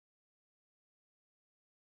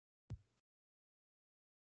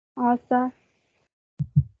हस् सर।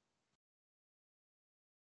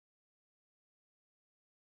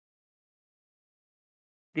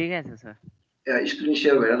 देखेको छ सर। स्क्रिन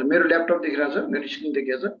शेयर भइरहेछ। मेरो ल्यापटप देखिरहेछ, मेरो स्क्रिन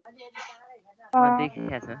देखिरहेछ?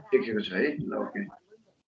 देखेको छ। देखेको छ है। ल ओके।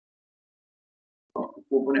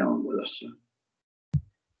 को पनि आउनुभयो जस्तो छ।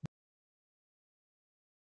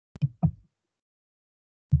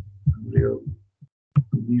 यो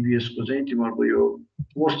बीबीएस को चाहिँ तिमीहरूको यो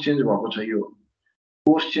कोर्स चेन्ज भएको छ। यो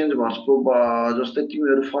कोर्स चेन्ज भएको जस्तै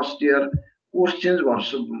तिमीहरू फर्स्ट इयर कोर्स चेन्ज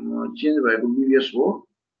भएको बीबीएस हो।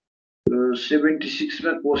 76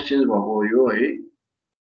 मा कोर्स चेन्ज भएको हो यो है।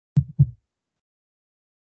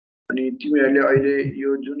 अनि तिमीहरूले अहिले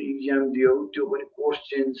यो जुन इक्जाम दियौ त्यो पनि कोर्स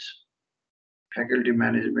चेन्ज फ्याकल्टी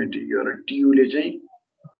म्यानेजमेन्ट यो टियुले चाहिँ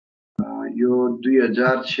यो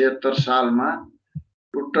 2076 सालमा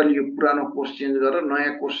टोटल यो पुरानो कोर्स चेन्ज गरेर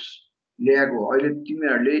नयाँ कोर्स ल्याएको। अहिले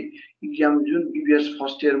तिमीहरूले इक्जाम जुन बीबीएस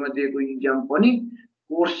फर्स्ट इयरमा दिएको इक्जाम पनि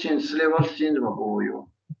कोर्स चेन्ज सिलेबस चेन्ज भएको हो यो।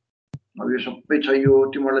 अब यो सबै छ। यो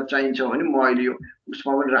तिमीहरूलाई चाहिन्छ भने म अहिले यो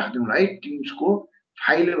उसमा पनि राखिदिउँला है, टिम्सको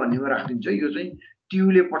फाइल भन्नेमा राखिदिन्छु है। यो चाहिँ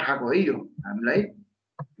टियुले पठाएको है यो हामीलाई।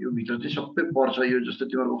 यो भित्र चाहिँ सबै पर्छ। यो जस्तो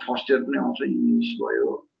तिमीहरूको फर्स्ट इयर पनि आउँछ, इङ्ग्लिस भयो,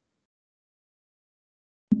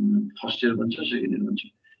 फर्स्ट इयर भन्छ, सेकेन्ड इयर भन्छ,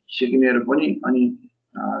 सेकेन्ड इयर पनि। अनि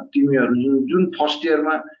तिमीहरू जुन फर्स्ट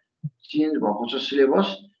इयरमा चेन्ज भएको छ सिलेबस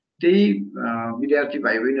त्यही विद्यार्थी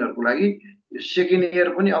भाइ बहिनीहरूको लागि सेकेन्ड इयर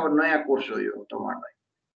पनि अब नयाँ कोर्स हो यो तपाईँहरूलाई।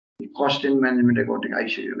 कस्ट एन्ड म्यानेजमेन्ट एकाउन्टिङ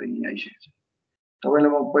आइसक्यो होला, यहीँ आइसकेको छ।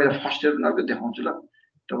 तपाईँलाई म पहिला फर्स्ट इयर उनीहरूको देखाउँछु ल,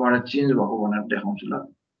 तपाईँहरूलाई चेन्ज भएको भनेर देखाउँछु ल।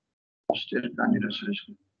 फर्स्ट इयर कहाँनिर छ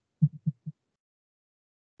यसको?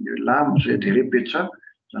 यो लामो छ, धेरै पेज छ,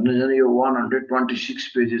 झन्डै झन्डै यो 126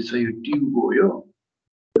 पेजेस छ। यो टियुको हो यो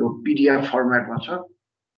पिडिएफ फर्मेटमा छ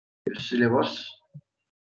यो सिलेबस।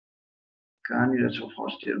 कहाँनिर छ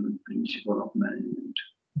फर्स्ट इयरमा? Principal of management.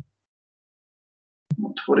 म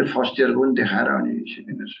थोरै फर्स्ट इयरको पनि देखाएर अनि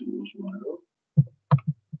सेकेन्ड इयर सुरु होस् भनेर हो।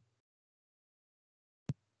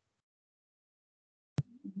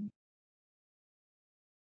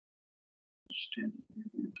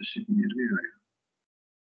 सेकेन्ड इयरकै हो।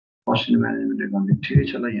 कस्ट एन्ड म्यानेजमेन्ट एकाउन्टिङ ठिकै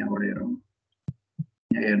छ ल। यहाँबाट हेरौँ,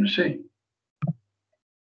 यहाँ हेर्नुहोस् है।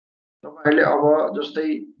 तपाईँहरूले अब जस्तै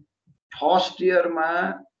फर्स्ट इयरमा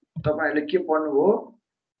तपाईँहरूले के पढ्नुभयो?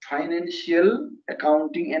 फाइनेन्सियल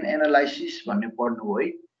एकाउन्टिङ एन्ड एनालाइसिस भन्ने पढ्नुभयो है।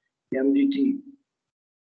 एमडिटी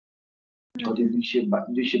कति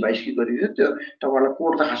 222 कि कति त्यो तपाईँहरूलाई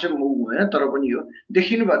कोड त खासै मुभ हुँदैन, तर पनि यो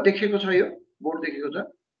देखेको छ। यो बोर्ड देखेको छ?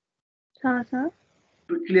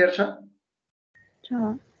 क्लियर छ?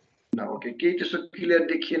 ल ओके। केही त्यस्तो क्लियर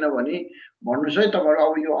देखिएन भने भन्नुहोस् है। तपाईँहरू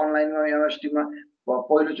अब यो अनलाइनमा युनिभर्सिटीमा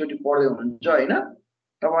पहिलोचोटि पढ्दै हुनुहुन्छ होइन?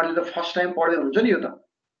 तपाईँहरूले त फर्स्ट टाइम पढ्दै हुनुहुन्छ नि यो त?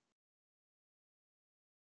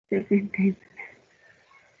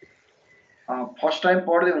 फर्स्ट टाइम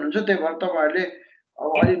पढ्दै हुनुहुन्छ, त्यही भएर तपाईँहरूले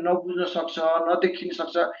अब अलि नबुझ्न सक्छ, नदेखिन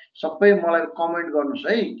सक्छ। सबै मलाई कमेन्ट गर्नुहोस्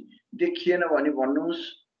है। देखिएन भने भन्नुहोस्,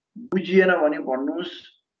 बुझिएन भने भन्नुहोस्।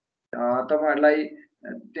 तपाईँहरूलाई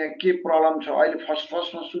त्यहाँ के प्रब्लम छ अहिले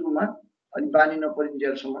फर्स्टमा सुरुमा अलि बानी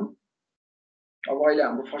नपरिन्जेलसम्म। अब अहिले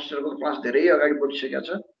हाम्रो फर्स्ट इयरको क्लास धेरै अगाडि बढिसकेको छ,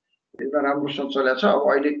 एकदम राम्रोसँग चलेको छ। अब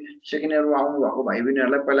अहिले सेकेन्ड इयरमा आउनुभएको भाइ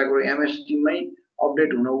बहिनीहरूलाई पहिला कुरो एमएस टिममै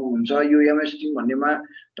अपडेट हुन्छ। यो एमएस टिम भन्नेमा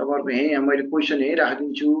तपाईँहरूको यहाँ मैले क्वेसन यहीँ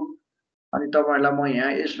राखिदिन्छु। अनि तपाईँहरूलाई म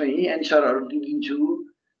यहाँ यसमा यहीँ एन्सरहरू दिइदिन्छु।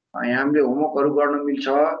 यहाँ हामीले होमवर्कहरू गर्न मिल्छ।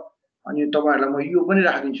 अनि तपाईँहरूलाई म यो पनि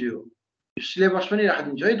राखिदिन्छु, यो सिलेबस पनि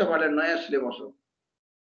राखिदिन्छु है। तपाईँहरूलाई नयाँ सिलेबस हो।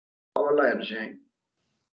 अब ल हेर्नुहोस् यहाँ।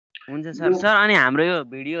 हुन्छ सर। सर अनि हाम्रो यो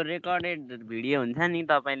भिडियो रेकर्डेड भिडियो हुन्छ नि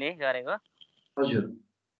तपाईँले गरेको? हजुर,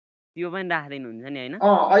 त्यो पनि राखिदिनुहुन्छ नि होइन?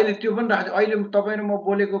 अहिले त्यो पनि राखिदिनु। अहिले तपाईँ र म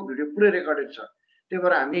बोलेको भिडियो पुरै रेकर्डेड छ। त्यही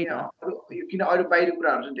भएर हामी यो किन अरू बाहिरी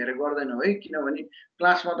कुराहरू चाहिँ धेरै गर्दैनौँ है। किनभने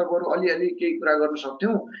क्लासमा त बरु अलिअलि केही कुरा गर्न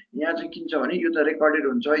सक्थ्यौँ। यहाँ चाहिँ किन छ भने यो त रेकर्डेड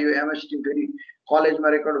हुन्छ। यो एमएस टिम फेरि कलेजमा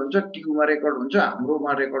रेकर्ड हुन्छ, टियुमा रेकर्ड हुन्छ,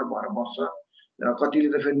 हाम्रोमा रेकर्ड भएर बस्छ। कतिले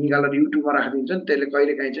त फेरि निकालेर युट्युबमा राखिदिन्छ नि, त्यसले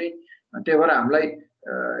कहिलेकाहीँ चाहिँ। त्यही भएर हामीलाई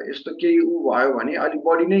यस्तो केही भयो भने अलिक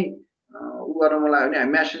बढी नै गर्न मन लाग्यो भने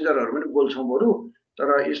हामी म्यासेन्जरहरू पनि बोल्छौँ बरु। तर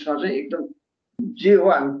यसमा चाहिँ एकदम जे हो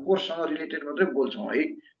हामी कोर्ससँग रिलेटेड मात्रै बोल्छौँ है।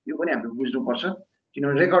 यो पनि हामीले बुझ्नुपर्छ,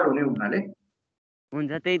 किनभने रेकर्ड हुने हुनाले।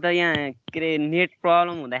 हुन्छ, त्यही त यहाँ के अरे नेट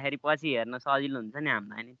प्रब्लम हुँदाखेरि पछि हेर्न सजिलो हुन्छ नि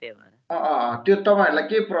हामीलाई नि, त्यही भएर। त्यो तपाईँहरूलाई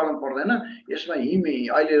केही प्रब्लम पर्दैन यसमा।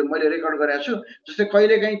 अहिले मैले रेकर्ड गरेको छु। जस्तै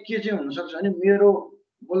कहिलेकाहीँ के चाहिँ हुनसक्छ भने मेरो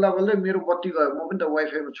बोल्दा बोल्दै मेरो बत्ती गयो, म पनि त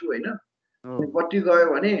वाइफाईमा छु होइन। बत्ती गयो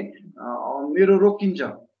भने मेरो रोकिन्छ।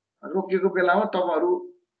 रोकिएको बेलामा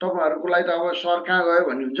तपाईँहरूको लागि त अब सर कहाँ गयो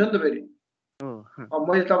भन्ने हुन्छ नि त फेरि।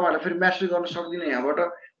 मैले तपाईँहरूलाई फेरि म्यासेज गर्न सक्दिनँ यहाँबाट।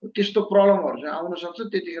 त्यस्तो प्रब्लमहरू चाहिँ आउन सक्छ।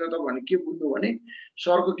 त्यतिखेर तपाईँहरूले के बुझ्नु भने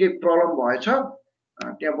सरको केही प्रब्लम भएछ,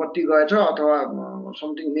 त्यहाँ बत्ती गएछ अथवा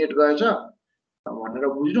समथिङ नेट गएछ भनेर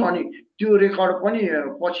बुझ्नु। अनि त्यो रेकर्ड पनि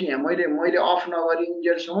पछि यहाँ मैले अफ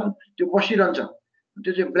नगरिन्जेलसम्म त्यो बसिरहन्छ,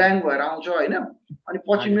 त्यो चाहिँ ब्ल्याङ्क भएर आउँछ होइन। अनि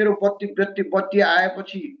पछि मेरो बत्ती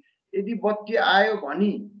आएपछि यदि बत्ती आयो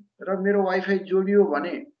भने र मेरो वाइफाई जोडियो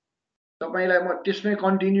भने तपाईँलाई म त्यसमै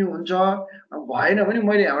कन्टिन्यू हुन्छ, भएन भने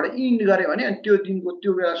मैले यहाँबाट इन्ड गरेँ भने अनि त्यो दिनको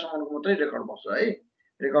त्यो बेलासम्मको मात्रै रेकर्ड बस्छ है।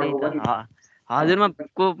 रेकर्डको पनि हजुरमा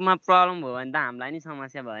कोमा प्रब्लम भयो भने त हामीलाई नि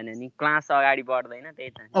समस्या भएन नि, क्लास अगाडि बढ्दैन। त्यही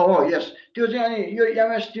त यस, त्यो चाहिँ अनि यो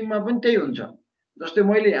एमएस टिममा पनि त्यही हुन्छ। जस्तै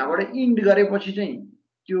मैले यहाँबाट इन्ड गरेपछि चाहिँ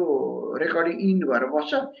त्यो रेकर्डिङ इन्ड भएर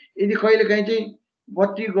बस्छ। यदि कहिलेकाहीँ चाहिँ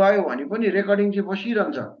बत्ती गयो भने पनि रेकर्डिङ चाहिँ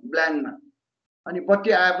बसिरहन्छ ब्ल्याङ्कमा, अनि बत्ती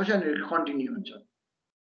आएपछि अनि कन्टिन्यू हुन्छ।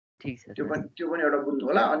 ठिक छ, त्यो पनि एउटा बुझ्नु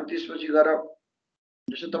होला। अनि त्यसपछि गएर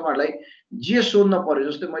जस्तै तपाईँहरूलाई जे सोध्न पर्यो,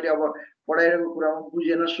 जस्तै मैले अब पढाइको कुरामा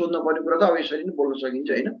बुझेन सोध्न पर्ने कुरा त अब यसरी नै बोल्न सकिन्छ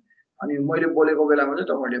होइन। अनि मैले बोलेको बेलामा चाहिँ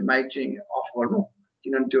तपाईँहरूले माइक चाहिँ अफ गर्नु,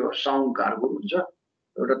 किनभने त्यो साउन्ड घारको हुन्छ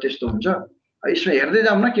एउटा, त्यस्तो हुन्छ। यसमा हेर्दै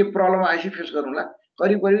जाऊँ न के प्रब्लम आएपछि फेस गरौँला,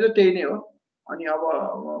 करिब त त्यही नै हो। अनि अब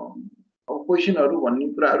क्वेसनहरू भन्ने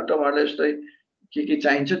कुराहरू तपाईँहरूलाई यस्तै के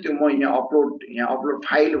चाहिन्छ त्यो म यहाँ अपलोड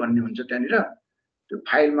फाइल भन्ने हुन्छ त्यहाँनिर, त्यो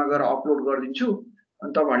फाइलमा गएर अपलोड गरिदिन्छु।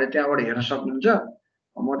 अनि तपाईँहरूले त्यहाँबाट हेर्न सक्नुहुन्छ।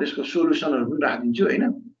 म त्यसको सोल्युसनहरू पनि राखिदिन्छु होइन।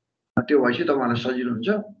 त्यो भएपछि तपाईँहरूलाई सजिलो हुन्छ।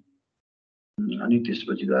 अनि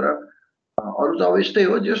त्यसपछि गएर अरू त अब यस्तै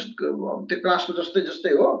हो, त्यो क्लासको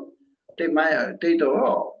जस्तै हो, त्यही त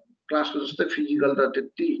हो। क्लासको जस्तै फिजिकल त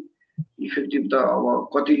त्यति इफेक्टिभ त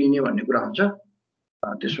अब कति लिने भन्ने कुरा हुन्छ।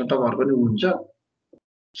 त्यसमा तपाईँहरूको नि हुन्छ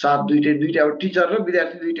साथ दुइटै अब टिचर र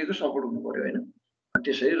विद्यार्थी दुइटैको सपोर्ट हुनु पर्यो होइन।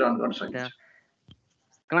 त्यसरी रन गर्न सकिन्छ।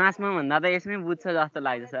 क्लासमा भन्दा त यसमै बुझ्छ जस्तो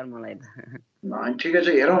लाग्छ सर मलाई त। ठिकै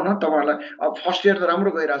छ, हेरौँ न तपाईँहरूलाई। अब फर्स्ट इयर त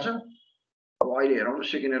राम्रो गइरहेछ, अब अहिले हेरौँ न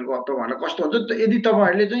सेकेन्ड इयरको अब तपाईँहरूलाई कस्तो हुन्छ। यदि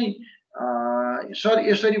तपाईँहरूले चाहिँ सर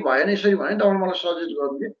यसरी भएन तपाईँले मलाई सजेस्ट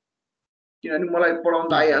गर्नु के, किनभने मलाई पढाउनु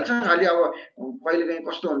त आइहाल्छ। खालि अब कहिलेकाहीँ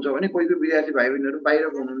कस्तो हुन्छ भने कोही विद्यार्थी भाइ बहिनीहरू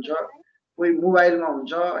बाहिरको हुनुहुन्छ, कोही मोबाइलमा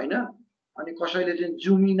हुन्छ होइन। अनि कसैले चाहिँ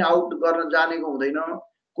जुम इन आउट गर्न जानेको हुँदैन,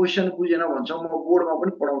 क्वेसन बुझेन भन्छ। म बोर्डमा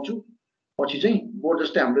पनि पढाउँछु पछि चाहिँ। बोर्ड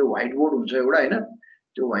जस्तै हाम्रो व्हाइट बोर्ड हुन्छ एउटा होइन,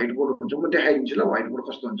 त्यो व्हाइट बोर्ड हुन्छ। म देखाइदिन्छु ल व्हाइट बोर्ड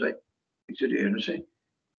कस्तो हुन्छ है। एकचोटि हेर्नुहोस् है,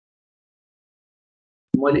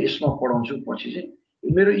 मैले यसमा पढाउँछु पछि चाहिँ।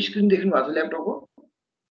 मेरो स्क्रिन देख्नु भएको छ ल्यापटपको?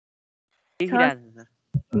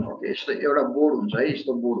 ओके, यस्तो एउटा बोर्ड हुन्छ है,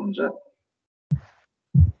 यस्तो बोर्ड हुन्छ।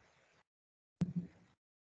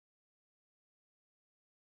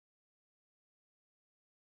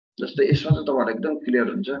 जस्तै यसमा चाहिँ तपाईँहरूलाई एकदम क्लियर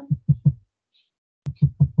हुन्छ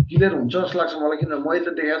जस्तो लाग्छ मलाई, किन मैले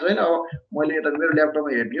त देखाएको छैन। अब मैले यता मेरो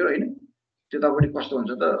ल्यापटपमा हेर्ने हो होइन, त्यतापट्टि कस्तो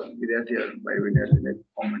हुन्छ त विद्यार्थीहरू भाइ बहिनीहरूले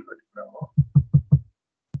कमेन्ट गर्ने कुरा हो।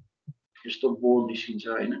 यस्तो बोर्ड निस्किन्छ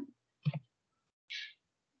होइन।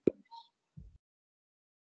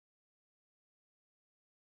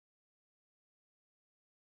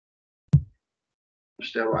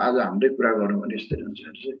 जस्तै अब आज हाम्रै कुरा गरौँ भने यस्तै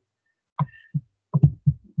हुन्छ।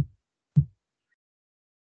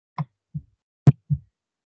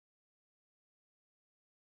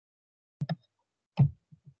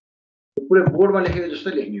 पुरै बोर्डमा लेखेको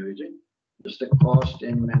जस्तै लेख्ने हो चाहिँ। जस्तै कस्ट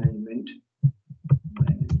एन्ड म्यानेजमेन्ट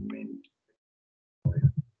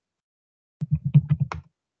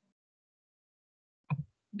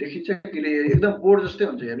देखिन्छ क्लियर, एकदम बोर्ड जस्तै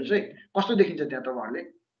हुन्छ। हेर्नुहोस् है कस्तो देखिन्छ त्यहाँ तपाईँहरूले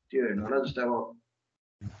त्यो हेर्नु होला। जस्तै अब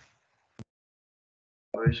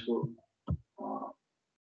यसको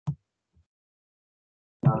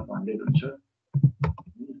 500 हुन्छ,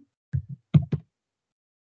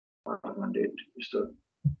 500 यस्तो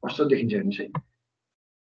कस्तो देखिन्छ हेर्नुहोस् है।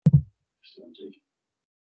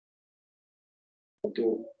 त्यो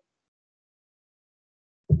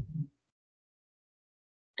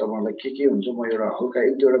तपाईँहरूलाई के हुन्छ म एउटा हल्का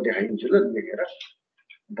एक दुईवटा देखाइदिन्छु ल लेखेर।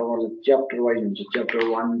 तपाईँहरूलाई च्याप्टर वाइज हुन्छ, च्याप्टर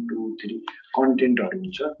 1 2 3 कन्टेन्टहरू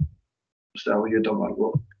हुन्छ। जस्तै अब यो तपाईँहरूको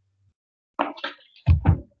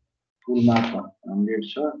फुल मार्कमा 100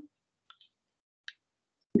 छ,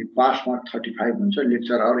 पास मार्क 35 हुन्छ,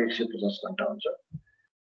 लेक्चर आवर 150 घन्टा हुन्छ।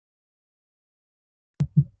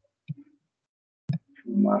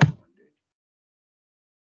 फुल मार्क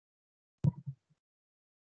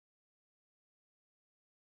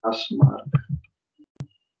पास मार्क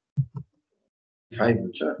 5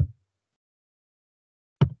 हुन्छ।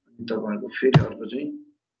 अनि तपाईँहरूको फेरि अर्को चाहिँ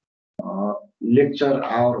लेक्चर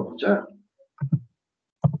आवर हुन्छ,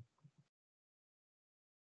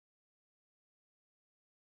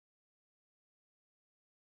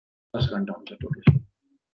 10 घन्टा हुन्छ टोटल।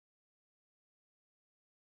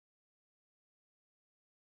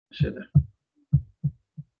 सेदा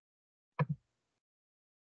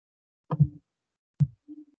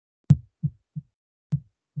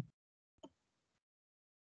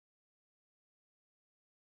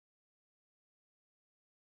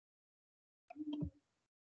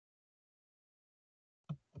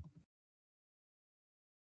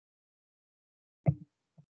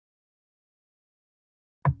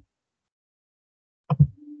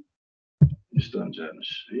यस्तो हुन्छ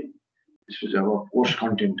हेर्नुस् है त्यसपछि अब कोर्स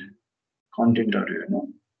कन्टेन्टहरु हैन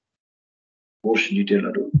कोर्स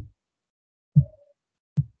डिटेलहरु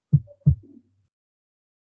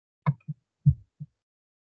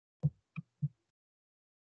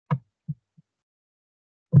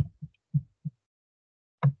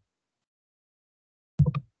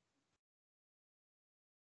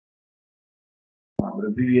हाम्रो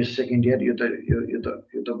BBS सेकेन्ड इयर यो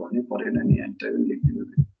त भन्नै परेन नि हामी त लेख्दिनु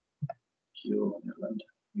के हो भनेर भन्छ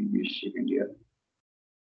BBS second year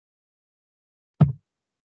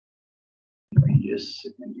BBS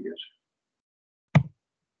second year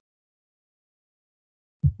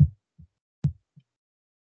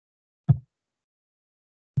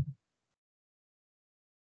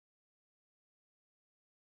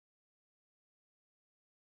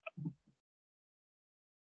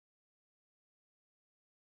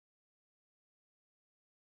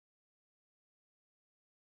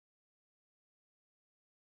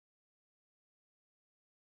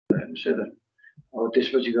सेदा अब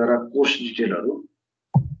त्यसपछि गएर कोर्स डिटेलहरु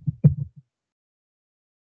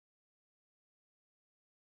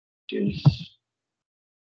डिटेल्स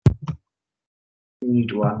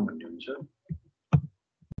युनिट 1 भन्ने हुन्छ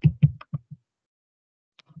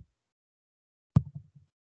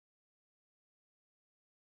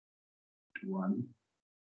one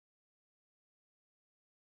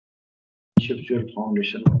conceptual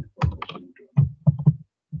foundation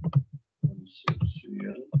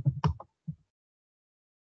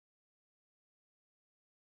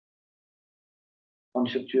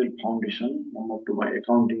conceptual foundation number 2 by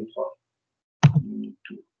accounting for unit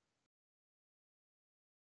 2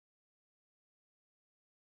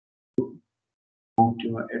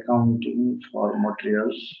 accounting for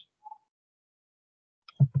materials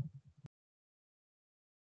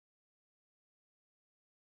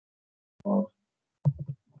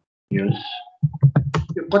yes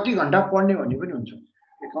यो कति घण्टा पढ्ने भन्ने पनि हुन्छ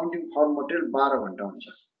एकाउन्टिङ फर मटेरियल 12 घण्टा हुन्छ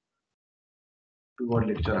 2 आवर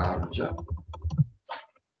लेक्चर आवर हुन्छ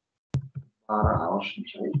 12 आवर्स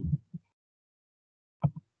हुन्छ है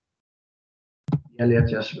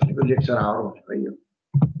LHS भनेको लेक्चर आवर भनेको यो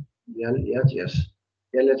LHS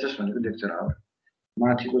भनेको लेक्चर आवर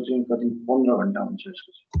माथिको चाहिँ कति 15 घण्टा हुन्छ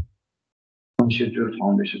यसको कन्सेप्चुअल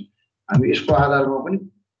फाउन्डेसन हामी यसको आधारमा पनि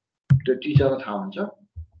त्यो टिचरलाई थाहा हुन्छ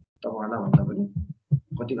तपाईहरुलाई भन्दा पनि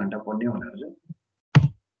कति घण्टा पढ्ने भनेर चाहिँ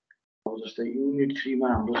अब जस्तै युनिट 3 मा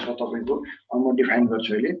हाम्रो छ तपाईको म डिफाइन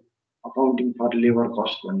गर्छु अहिले अकाउन्टिङ फर लेबर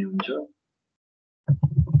कस्ट भन्ने हुन्छ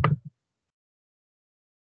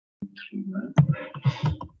 3 मा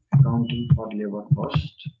अकाउन्टिङ फर लेबर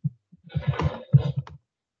कस्ट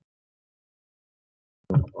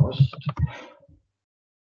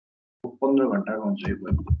 15 घण्टाको हुन्छ यो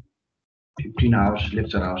पनि 15 आवर्स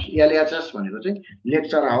लेक्चर आवर्स LHS भनेको चाहिँ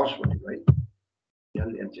लेक्चर आवर्स भनेको है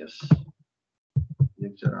LHS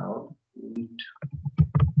लेक्चर आवर युनिट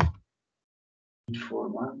 4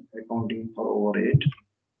 मा accounting for overhead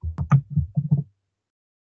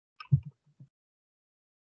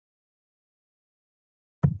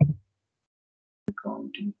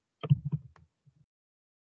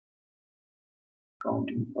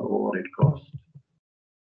accounting for overhead cost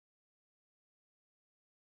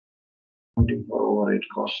accounting for overhead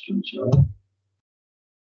cost हुन्छ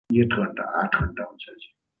 8 घण्टा 8 घण्टा हुन्छ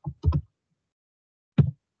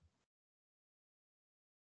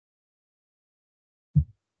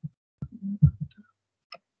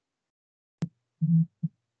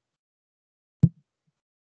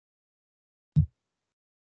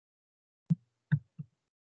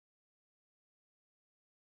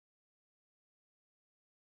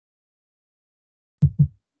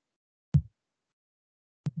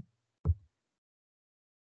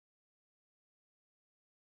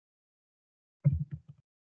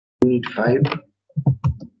Unit 5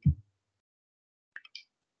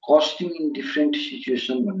 costing in different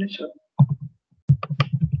situation भन्ने छ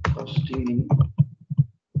costing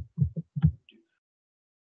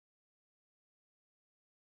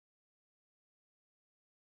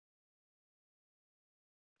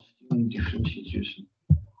in different situation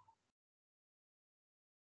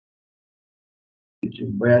यो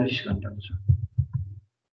चाहिँ 42 घण्टाको छ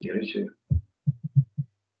धेरै छ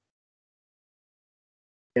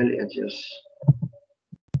LHS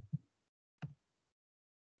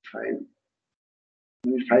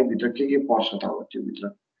युनिट 5 भित्र के पर्छ त अब त्यो भित्र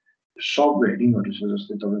सब हेडिङहरु छ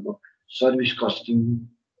जस्तै तपाईको सर्भिस कस्टिङ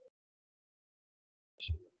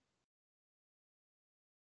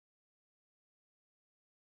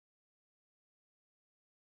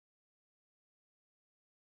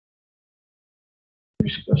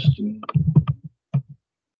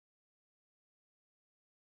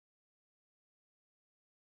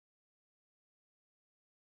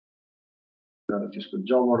त्यसको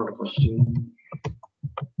जब order costing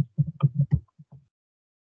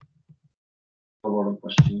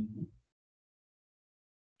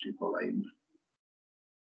triple I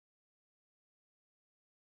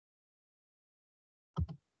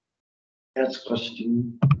H costing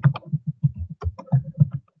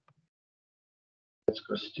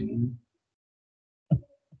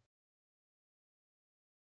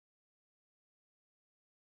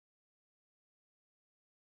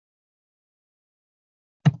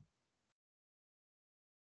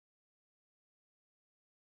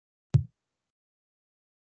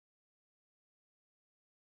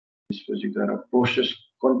त्यसपछि गएर process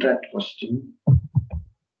contract costing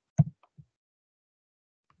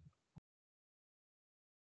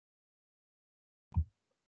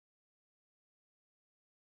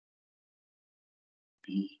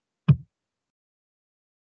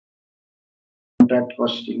contract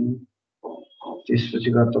costing त्यसपछि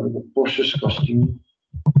गएर तपाईको प्रोसेस कस्टिङ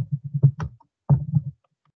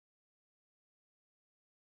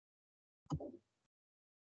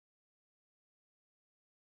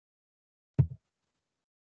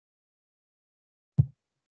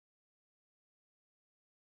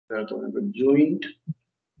तपाईँको joint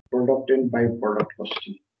product and by product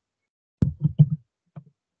costing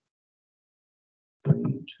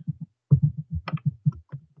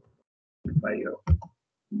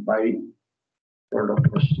by product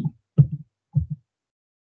costing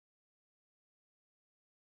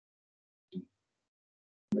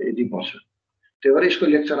यदि पर्छ त्यही भएर यसको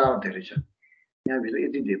लेक्चर आवर धेरै छ यहाँभित्र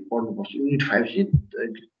यति धेरै पढ्नुपर्छ युनिट 5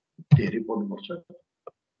 चाहिँ धेरै पढ्नुपर्छ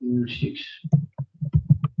युनिट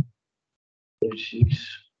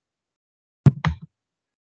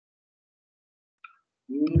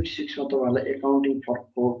 6 मा तपाईहरुलाई accounting for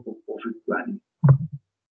profit planning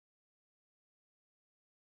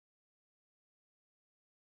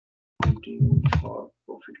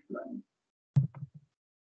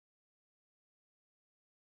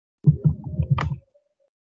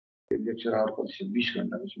lecture our कति छ 20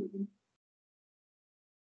 घण्टाको छ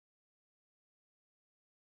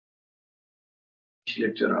 20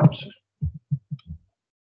 लेक्चर आवर छ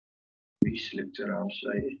 20 लेक्चर आवर छ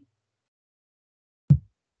है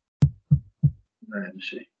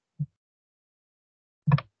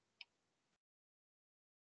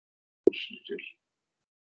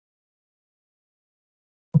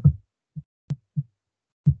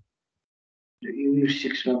युनिट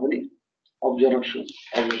 6 मा पनि observation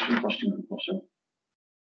कस्टिङ गर्नुपर्छ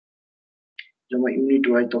जम्मा युनिट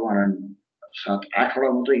वाइज तपाईहरु 7-8 वटा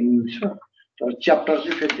मात्र युनिट छ तर च्याप्टर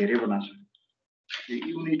चाहिँ फेरि धेरै बनाएको छ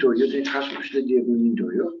युनिट हो यो चाहिँ खास उसले दिएको युनिट हो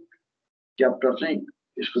यो च्याप्टर चाहिँ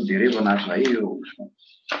यसको धेरै बनाएको छ है यो उसमा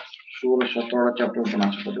 16-17 वटा च्याप्टर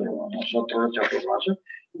बनाएको छ कतिवटा 17 वटा च्याप्टर बनाएको छ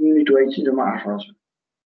युनिट वाइज चाहिँ जम्मा 8 वटा छ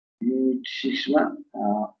युनिट 6 मा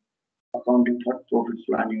अकाउन्टिङ फर प्रॉफिट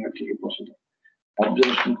प्लानिङ के पर्छ त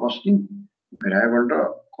observation costing variable र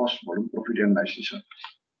cost भलुम प्रॉफिट एनालाइसिस छ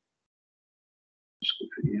यसको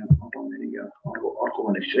फेरि यहाँ हटाउने नि अर्को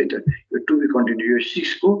भनेको छ है त यो टु बी कन्टिन्यू यो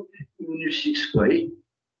 6 को युनिट 6 को है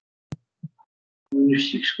युनिट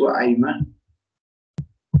 6 को आई मा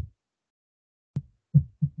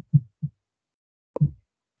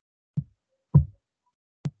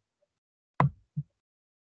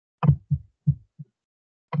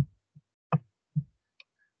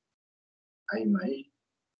आई मा है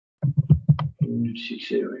युनिट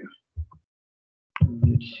 6 है हो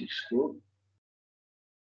युनिट 6 को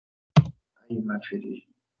आई मा फेरि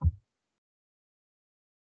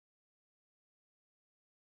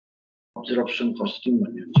observation costing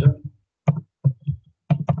भन्ने हुन्छ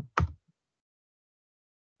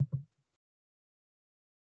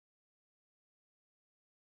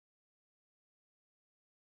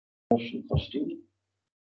observation costing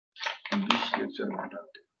 20 लेक्चर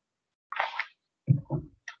हटाउँदै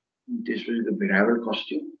त्यसपछि the variable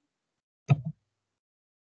costing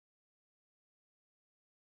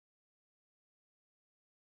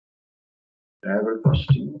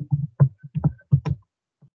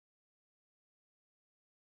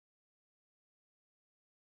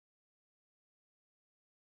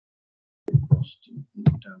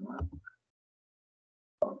इन्टरमा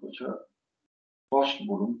अर्को छ cost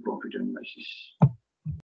भलुम प्रॉफिट एनालाइसिस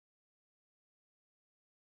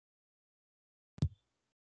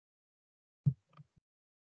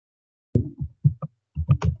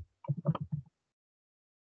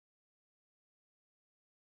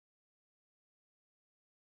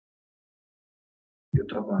यो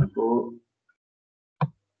तपाईहरुको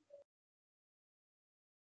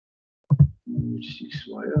युनिट 6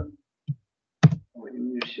 भयो अब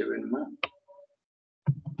युनिट 7 मा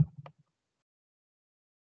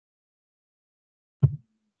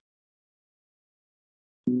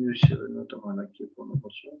युनिट 7 मा तपाईहरुलाई के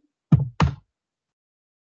पढ्नुपर्छ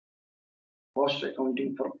cost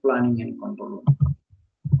accounting for planning and control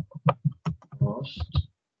cost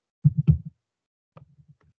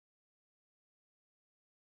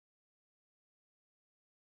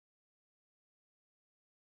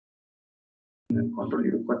and control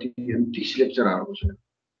यो कति 30 लेक्चर आवरको छ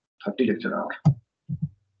 30 लेक्चर आवर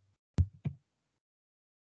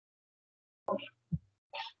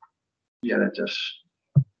LHS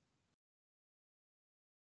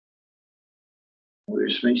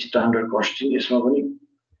यसमा स्ट्यान्डर्ड कस्टिङ यसमा पनि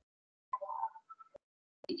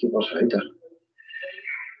के पर्छ है त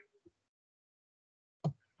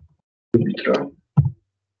भित्र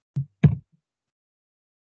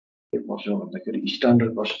के पर्छ भन्दाखेरि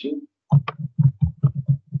standard costing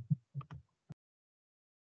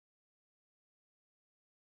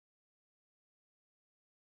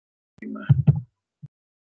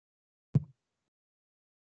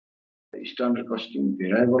standard costing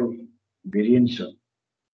variable variance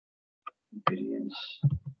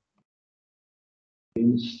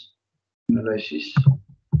analysis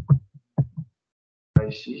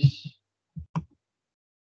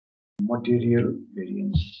material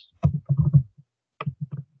variance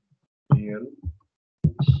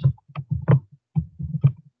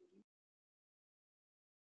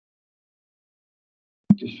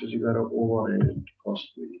त्यसपछि गएर overhead cost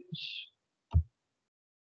variance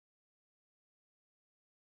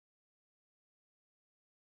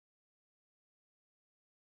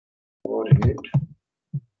overhead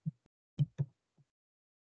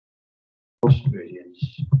cost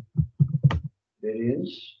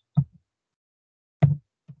variance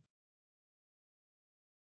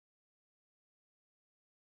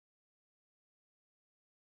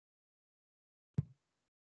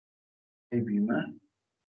IB-मा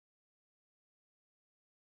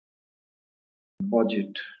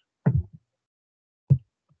budget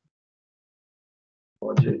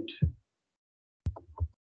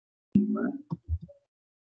मा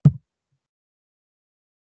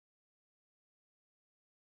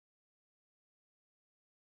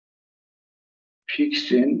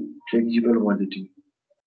fixed and flexible budgeting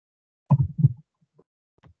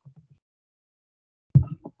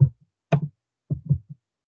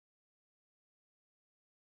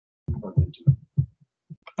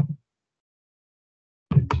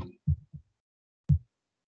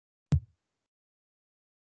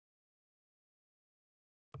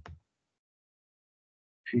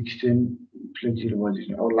fixed and flexible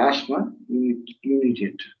budgeting और लास्ट मा unit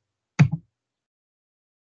 8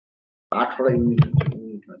 8 वटा युनिट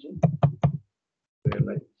मा चाहिँ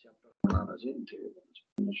यसलाई च्याप्टर बनाएर चाहिँ त्यो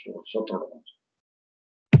 17 वटा हुन्छ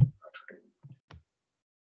 8 वटा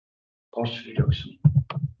cost reduction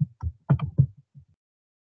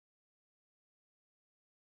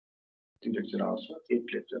 3 lecture hours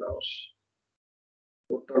 8 lecture hours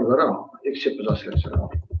total गरेर 150 लेक्चर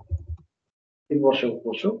आवर्स 3 वर्षको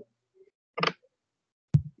कोर्स हो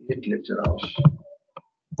 8 लेक्चर आवर्स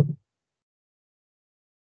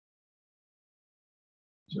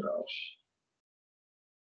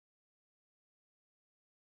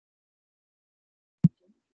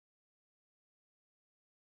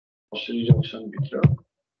cost reduction भित्र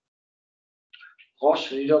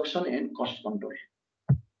cost reduction and cost control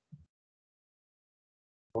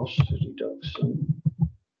cost reduction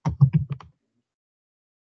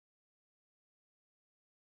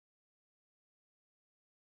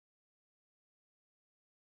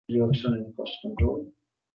and cost control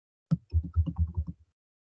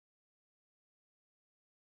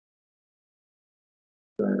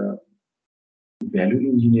value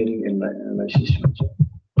engineering analysis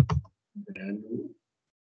value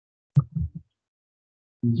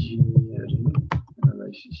engineering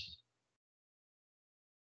analysis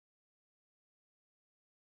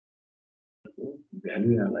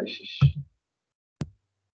value analysis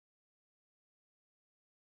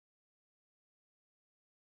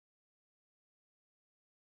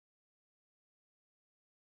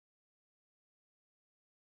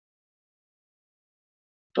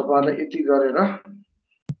तपाईहरुले यति गरेर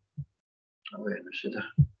अब हेर्नुस् त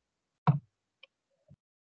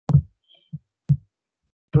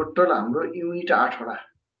टोटल हाम्रो युनिट 8 वटा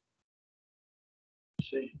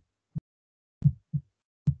सही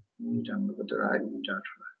युनिट हाम्रो कति आयो युनिट 8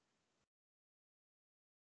 वटा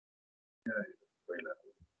पहिला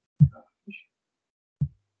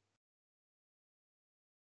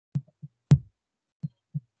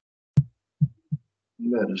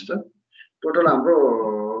हेर्नुस् त टोटल हाम्रो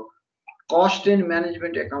cost and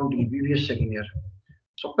management accounting BBS second year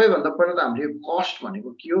सबैभन्दा पहिला त हामीले कस्ट भनेको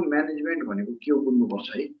के हो म्यानेजमेन्ट भनेको के हो बुझ्नुपर्छ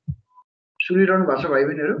है सुनिरहनु भएको छ भाइ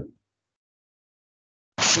बहिनीहरू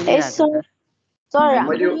सर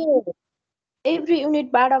हामीले यो एभ्री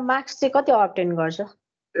युनिटबाट मार्क्स चाहिँ कति अब्टेन गर्छ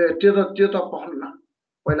ए त्यो त पढ्नु न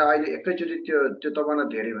पहिला अहिले एकैचोटि त्यो तपाईँलाई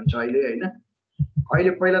धेरै हुन्छ अहिले हैन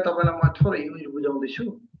अहिले पहिला तपाईँलाई म थोरै युनिट बुझाउँदैछु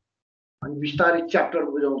अनि विस्तारित च्याप्टर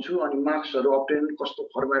बुझाउँछु अनि मार्क्सहरू अब्टेन कस्तो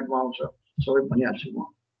फर्मेटमा आउँछ सबै भनिहाल्छु म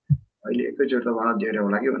अहिले एकैचोटि तपाईँलाई धेरै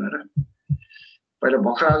होला कि भनेर पहिला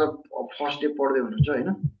भर्खर आज फर्स्ट डे पढ्दै हुनुहुन्छ हैन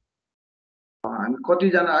हामी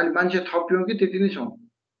कतिजना अहिले मान्छे थप्यौँ कि त्यति नै छौँ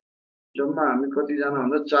जम्मा हामी कतिजना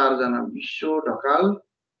भन्दा 4 जना विश्व ढकाल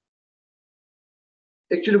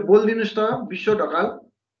एक्चुअली बोलिदिनुस् त विश्व ढकाल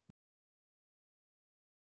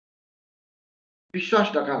विश्वास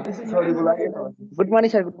Dhakal good morning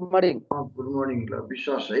sir good morning ल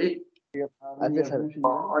विश्वास है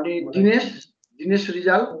अनि दिनेश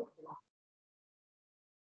रिजाल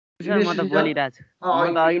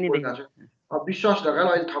विश्वास ढकाल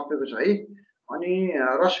अहिले थपेको छ है अनि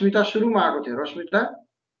रश्मिता सुरुमा आएको थियो रश्मिता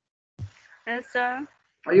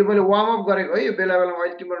यो मैले वार्म अप गरेको है यो बेला बेलामा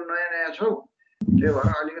अहिले तिम्रो नयाँ छौ त्यही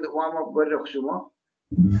भएर अलिकति वार्म अप गरिराख्छु म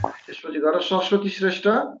त्यसपछि गएर सरस्वती श्रेष्ठ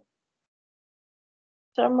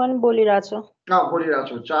सर म पनि बोलिरहेको छु बोलिरहेको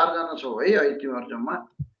छौ 4 जना छौ है अहिले तिमीहरू जम्मा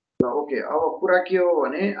ल ओके अब कुरा के हो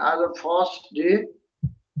भने आज फर्स्ट डे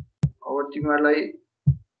अब तिमीहरूलाई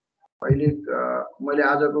अहिले मैले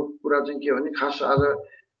आजको कुरा चाहिँ के हो भने खास आज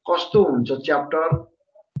कस्तो हुन्छ च्याप्टर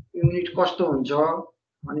युनिट कस्तो हुन्छ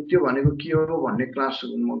अनि त्यो भनेको के हो भन्ने क्लास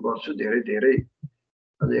म गर्छु धेरै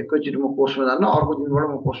आज एकैचोटि म कोर्समा जान्न अर्को दिनबाट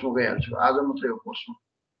म कोर्समा गइहाल्छु आज मात्रै हो कोर्समा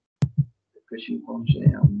एकैछिन पाउँछ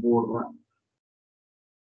यहाँ बोर्डमा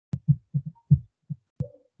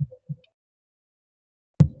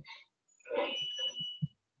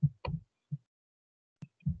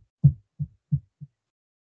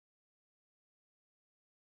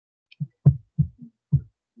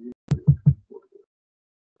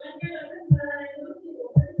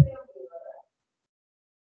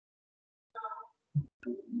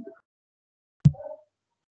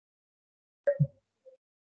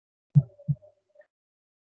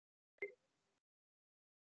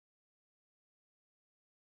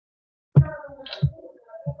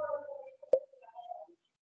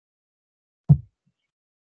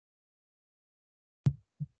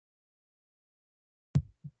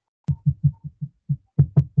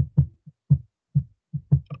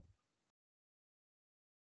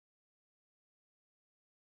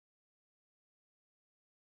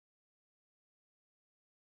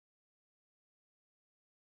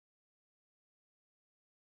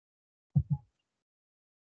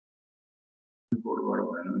बोर्डबाट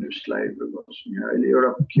भएन भने स्लाइड गर्छु यहाँ अहिले एउटा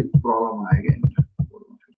के प्रब्लम आयो कि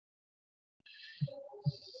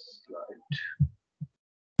स्लाइड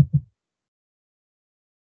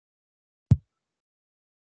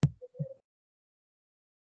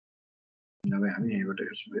नभए हामी यहीँबाट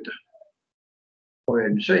हेर्छौँ है त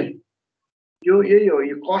हेर्नुहोस् है यही हो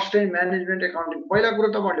यो कस्ट एन्ड म्यानेजमेन्ट एकाउन्टिङ पहिला कुरो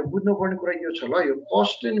तपाईँहरूले बुझ्नुपर्ने कुरा यो छ ल यो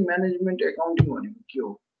कस्ट एन्ड म्यानेजमेन्ट एकाउन्टिङ भनेको के हो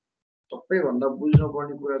सबैभन्दा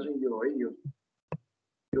बुझ्नुपर्ने कुरा चाहिँ यो है yo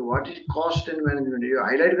what is cost and management यो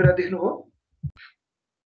हाइलाइट गरेर देख्नुभयो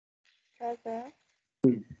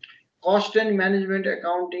cost and management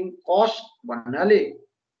accounting cost भन्नाले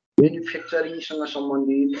म्यानुफ्याक्चरिङसँग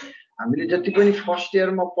सम्बन्धित हामीले जति पनि फर्स्ट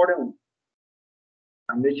इयरमा पढ्यौँ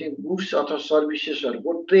हामीले चाहिँ गुड्स अथवा सर्भिसेसहरुको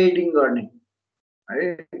ट्रेडिङ गर्ने है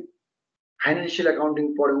फाइनान्शियल एकाउन्टिङ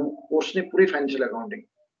पढ्यौँ कोर्स नै पुरै फाइनान्शियल एकाउन्टिङ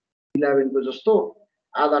 11 को जस्तो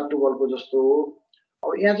आधा 12 को जस्तो अब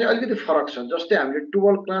यहाँ चाहिँ अलिकति फरक छ जस्तै हामीले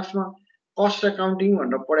 12 क्लासमा कस्ट एकाउन्टिङ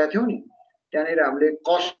भनेर पढाएको थियौं नि त्यहाँनिर हामीले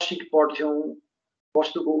कस्ट सिट पढ्थ्यौं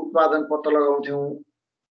वस्तुको उत्पादन पत्ता लगाउँथ्यौं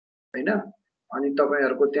हैन अनि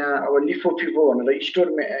तपाईहरुको त्यहाँ अब लिफो फिफो भनेर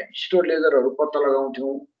स्टोर लेजरहरु पत्ता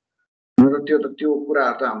लगाउँथ्यौं र त्यो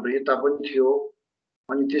कुराहरु त हाम्रो यता पनि थियो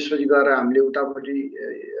अनि त्यसपछि गएर हामीले उतापटि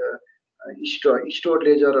स्टोर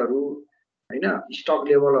लेजरहरु हैन स्टक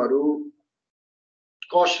लेभलहरु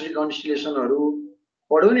कस्ट रिकन्सिलिएसनहरु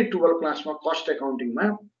पढ्यौं नि 12 क्लासमा कस्ट एकाउन्टिङमा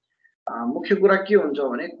मुख्य कुरा के हुन्छ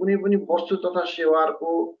भने कुनै पनि वस्तु तथा सेवाको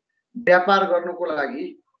व्यापार गर्नको लागि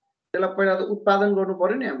त्यसलाई पहिला त उत्पादन गर्नु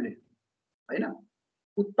पर्यो नि हामीले हैन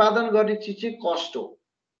उत्पादन गर्ने चीज चाहिँ कस्ट हो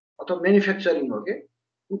अथवा म्यानुफ्याक्चरिङ हो के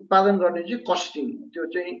उत्पादन गर्ने चाहिँ कस्टिङ त्यो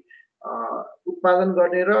चाहिँ उत्पादन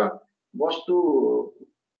गर्ने र वस्तु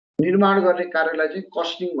निर्माण गर्ने कार्यलाई चाहिँ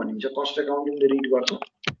कस्टिङ भनिन्छ कस्ट एकाउन्टिङले रिड गर्छ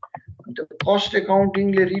त्यो कस्ट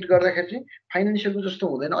एकाउन्टिङले रिड गर्दाखेरि चाहिँ फाइनान्शियलको जस्तो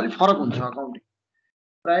हुँदैन अलि फरक हुन्छ अकाउन्टिङ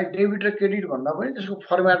प्राय डेबिट र क्रेडिट भन्दा पनि त्यसको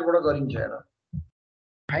फर्मेटबाट गरिन्छ हेर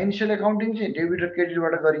फाइनेन्सियल एकाउन्टिङ चाहिँ डेबिट र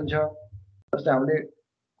क्रेडिटबाट गरिन्छ जस्तै हामीले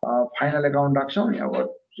फाइनल एकाउन्ट राख्छौँ अब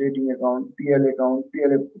trading account PL account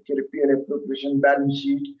PL appropriation balance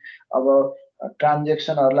seat अब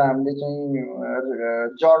ट्रान्जेक्सनहरूलाई हामीले चाहिँ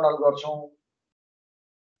जर्नल गर्छौँ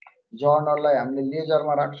जर्नललाई हामीले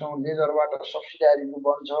लेजरमा राख्छौँ लेजरबाट सब्सिडायरीको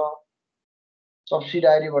बन्छ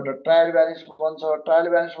सब्सिडायरीबाट ट्रायल ब्यालेन्स बन्छ ट्रायल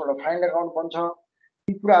ब्यालेन्सबाट फाइनल एकाउन्ट बन्छ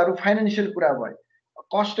यी कुराहरू फाइनेन्सियल कुरा भयो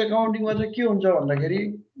कस्ट एकाउन्टिङमा चाहिँ के हुन्छ भन्दाखेरि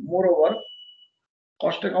मोरओभर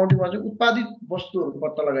कस्ट एकाउन्टिङमा चाहिँ उत्पादित वस्तुहरू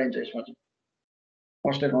पत्ता लगाइन्छ यसमा चाहिँ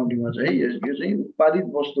कस्ट एकाउन्टिङमा चाहिँ यो चाहिँ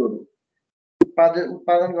उत्पादित वस्तुहरू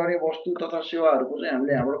उत्पादन गर्ने वस्तु तथा सेवाहरूको चाहिँ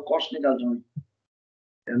हामीले यहाँबाट कस्ट निकाल्छौँ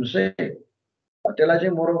हेर्नुहोस् है त्यसलाई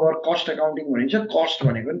चाहिँ मोरओभर कस्ट एकाउन्टिङ भनिन्छ कस्ट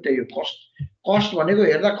भनेको नि त्यही हो कस्ट भनेको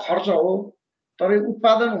हेर्दा खर्च हो तर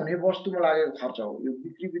उत्पादन हुने वस्तुमा लागेको खर्च हो यो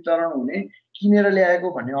बिक्री वितरण हुने किनेर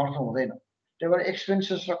ल्याएको भन्ने अर्थ हुँदैन त्यही भएर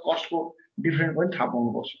एक्सपेन्सेस र कस्टको डिफ्रेन्ट पनि थाहा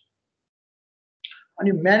पाउनुपर्छ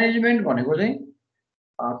अनि म्यानेजमेन्ट भनेको चाहिँ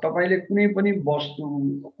तपाईँले कुनै पनि वस्तु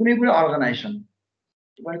कुनै पनि अर्गनाइजेसन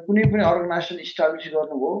तपाईँले कुनै पनि अर्गनाइजेसन इस्टाब्लिस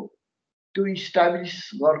गर्नुभयो त्यो इस्टाब्लिस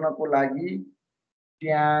गर्नको लागि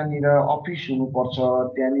त्यहाँनिर अफिस हुनुपर्छ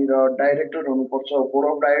त्यहाँनिर डाइरेक्टर हुनुपर्छ बोर्ड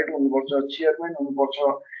अफ डाइरेक्टर हुनुपर्छ चेयरम्यान हुनुपर्छ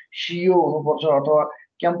सिइओ हुनुपर्छ अथवा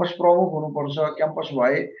क्याम्पस प्रमुख हुनुपर्छ क्याम्पस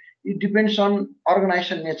भए it depends on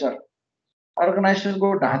organisation nature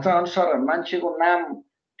अर्गनाइजेसनको ढाँचा अनुसार मान्छेको नाम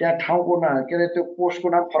त्यहाँ ठाउँको नाम के अरे त्यो पोस्टको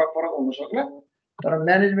नाम फरक फरक हुन सक्ला तर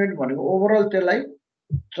म्यानेजमेन्ट भनेको ओभरअल त्यसलाई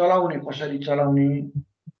चलाउने कसरी चलाउने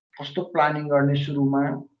कस्तो प्लानिङ गर्ने सुरुमा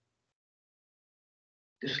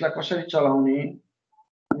त्यसलाई कसरी चलाउने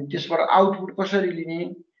अनि त्यसबाट आउटपुट कसरी लिने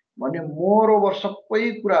भन्ने मोरओभर सबै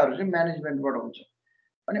कुराहरू चाहिँ म्यानेजमेन्टबाट हुन्छ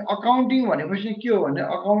अनि अकाउन्टिङ भनेपछि के हो भने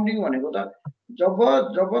अकाउन्टिङ भनेको त जब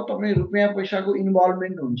जब तपाईँ रुपियाँ पैसाको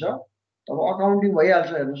इन्भल्भमेन्ट हुन्छ तब अकाउन्टिङ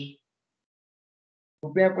भइहाल्छ हेर्नुहोस्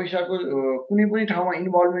रुपियाँ पैसाको कुनै पनि ठाउँमा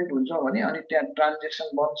इन्भल्भमेन्ट हुन्छ भने अनि त्यहाँ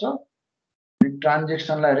ट्रान्जेक्सन बन्छ अनि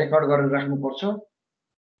ट्रान्जेक्सनलाई रेकर्ड गरेर राख्नुपर्छ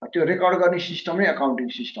त्यो रेकर्ड गर्ने सिस्टमै अकाउन्टिङ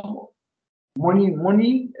सिस्टम हो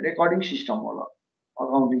मनी रेकर्डिङ सिस्टम होला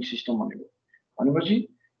अकाउन्टिङ सिस्टम भनेपछि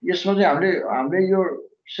यसमा चाहिँ हामीले यो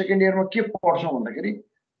सेकेन्ड इयरमा के पढ्छौँ भन्दाखेरि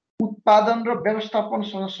उत्पादन र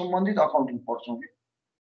व्यवस्थापनसँग सम्बन्धित अकाउन्टिङ पढ्छौँ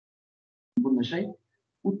बुझ्नुहोस् है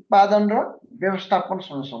उत्पादन र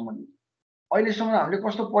व्यवस्थापनसँग सम्बन्धित अहिलेसम्म हामीले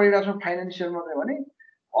कस्तो पढिरहेको छौँ फाइनेन्सियलमा चाहिँ भने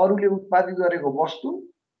अरूले उत्पादित गरेको वस्तु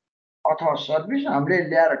अथवा सर्भिस हामीले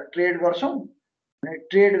ल्याएर ट्रेड गर्छौँ अनि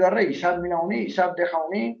ट्रेड गरेर हिसाब मिलाउने हिसाब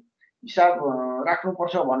देखाउने हिसाब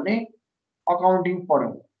राख्नुपर्छ भन्ने अकाउन्टिङ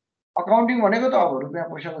पढ्यौँ अकाउन्टिङ भनेको त अब रुपियाँ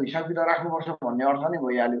पैसाको हिसाब किताब राख्नुपर्छ भन्ने अर्थ नै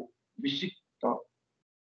भइहाल्यो बेसिक त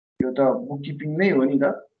यो त बुककिपिङ नै हो नि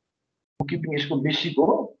त बुककिपिङ यसको बेसिक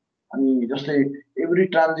हो अनि जस्तै every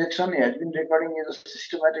transaction has been recording as a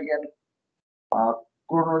systematic and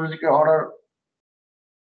chronological order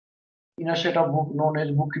in a set of book known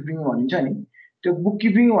as बुककिपिङ भनिन्छ नि त्यो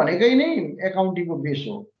बुककिपिङ भनेकै नै एकाउन्टिङको बेस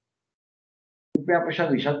हो रुपियाँ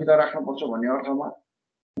पैसाको हिसाब किताब राख्नुपर्छ भन्ने अर्थमा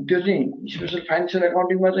त्यो चाहिँ स्पेसल फाइनेन्सियल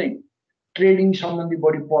एकाउन्टिङमा चाहिँ ट्रेडिङ सम्बन्धी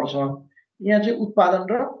बढी पर्छ यहाँ चाहिँ उत्पादन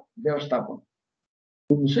र व्यवस्थापन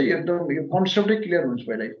बुझ्नुहोस् है एकदम यो कन्सेप्टै क्लियर हुन्छ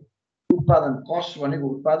पहिल्यै उत्पादन कस्ट भनेको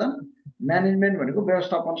उत्पादन म्यानेजमेन्ट भनेको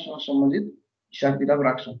व्यवस्थापनसँग सम्बन्धित हिसाब किताब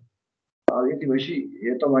राख्छौँ यति भएपछि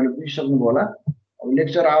यो तपाईँले बुझिसक्नुभयो होला अब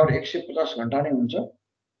लेक्चर आवर 150 घन्टा नै हुन्छ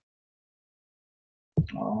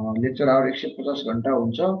लेक्चर आवर 150 घन्टा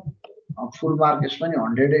हुन्छ फुल मार्क यसमा नि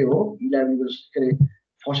 100 हो 11 को के अरे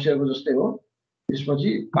फर्स्ट इयरको जस्तै हो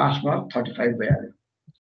त्यसपछि पास मार्क 35 भइहाल्यो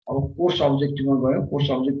अब कोर्स अब्जेक्टिभमा गयो कोर्स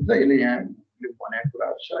अब्जेक्टिभ त यसले यहाँ भनेको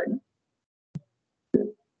कुराहरू छ होइन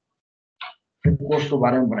कोर्सको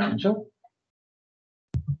बारेमा भनेको छ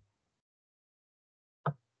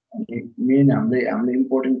अनि मेन हामीले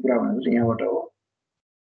इम्पोर्टेन्ट कुरा भनेको चाहिँ यहाँबाट हो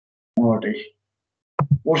यहाँबाटै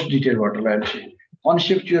पोस्ट डिटेलबाट लगाएर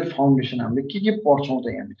कन्सेप्चुअल फाउन्डेसन हामीले के पढ्छौँ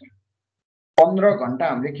त यहाँभित्र 15 घन्टा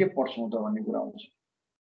हामीले के पढ्छौँ त भन्ने कुरा हुन्छ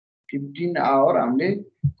 15 आवर हामीले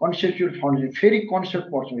कन्सेप्चुअल फाउन्डेसन फेरि कन्सेप्ट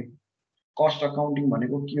पढ्छौँ कस्ट अकाउन्टिङ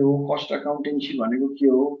भनेको के हो कस्ट अकाउन्टेन्सी भनेको के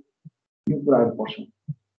हो यो कुराहरू पढ्छौँ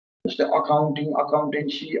जस्तै अकाउन्टिङ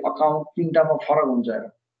अकाउन्टेन्सी अकाउन्ट तिनवटामा फरक हुन्छ हेर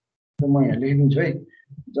म यहाँ लेखिदिन्छु है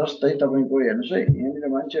जस्तै तपाईँको हेर्नुहोस् है यहाँनिर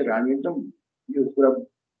मान्छेहरू हामी एकदम यो कुरा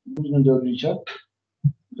बुझ्नु जरुरी छ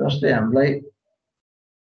जस्तै हामीलाई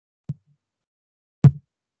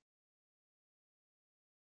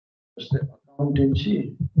जस्तै अकाउन्टेन्सी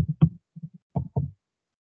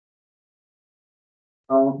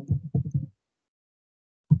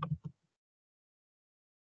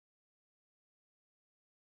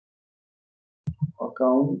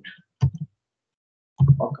अकाउन्ट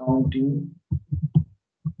अकाउन्टिङ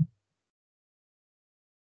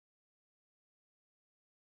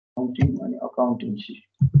अनि अकाउन्टेन्सी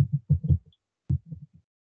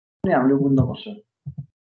पनि हामीले बुझ्नुपर्छ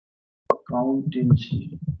अकाउन्टेन्सी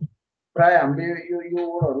प्राय हामीले यो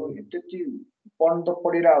वर्डहरु त्यति पढ्न त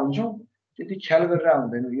पढिरहेको हुन्छौँ त्यति ख्याल गरेर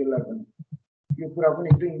हुँदैन यसलाई पनि यो कुरा पनि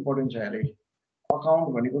एकदम इम्पोर्टेन्ट छ यार अकाउन्ट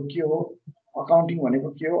भनेको के हो अकाउन्टिङ भनेको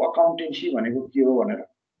के हो अकाउन्टेन्सी भनेको के हो भनेर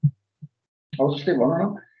अब जस्तै भनौँ न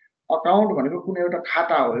अकाउन्ट भनेको कुनै एउटा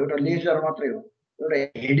खाता हो एउटा लेजर मात्रै हो एउटा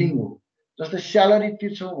हेडिङ हो जस्तै स्यालेरी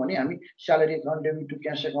तिर्छौँ भने हामी salary account debit to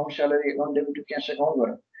cash account salary account debit to cash account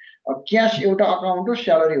गर्छौँ अब क्यास एउटा अकाउन्ट हो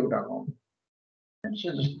स्यालेरी एउटा अकाउन्ट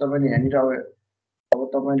जस्तो तपाईले यहाँनिर अब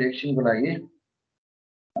तपाईले एकछिनको लागि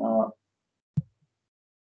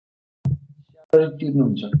स्यालेरी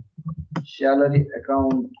तिर्नुहुन्छ स्यालेरी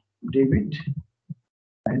अकाउन्ट डेबिट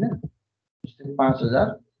हैन जस्तै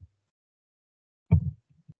 5000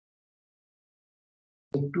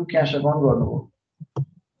 टु क्यास अकाउन्ट गर्नुभयो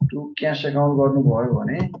टु क्यास अकाउन्ट गर्नुभयो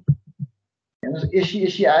भने हेर्नुस्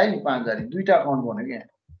एसी आयो नि 5000 दुईटा अकाउन्ट बन्यो के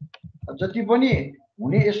जति पनि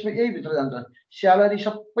हुने यसमा यही भित्र जान्छ स्यालेरी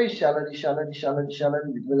सबै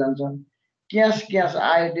स्यालेरी भित्र जान्छ क्यास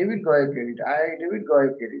आयो डेबिट गयो क्रेडिट आयो डेबिट गयो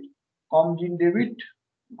credit comes in debit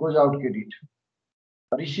goes out credit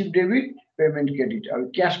receive debit payment credit अब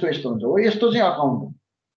क्यासको यस्तो हुन्छ हो यस्तो चाहिँ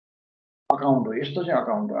अकाउन्ट हो यस्तो चाहिँ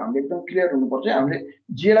अकाउन्ट हो हामीले एकदम क्लियर हुनुपर्छ हामीले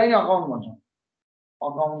जेलाई नै अकाउन्ट भन्छौँ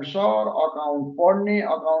अकाउन्ट सर अकाउन्ट पढ्ने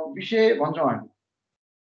अकाउन्ट विषय भन्छौँ हामी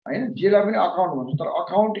हैन जेलाई पनि अकाउन्ट भन्छौँ तर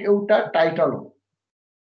अकाउन्ट एउटा टाइटल हो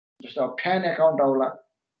जस्तो अब फ्यान अकाउन्ट आउला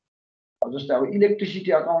जस्तै अब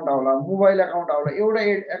इलेक्ट्रिसिटी अकाउन्ट आउला मोबाइल अकाउन्ट आउला एउटा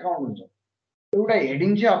अकाउन्ट हुन्छ एउटा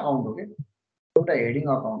हेडिङ चाहिँ अकाउन्ट हो के एउटा हेडिङ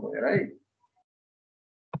अकाउन्ट हो हेर है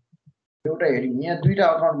एउटा हेडिङ यहाँ दुईटा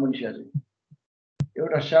अकाउन्ट बनिसकेको छ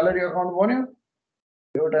एउटा स्यालेरी अकाउन्ट बन्यो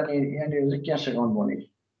एउटा नि यहाँनिर चाहिँ क्यास अकाउन्ट बन्यो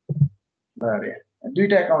अरे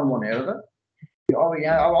दुईटा अकाउन्ट बन्यो हेर त अब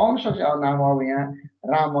यहाँ अब आउन सक्छ अब नाम अब यहाँ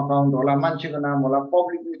राम अकाउन्ट होला मान्छेको नाम होला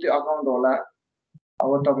पब्लिक अकाउन्ट होला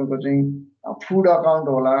अब तपाईको चाहिँ फुड अकाउन्ट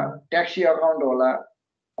होला ट्याक्सी अकाउन्ट होला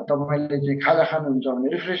तपाईले चाहिँ खाजा खानुहुन्छ भने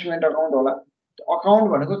रिफ्रेशमेन्ट अकाउन्ट होला अकाउन्ट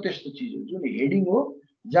भनेको त्यस्तो चिज हो जुन हेडिङ हो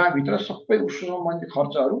जहाँ भित्र सबै उसको सम्बन्धित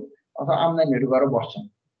खर्चहरू अथवा आम्दानीहरू गरेर बस्छन्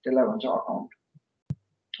त्यसलाई भन्छ अकाउन्ट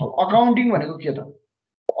अब अकाउन्टिङ भनेको के त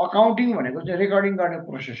अकाउन्टिङ भनेको चाहिँ रेकर्डिङ गर्ने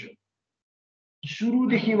प्रोसेस हो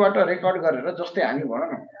सुरुदेखिबाट रेकर्ड गरेर जस्तै हामी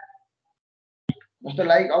भनौँ न जस्तै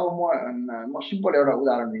लाइक अब म सिम्पल एउटा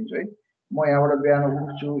उदाहरण दिन्छु है म यहाँबाट बिहान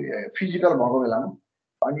उठ्छु फिजिकल भएको बेलामा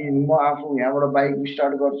अनि म आफू यहाँबाट बाइक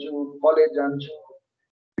स्टार्ट गर्छु कलेज जान्छु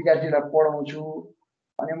विद्यार्थीलाई पढाउँछु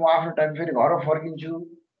अनि म आफ्नो टाइम फेरि घर फर्किन्छु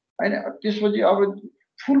हैन त्यसपछि अब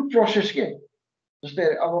फुल प्रोसेस के जस्तै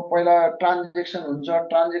अब पहिला ट्रान्जेक्सन हुन्छ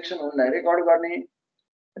ट्रान्जेक्सन हुँदा रेकर्ड गर्ने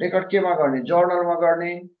रेकर्ड केमा गर्ने जर्नलमा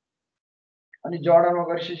गर्ने अनि जर्नलमा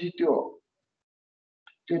गरिसकेपछि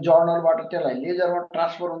त्यो जर्नलबाट त्यसलाई लेजरमा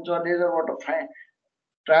ट्रान्सफर हुन्छ लेजरबाट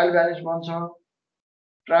ट्रायल ब्यालेन्स बन्छ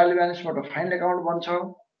ट्रायल ब्यालेन्सबाट फाइनल अकाउन्ट बन्छ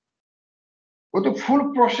हो त्यो फुल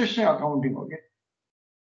प्रोसेस चाहिँ अकाउन्टिङ हो के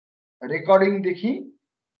रेकर्डिङदेखि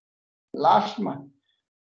लास्टमा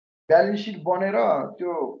ब्यालेन्स सिट बनेर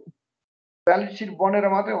त्यो ब्यालेन्स सिट बनेर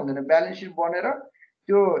मात्रै हुँदैन ब्यालेन्स सिट बनेर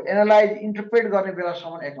त्यो एनालाइज इन्टरप्रेट गर्ने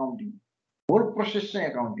बेलासम्म एकाउन्टिङ होल प्रोसेस चाहिँ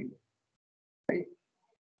एकाउन्टिङ है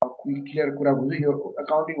अब क्लियर कुरा बुझ्यो यो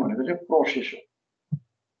एकाउन्टिङ भनेको चाहिँ प्रोसेस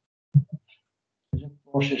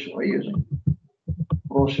हो है यो चाहिँ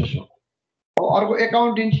प्रोसेस हो अब अर्को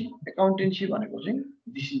एकाउन्टेन्सी भनेको चाहिँ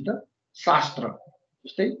दिस इज द शास्त्र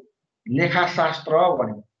जस्तै लेखाशास्त्र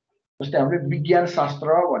भन्यो जस्तै हामीले विज्ञान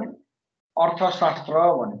शास्त्र भन्यो अर्थशास्त्र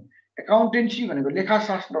भन्यो एकाउन्टेन्सी भनेको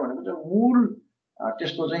लेखाशास्त्र भनेको चाहिँ मूल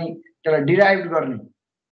त्यसको चाहिँ त्यसलाई डिराइभ गर्ने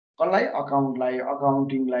कसलाई अकाउन्टलाई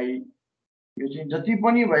अकाउन्टिङलाई यो चाहिँ जति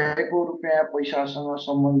पनि भएको रुपियाँ पैसासँग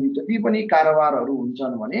सम्बन्धित जति पनि कारोबारहरू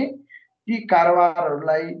हुन्छन् भने ती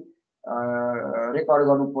कारोबारहरूलाई रेकर्ड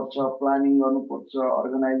गर्नुपर्छ प्लानिङ गर्नुपर्छ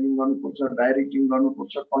अर्गनाइजिङ गर्नुपर्छ डाइरेक्टिङ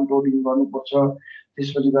गर्नुपर्छ कन्ट्रोलिङ गर्नुपर्छ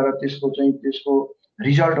त्यसपछि गएर त्यसको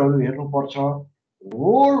रिजल्टहरू हेर्नुपर्छ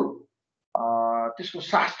होल त्यसको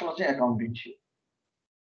शास्त्र चाहिँ एकाउन्टिङ थियो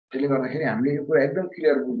त्यसले गर्दाखेरि हामीले यो कुरा एकदम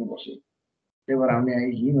क्लियर बुझ्नुपर्छ त्यही भएर हामीले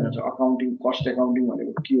यही भन्छ अकाउन्टिङ कस्ट एकाउन्टिङ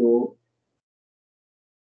भनेको के हो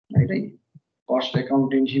है कस्ट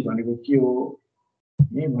एकाउन्टेन्सी भनेको के हो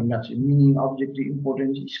यही भनिरहेको छ meaning objective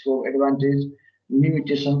importance scope advantage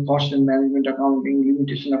limitation cost and management accounting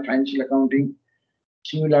limitation of financial accounting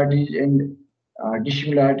सिमिलारिटिज and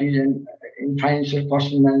डिसिमिलारिटिज and in financial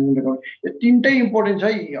cost and management account यो तिनटै इम्पोर्टेन्ट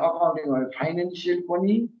छ है अकाउन्टिङ फाइनेन्सियल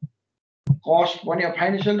पनि कस्ट पनि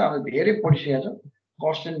फाइनेन्सियल त हामीले धेरै पढिसकेको छ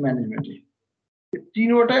कस्ट एन्ड म्यानेजमेन्ट यो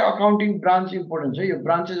तीनवटै अकाउन्टिङ ब्रान्च इम्पोर्टेन्ट छ यो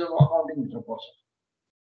ब्रान्चेस अफ अकाउन्टिङ भित्र पर्छ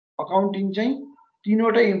अकाउन्टिङ चाहिँ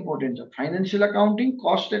तीनवटै इम्पोर्टेन्ट छ financial accounting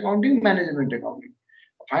cost accounting management accounting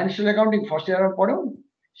financial accounting first इयरमा पढ्यौँ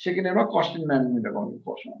सेकेन्ड इयरमा कस्ट एन्ड म्यानेजमेन्ट अकाउन्टिङ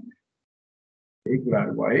पढ्छौँ हामीले यही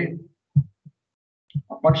कुराहरू भयो है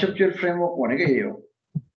कन्सेप्चुअल फ्रेमवर्क भनेको यही हो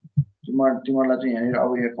तिमीहरूलाई चाहिँ यहाँनिर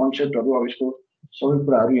अब यो कन्सेप्टहरू अब यसको सबै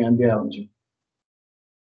कुराहरू यहाँ दिएर हुन्छ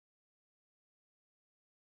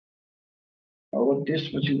अब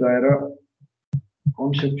त्यसपछि गएर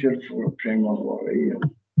कन्सेप्चुअल फ्रेमवर्क भयो है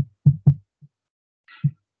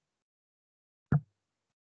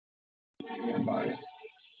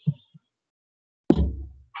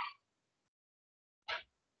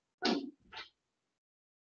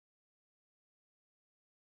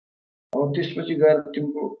अब त्यसपछि गएर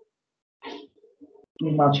तिम्रो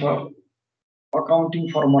छ अकाउन्टिङ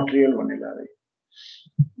फर मटेरियल भनेर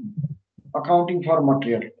अकाउन्टिङ फर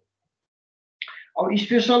मटेरियल अब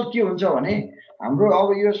स्पेसल के हुन्छ भने हाम्रो अब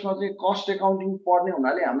यसमा चाहिँ कस्ट एकाउन्टिङ पढ्ने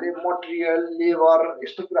हुनाले हामीले मटेरियल लेबर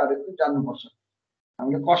यस्तो कुराहरू पनि जान्नुपर्छ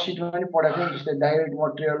हामीले कस्ट सिटमा पनि पढाएको छौँ जस्तै direct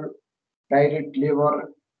material direct labour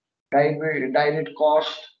direct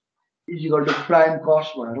cost equal to prime cost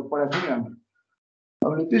भनेर पढाएको छौँ नि हामीले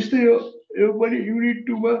अब त्यस्तै यो पनि युनिट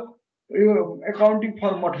 2 मा यो एकाउन्टिङ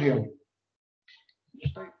फर मटेरियल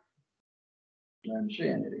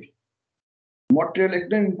मटेरियल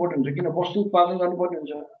एकदम इम्पोर्टेन्ट छ किन वस्तु उत्पादन गर्नुपर्ने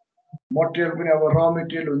हुन्छ मटेरियल पनि अब र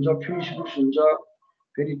मेटेरियल हुन्छ फिनिस गुड्स हुन्छ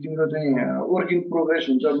फेरि तिम्रो चाहिँ वर्क इन प्रोग्रेस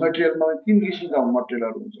हुन्छ मटेरियलमा 3 किसिमका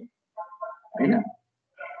मटेरियलहरू हुन्छ हैन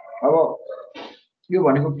अब यो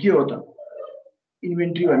भनेको के हो त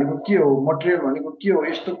इन्भेन्ट्री भनेको के हो मटेरियल भनेको के हो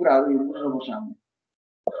यस्तो कुराहरू बुझ्नुपर्छ हामीले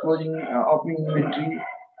closing opening inventory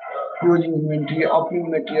closing inventory opening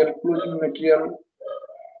material closing material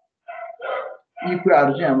यी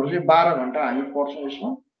कुराहरू चाहिँ हाम्रो चाहिँ 12 घण्टा हामी पढ्छौँ यसमा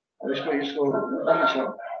यसको पनि छ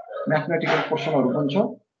म्याथमेटिकल पोर्सनहरू पनि छ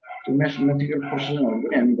त्यो म्याथमेटिकल पोर्सनहरू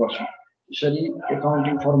पनि हामी गर्छौँ यसरी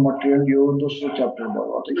एकाउन्टिङ फर मटेरियल यो दोस्रो च्याप्टर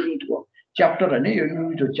भयो अथवा युनिटको च्याप्टर हैन यो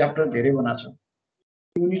युनिट हो च्याप्टर धेरै बनाएको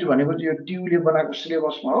छ युनिट भनेको चाहिँ यो ट्युले बनाएको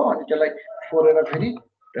सिलेबसमा हो अनि त्यसलाई फोरेर फेरि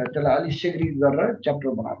त्यसलाई अलि सेग्रिगेट गरेर च्याप्टर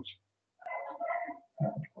बनाएको छ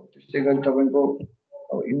त्यस्तै गरी तपाईको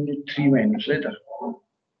युनिट 3 मा हेर्नुस् है त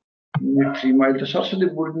युनिट 3 मा अहिले त सरस्वती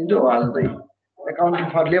बुझ्दिन्छ हो आज चाहिँ एकाउन्टिङ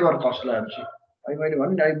फर लेबर कस्ट लगाएपछि अहिले मैले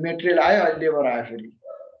भने नि मेटेरियल आयो अहिले लेबर आयो फेरि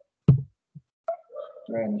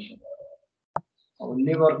अब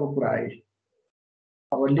लेबरको कुरा आयो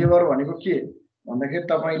अब लेबर भनेको के भन्दाखेरि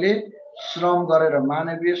तपाईले श्रम गरेर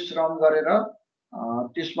मानवीय श्रम गरेर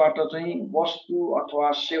त्यसबाट चाहिँ वस्तु अथवा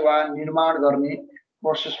सेवा निर्माण गर्ने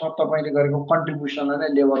प्रोसेसमा तपाईले गरेको कन्ट्रिब्युसनलाई नै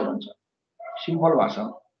लेबर भन्छ सिम्पल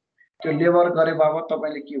भाषामा त्यो लेबर गरे बाबत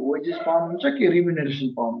तपाईले के वेजेस पाउनुहुन्छ कि रिम्युनरेसन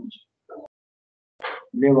पाउनुहुन्छ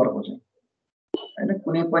लेबरको चाहिँ हैन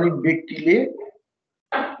कुनै पनि व्यक्तिले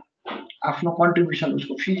आफ्नो कन्ट्रिब्युसन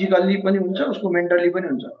उसको फिजिकल्ली पनि हुन्छ उसको मेन्टली पनि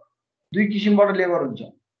हुन्छ दुई किसिमबाट लेबर हुन्छ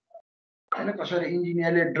हैन कसरी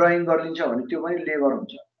इन्जिनियरले ड्राइङ गरिदिन्छ भने त्यो पनि लेबर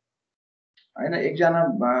हुन्छ हैन एकजना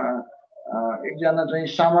चाहिँ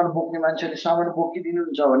सामान बोक्ने मान्छेले सामान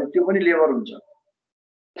बोकिदिनुहुन्छ भने त्यो पनि लेबर हुन्छ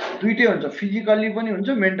दुईटै हुन्छ फिजिकल्ली पनि हुन्छ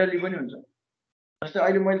मेन्टली पनि हुन्छ जस्तै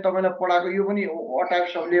अहिले मैले तपाईलाई पढाएको यो पनि अ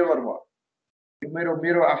टाइप्स अफ लेबर भयो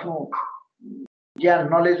मेरो आफ्नो ज्ञान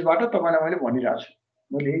नलेजबाट तपाईलाई मैले भनिरहेको छु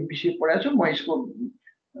मैले यही विषय पढाएको छु म यसको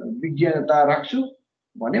विज्ञता राख्छु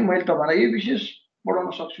भने मैले तपाईलाई यही विषय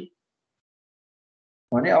पढाउन सक्छु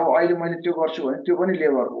भने अब अहिले मैले त्यो गर्छु भने त्यो पनि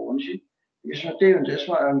लेबर हो भनेपछि यसमा त्यही हुन्छ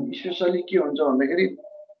यसमा स्पेशली के हुन्छ भन्दाखेरि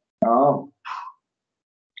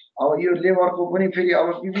अब यो लेबरको पनि फेरि अब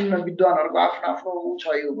विभिन्न विद्वानहरुको आफ्नो आफ्नो उ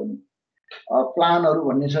छ यो पनि प्लानहरु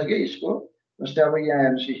भन्ने छ के यसको जस्तै अब यहाँ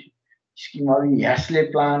हेर्नुस् स्किमहरु ह्यास्ले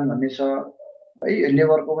प्लान भन्ने छ है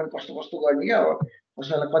लेबरको पनि कस्तो कस्तो गर्ने के अब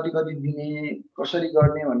कसैलाई कति कति दिने कसरी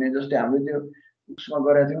गर्ने भन्ने जस्तै हामीले त्यो उसमा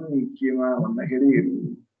गरेका थियौं नि केमा भन्दाखेरि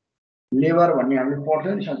लेबर भन्ने हामीले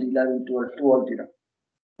पढ्थ्यौं नि सधैँ 11 12 तिर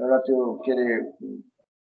एउटा त्यो के रे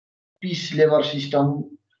piece labour system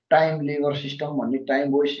time labour system भन्ने टाइम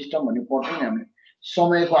वेस्ट सिस्टम भन्ने पढ्छौं नि हामीले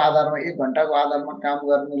समयको आधारमा 1 घण्टाको आधारमा काम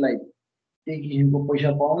गर्नेलाई त्यही किसिमको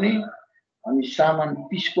पैसा पाउने अनि सामान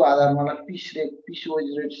पीसको आधारमा पीस वेज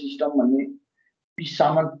रेट सिस्टम भन्ने पीस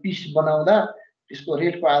सामान पीस बनाउँदा त्यसको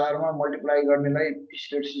रेटको आधारमा मल्टिप्लाई गर्नेलाई पीस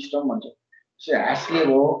रेट सिस्टम भन्छ त्यसै ह्यास्ले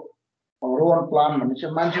हो रोन प्लान भन्ने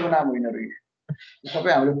चाहिँ मान्छेको नाम होइन रे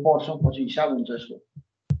सबै हामीले पढ्छौं पछि हिसाब हुन्छ यसको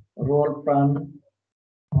रोल प्लान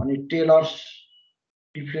अनि टेलर्स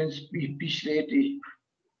डिफरेन्स पीस रेट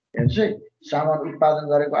हेर्नुस् है सामान उत्पादन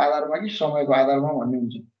गरेको आधारमा कि समयको आधारमा भन्ने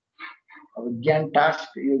हुन्छ अब ज्ञान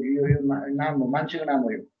टास्क यो नाम हो मान्छेको नाम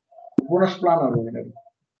हो यो बोनस प्लानहरु हो यिनीहरु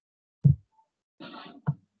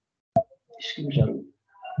स्किम्सहरू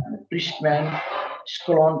प्रिस्टम्यान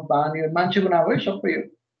स्कोलन प्लान यो मान्छेको नाम है सबै यो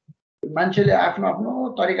मान्छेले आफ्नो आफ्नो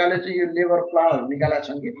तरिकाले चाहिँ यो लेबर प्लानहरू निकालेका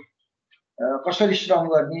छन् कि कसरी श्रम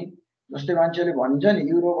गर्ने जस्तै मान्छेले भन्छ नि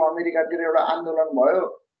युरोप अमेरिकातिर एउटा आन्दोलन भयो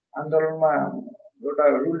आन्दोलनमा एउटा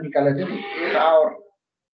रुल निकालेको थियो नि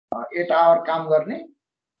 8 आवर काम गर्ने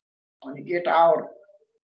अनि 8 आवर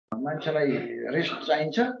मान्छेलाई रेस्ट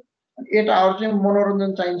चाहिन्छ अनि 8 आवर चाहिँ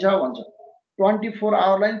मनोरञ्जन चाहिन्छ भन्छ 24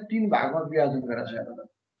 आवरलाई 3 भागमा विभाजन गरेर छ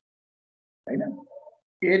हैन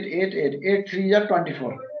 8 3 या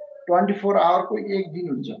 24 आवरको एक दिन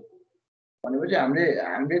हुन्छ भनेपछि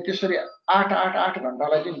हामीले त्यसरी 8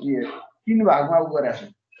 घण्टालाई चाहिँ दिए 3 भागमा उ गरेछ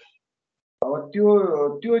अब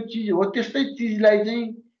त्यो चीज हो त्यस्तै चीजलाई चाहिँ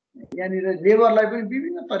यहाँनिर लेबरलाई पनि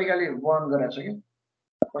विभिन्न तरिकाले वर्णन गरेछ के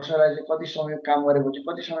कसैलाई चाहिँ कति समय काम गरेपछि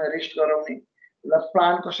कति समय रेस्ट गराउने उसलाई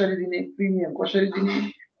प्लान कसरी दिने प्रिमियम कसरी दिने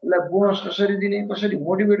उसलाई बोनस कसरी दिने कसरी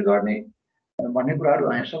मोटिभेट गर्ने भन्ने कुराहरू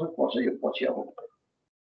हामी सबै पर्छ यो पछि अब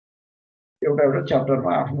एउटा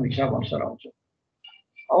च्याप्टरमा आफ्नो हिसाब अनुसार आउँछ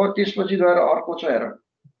अब त्यसपछि गएर अर्को छ हेर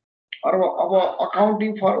अब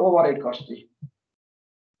accounting for overhead cost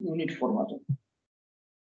unit 4 मा चाहिँ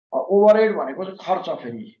ओभरहेड भनेको चाहिँ खर्च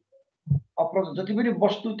फेरि जति पनि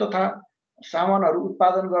वस्तु तथा सामानहरू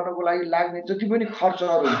उत्पादन गर्नको लागि लाग्ने जति पनि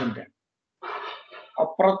खर्चहरू हुन्छन् त्यहाँ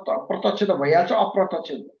प्रत्यक्ष त भइहाल्छ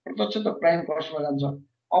प्रत्यक्ष त प्राइम कस्टमा जान्छ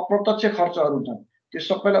अप्रत्यक्ष खर्चहरू हुन्छन् त्यो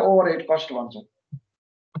सबैलाई ओभरहेड कस्ट भन्छ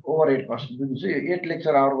ओभरहेड कस्ट जुन चाहिँ 8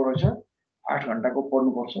 लेक्चर आवरको रहेछ 8 घण्टाको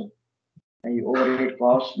पढ्नुपर्छ overhead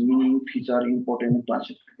cost meaning feature important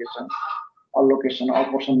classification अलोकेसन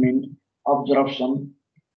अपर्सनमेन्ट अब्जर्भसन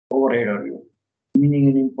ओभरहेडहरू यो मिनिङ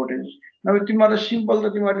एन्ड इम्पोर्टेन्स नभए तिमीहरूले सिम्पल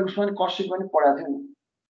त तिमीहरूले उसमा पनि कस्ट पनि पढाएको थियौ नि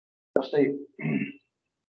जस्तै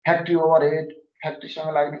फ्याक्ट्री ओभरहेड फ्याक्ट्रीसँग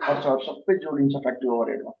लाग्ने खर्चहरू सबै जोडिन्छ फ्याक्ट्री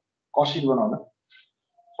ओभरहेडमा कस्ट बनाउँदा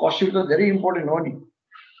कस्ट त धेरै इम्पोर्टेन्ट हो नि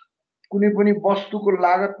कुनै पनि वस्तुको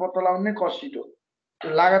लागत पत्ता लगाउनु नै कस्ट हो त्यो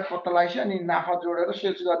लागत पत्ता लगाएपछि अनि नाफा जोडेर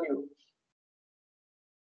सेल्स गर्ने हो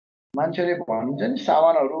मान्छेले भनिन्छ नि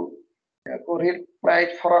सामानहरूको रेट प्राइस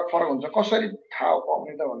फरक हुन्छ कसरी थाहा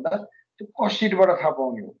पाउने त भन्दा त्यो कस्टबाट थाहा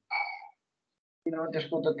पाउने हो किनभने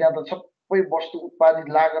त्यसको त त्यहाँ त सबै वस्तु उत्पादित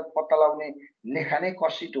लागत पत्ता लगाउने लेखा नै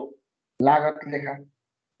कस्ट हो लागत लेखा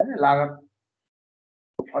हैन लागत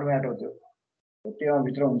फर्मेट हो त्यो त्यहाँ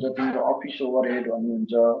भित्र हुन्छ तिम्रो अफिस ओभरहेड भन्ने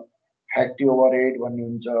हुन्छ फ्याक्ट्री ओभरहेड भन्ने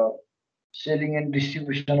हुन्छ सेलिङ एन्ड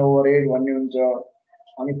डिस्ट्रिब्युसन ओभरहेड भन्ने हुन्छ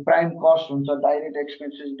अनि प्राइम कस्ट हुन्छ direct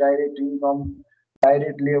expenses direct income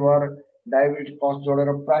direct labour direct cost जोडेर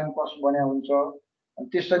प्राइम कस्ट बन्या हुन्छ अनि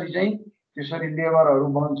त्यसरी लेबरहरू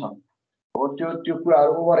बन्छ हो त्यो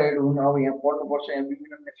कुराहरू ओभरहेड हुन् अब यहाँ पढ्नुपर्छ यहाँ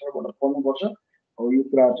विभिन्न मेथडबाट पढ्नुपर्छ अब यो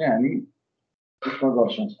कुरा चाहिँ हामी त्यसमा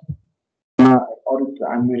गर्छौँ अरू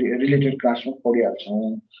हामी रिलेटेड क्लासमा पढिहाल्छौँ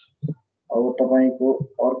अब तपाईको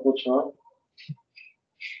अर्को छ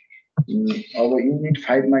अब युनिट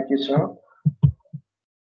 5 मा के छ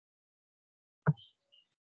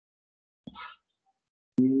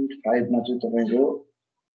युनिट 5 मा चाहिँ तपाईको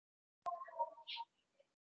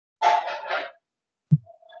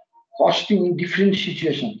costing in different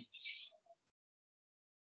situation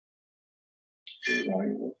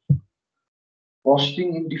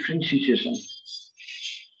costing in different situation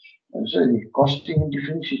costing in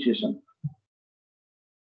different situation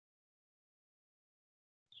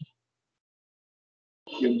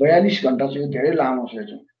यो 42 घण्टा चाहिँ धेरै लामो छ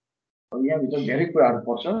यो अब यहाँ भित्र धेरै कुराहरू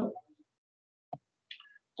पर्छ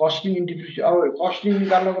कस्टिङ इन डिफ्रेन्ट अब कस्टिङ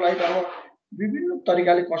निकाल्नको लागि अब विभिन्न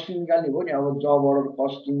तरिकाले कस्टिङ निकाल्ने हो नि अब जब order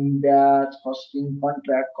costing batch costing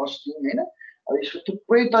contract costing हैन अब यसको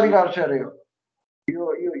थुप्रै तरिकाहरू छ रे यो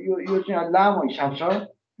यो यो यो चाहिँ लामो हिसाब छ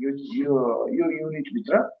यो युनिट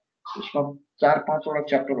भित्र यसमा 4-5 वटा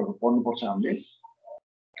च्याप्टरहरू पढ्नुपर्छ हामीले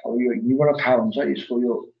अब यो यहीँबाट थाहा हुन्छ यसको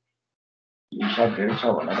यो हिसाब धेरै छ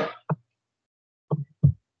भनेर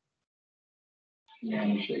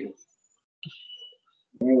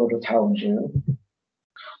यहीँबाट थाहा हुन्छ यो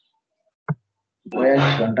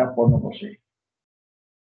 42 घण्टा पढ्नुपर्छ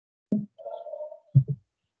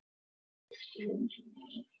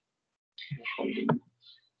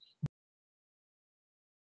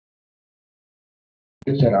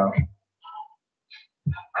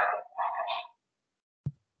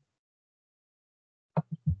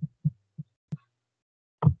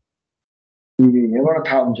यहाँबाट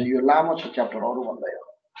थाहा हुन्छ यो लामो छ च्याप्टर अरु भन्दा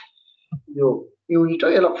यो युनिट हो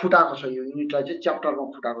यसलाई फुटाएको छ यो युनिटलाई चाहिँ च्याप्टरमा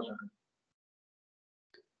फुटाएको छ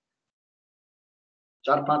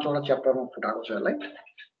 4-5 वटा च्याप्टरमा फुटाएको छ यसलाई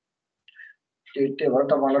त्यही भएर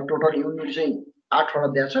तपाईहरुलाई टोटल युनिट चाहिँ 8 वटा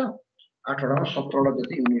दिएको छ 8 वटामा 17 वटा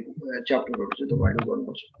जति युनिट च्याप्टरहरु चाहिँ तपाईहरुले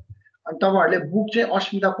गर्नुपर्छ अनि तपाईहरुले बुक चाहिँ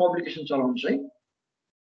अस्मिता पब्लिकेसन चलाउनुस् है।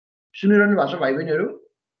 सुनिरहनु भएको छ भाइ बहिनीहरु?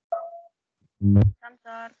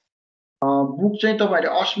 बुक चाहिँ तपाईहरुले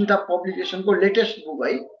अस्मिता पब्लिकेसनको लेटेस्ट बुक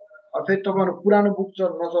है। फेरि तपाईहरु पुरानो बुक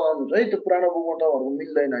नचलाउनुस् है, त्यो पुरानो बुकमा तपाईहरुको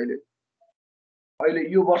मिल्दैन अहिले। अहिले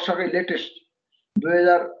यो वर्षकै लेटेस्ट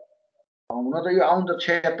 2000 हुन त यो आउनु त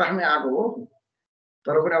 76 मै आएको हो,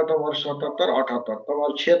 तर पनि अब तपाईहरु 77 78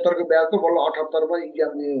 तपाईहरु 76 को ब्याच त बल्ल 78 मा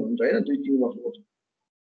इक्जाम दिनु हुन्छ हैन, 2-3 वर्षको।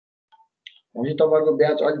 अनि तपाईहरुको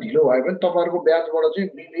ब्याच अलि ढिलो भए पनि तपाईहरुको ब्याचबाट चाहिँ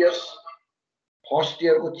बीबीएस फर्स्ट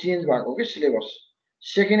इयरको चेन्ज भएको के सिलेबस,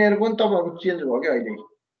 सेकेन्ड इयरको पनि तपाईहरुको चेन्ज भयो के अहिले।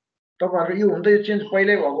 तपाईहरु यो हुन त यो चेन्ज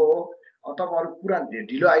पहिल्यै भएको हो, तपाईहरु पुरा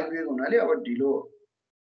ढिलो आइपुगेको हुनाले अब ढिलो हो।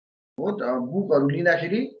 बुकहरु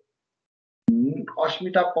लिँदाखेरि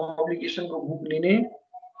अस्मिता पब्लिकेसनको बुक लिने,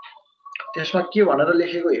 त्यसमा के भनेर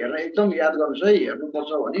लेखेको हेर्न एकदम याद गर्नुस् है।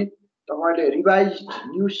 हेर्नुपर्छ भने तपाईले रिभाइज्ड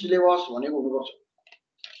न्यू सिलेबस भनेको हुनुपर्छ।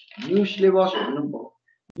 न्यू सिलेबस भन्नुभयो,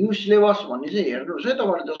 न्यू सिलेबस भन्ने चाहिँ हेर्नुस् है।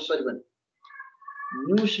 तपाईले जसरी पनि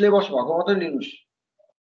न्यू सिलेबस भएको मात्रै लिनुस्।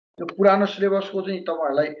 त्यो पुरानो सिलेबसको चाहिँ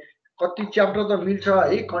तपाईहरुलाई कति च्याप्टर त मिल्छ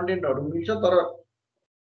है, कन्टेन्टहरु मिल्छ, तर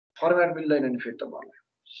फर्मेट मिल्दैन नि फेरि तपाईहरुलाई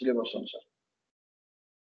सिलेबस अनुसार।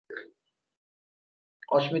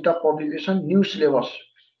 अस्मिता पब्लिकेसन न्यू सिलेबस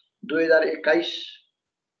 2021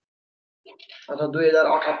 अथवा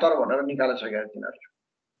 2078 भनेर निकालेको छ क्या तिनीहरु।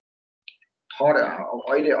 थर्ड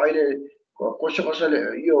अहिले कसैले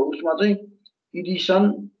यो उसमा चाहिँ एडिसन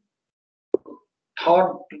 3rd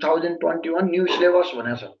 2021 न्यू सिलेबस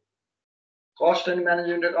भनेको छ। कस्ट एन्ड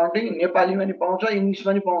म्यानेजमेन्ट एकाउन्टिङ नेपालीमा नि पाउँछ,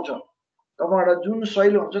 इंग्लिशमा नि पाउँछ। तपाईहरुलाई जुन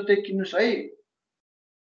सहिलो हुन्छ त्यही किन्नुस् है।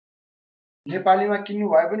 नेपालीमा किन्नु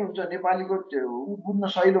भए पनि हुन्छ, नेपालीको बुझ्न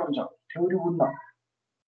सहिलो हुन्छ, थ्योरी बुझ्न।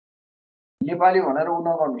 नेपाली भनेर उ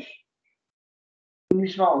नगर्नुस्।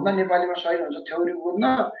 इंग्लिशमा भन्दा नेपालीमा सहिलो हुन्छ, थ्योरी बुझ्न,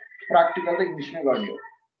 प्र्याक्टिकल त इंग्लिशमै गर्ने हो।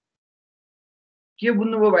 के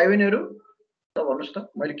बुझ्नुभयो भाइ बहिनीहरु? त भन्नुस् त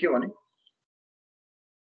मैले के भने।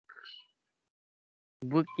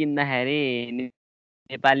 बुक किन्दाखेरि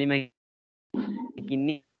नेपालीमा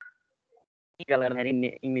किन्ने, गर्दाखेरि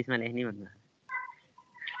इंग्लिशमा लेख्ने भन्नु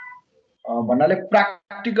भन्नाले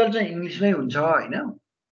प्र्याक्टिकल चाहिँ इंग्लिशमै हुन्छ हैन।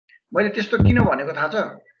 मैले त्यस्तो किन भनेको थाहा छ?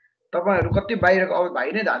 तपाईहरु कति बाहिरको, अब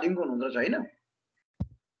भाइ नै धादिङको हुनुहुन्छ हैन?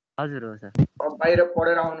 हजुर हो सर। अब बाहिर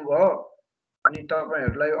पढेर आउनु भयो अनि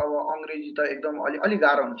तपाईहरुलाई अब अंग्रेजी त एकदम अलि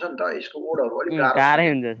गाह्रो हुन्छ नि त। यसको वर्डहरु अलि गाह्रै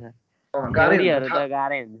हुन्छ सर। गाह्रै हुन्छ त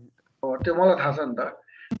गाह्रै हुन्छ। हो, त्यो मलाई थाहा छ नि त।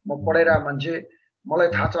 म पढेर मान्छे, मलाई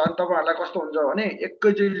थाहा छ। अनि तपाईहरुलाई कस्तो हुन्छ भने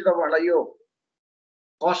एकैचोटी तपाईहरुलाई यो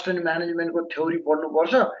कस्ट एन्ड म्यानेजमेन्टको थ्योरी पढ्नु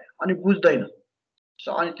पर्छ अनि बुझ्दैन।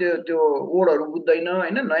 अनि त्यो वर्डहरु बुझ्दैन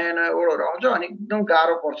हैन, नयाँ नयाँ वर्डहरु आउँछ अनि एकदम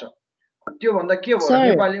गाह्रो पर्छ। अनि त्यो भन्दा के भयो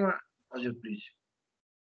नेपालीमा। हजुर प्लिज।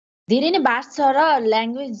 धेरै नै भाष छ र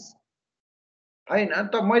ल्याङ्ग्वेज हैन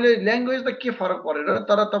त, मैले ल्याङ्ग्वेज त के फरक परेर,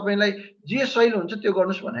 तर तपाईलाई जे सहिलो हुन्छ त्यो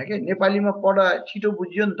गर्नुस् भने के। नेपालीमा पढा छिटो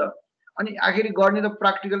बुझियो नि त। अनि आखिरी गर्ने त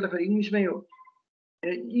प्र्याक्टिकल त फेरि इंग्लिशमै हो।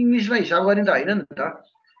 इंग्लिशमा हिसाब गर्ने त हैन नि त,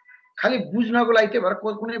 खाली बुझ्नको लागि। त्यही भएर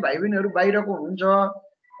कुनै भाइ बहिनीहरु बाहिरको हुनुहुन्छ,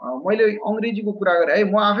 मैले अंग्रेजीको कुरा गरे है,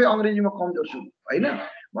 म आफै अंग्रेजीमा कमजोर छु हैन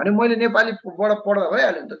भने मैले नेपालीबाट पढ्दा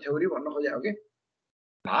भइहाल्यो नि त। थ्योरी भन्न खोजेको के।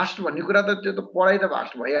 भास्ट भन्ने कुरा त त्यो त पढाइ त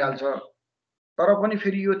भास्ट भइहाल्छ, तर पनि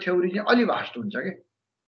फेरि यो थ्योरी चाहिँ अलि भास्ट हुन्छ के।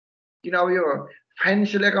 किन अब यो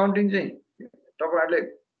फाइनान्शियल एकाउन्टिङ चाहिँ तपाईहरुले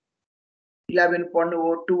 11 पढ्नु हो,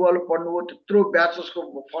 12 पढ्नु हो, त्यत्रो ब्याचेसको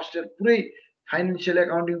फर्स्ट इयर पुरै फाइनान्शियल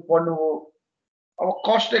एकाउन्टिङ पढ्नु हो। अब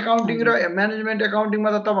कस्ट एकाउन्टिङ र म्यानेजमेन्ट एकाउन्टिङमा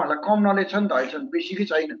त तपाईहरुलाई कम नलेज छ नि त, अहिलेसम्म बेसिकै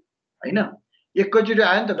छैन हैन। एकैचोटी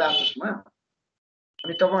आयो नि त ब्याचेसमा,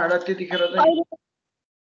 अनि तपाईहरुलाई त्यतिखेर चाहिँ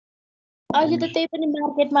अहिले त त्यही पनि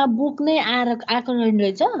मार्केटमा बुक नै आएको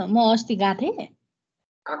रहेछ। म अस्ति गएको थिएँ।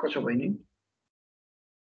 आएको छ बहिनी,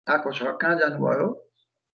 आएको छ। कहाँ जानुभयो?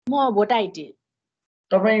 म भोटाइटी।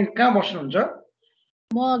 तपाई कहाँ बस्नुहुन्छ?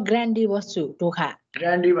 म ग्रान्डी बस्छु, टोखा।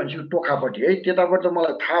 ग्रान्डी भनेपछि टोखापट्टि है, त्यताबाट त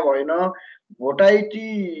मलाई थाहा भएन। भोटाइटी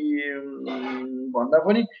भन्दा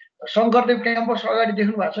पनि शङ्करदेव क्याम्पस अगाडि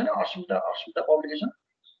देख्नु भएको छैन अस्मिता पब्लिकेसन?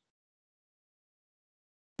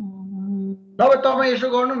 नभए तपाईँ यसो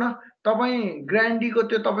गर्नु न, तपाईँ ग्रान्डीको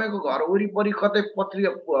त्यो तपाईँको घर वरिपरि कतै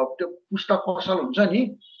पत्रिका त्यो पुस्तक पसल हुन्छ नि,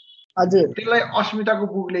 हजुर, त्यसलाई अस्मिताको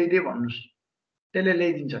बुक ल्याइदिए भन्नुस्, त्यसले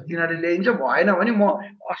ल्याइदिन्छ। तिनीहरूले ल्याइदिन्छ। भएन भने म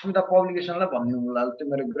अस्मिता पब्लिकेसनलाई भनिदिनु लाग्यो त्यो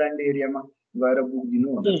मेरो ग्रान्डी एरियामा गएर बुक दिनु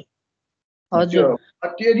भनेर। हजुर।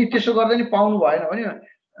 यदि त्यसो गर्दा नि पाउनु भएन भने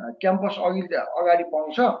क्याम्पस अगाडि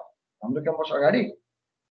पाउँछ, हाम्रो क्याम्पस अगाडि।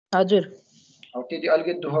 हजुर। अब त्यति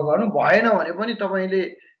अलिकति दुःख गर्नु भएन भने पनि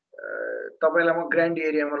तपाईँलाई म ग्रान्डी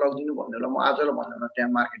एरियामा लगिदिनु भन्नुलाई म आजलाई भन्दैन, त्यहाँ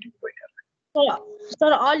मार्केटिङ भइहाल्छ।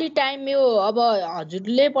 सर अलि टाइम यो अब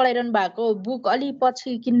हजुरले पढाइरहनु भएको बुक अलि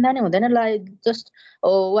पछि किन्दा नै हुँदैन ल जस्ट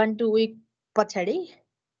 1-2 विक पछाडि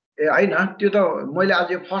ए होइन त्यो त मैले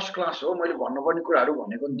आज फर्स्ट क्लास हो मैले भन्नुपर्ने कुराहरू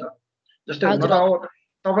भनेको नि त जस्तै हुन त अब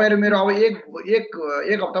तपाईँ र मेरो अब एक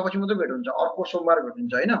हप्तापछि मात्रै भेट हुन्छ अर्को सोमबार भेट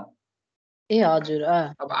हुन्छ होइन ए हजुर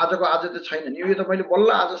अब आजको आज त छैन नि यो त मैले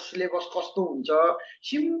बल्ल आज सिलेबस कस्तो हुन्छ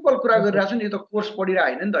सिम्पल कुरा गरिरहेको छु नि यो त कोर्स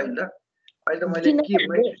पढिरहेको होइन नि त अहिले त मैले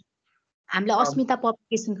के हामीले अस्मिता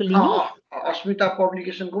पब्लिकेसनको लिने अस्मिता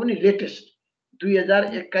पब्लिकेसनको पनि लेटेस्ट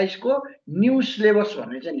 2021 को न्यू सिलेबस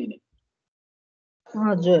भन्ने चाहिँ लिने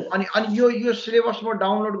हजुर अनि यो सिलेबस म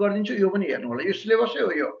डाउनलोड गरिदिन्छु यो पनि हेर्नु होला यो सिलेबसै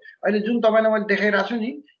हो यो अहिले जुन तपाईँलाई मैले देखाइरहेको छु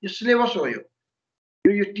नि यो सिलेबस हो यो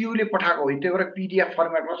ट्युले पठाएको हो त्यो भएर पिडिएफ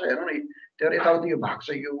फर्मेटमा छ हेर्नु न त्यो भएर यताउति यो भाग छ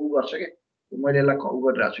यो उ गर्छ के मैले यसलाई उ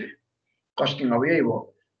गरिरहेको छु कस्टिङ अब यही हो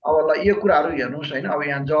अब ल यो कुराहरू हेर्नुहोस् होइन अब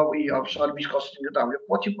यहाँ जब अब सर्भिस कस्टिङको त हामीले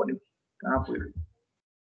पछि पढ्यौँ कहाँ पुग्यो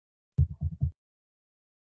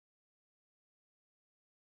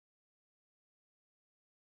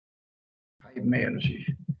फाइभमा हेर्नुहोस्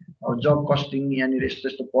अब जब कस्टिङ यहाँनिर यस्तो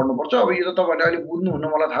यस्तो पढ्नुपर्छ अब यो त तपाईँहरूले अहिले बुझ्नुहुन्न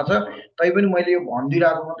मलाई थाहा छ तैपनि मैले यो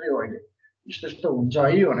भनिदिइरहेको मात्रै हो अहिले यस्तो यस्तो हुन्छ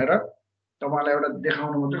है भनेर तपाईँलाई एउटा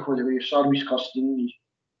देखाउनु मात्रै खोजेको यो सर्भिस कस्टिङ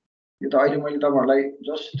यो त अहिले मैले तपाईँहरूलाई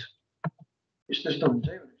जस्ट यस्तो यस्तो हुन्छ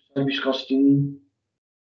है सर्भिस कस्टिङ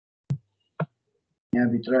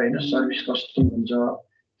यहाँभित्र होइन सर्भिस कस्टिङ हुन्छ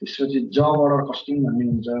त्यसपछि जब अर्डर कस्टिङ भन्ने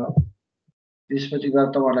हुन्छ त्यसपछि गएर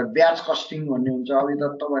तपाईँहरूलाई ब्याच कस्टिङ भन्ने हुन्छ अब यो त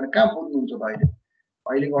तपाईँहरूले कहाँ बुझ्नुहुन्छ त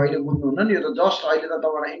अहिले बुझ्नुहुन्न नि यो त जस्ट अहिले त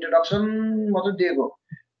तपाईँलाई इन्ट्रोडक्सन मात्रै दिएको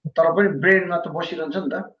तर पनि ब्रेनमा त बसिरहन्छ नि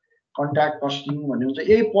त कन्ट्याक्ट कस्टिङ भन्ने हुन्छ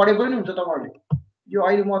यही पढेको नि हुन्छ तपाईँहरूले यो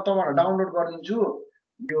अहिले म तपाईँहरूलाई डाउनलोड गरिदिन्छु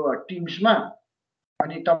यो टिम्समा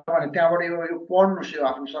अनि तपाईँहरूले त्यहाँबाट यो पढ्नुहोस् यो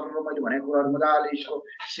आफ्नो सरल मैले भनेको कुराहरू मजाले यसको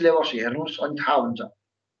सिलेबस हेर्नुहोस् अनि थाहा हुन्छ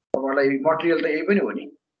तपाईँहरूलाई मटेरियल त यही पनि हो नि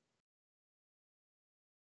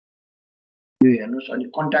यो हेर्नुहोस् अनि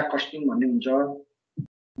कन्ट्याक्ट कस्टिङ भन्ने हुन्छ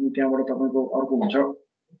अनि त्यहाँबाट तपाईँको अर्को हुन्छ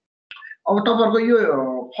अब तपाईँहरूको यो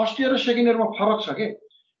फर्स्ट इयर र सेकेन्ड इयरमा फरक छ के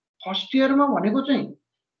फर्स्ट इयरमा भनेको चाहिँ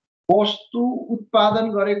वस्तु उत्पादन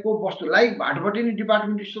गरेको वस्तु लाइक भाटबटिनी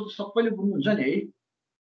डिपार्टमेन्ट स्टोर त सबैले बुझ्नुहुन्छ नि है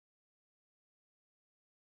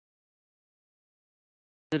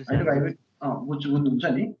बुझ्नुहुन्छ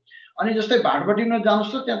नि अनि जस्तै भाटबटिनमा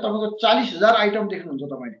जानुहोस् त त्यहाँ तपाईँको 40,000 आइटम देख्नुहुन्छ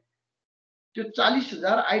तपाईँले त्यो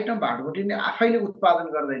 40,000 आइटम भाटबटिनीले आफैले उत्पादन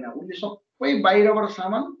गर्दैन उसले सबै बाहिरबाट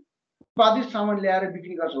सामान उत्पादित सामान ल्याएर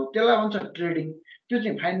बिक्री गर्छ त्यसलाई भन्छ ट्रेडिङ त्यो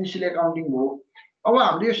चाहिँ फाइनेन्सियल एकाउन्टिङ हो अब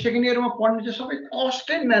हामीले यो सेकेन्ड इयरमा पढ्ने चाहिँ सबै कस्ट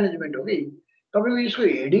एन्ड म्यानेजमेन्ट हो कि तपाईँको यसको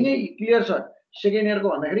हेडिङै क्लियर छ सेकेन्ड इयरको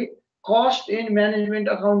भन्दाखेरि कस्ट एन्ड म्यानेजमेन्ट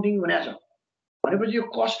एकाउन्टिङ भनेको छ भनेपछि यो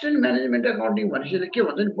कस्ट एन्ड म्यानेजमेन्ट एकाउन्टिङ भनेपछि के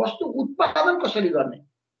भन्छ नि वस्तु उत्पादन कसरी गर्ने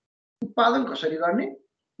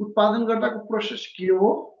उत्पादन गर्दाको प्रोसेस के हो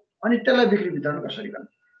अनि त्यसलाई बिक्री वितरण कसरी गर्ने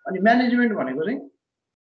अनि म्यानेजमेन्ट भनेको चाहिँ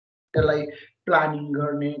त्यसलाई प्लानिङ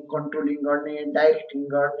गर्ने कन्ट्रोलिङ गर्ने डाइरेक्टिङ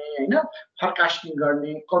गर्ने होइन फरकास्टिङ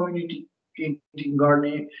गर्ने कम्युनिकेटिङ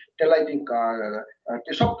गर्ने त्यसलाई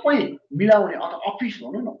त्यो सबै मिलाउने अथवा अफिस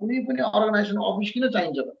भनौँ न कुनै पनि अर्गनाइजेसन अफिस किन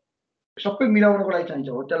चाहिन्छ त सबै मिलाउनको लागि चाहिन्छ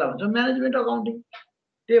हो त्यसलाई भन्छ म्यानेजमेन्ट अकाउन्टिङ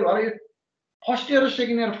त्यही भएर यो फर्स्ट इयर र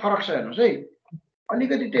सेकेन्ड इयर फरक छ हेर्नुहोस् है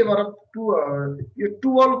अलिकति त्यही भएर यो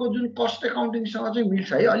 12 को जुन कस्ट एकाउन्टिङसँग चाहिँ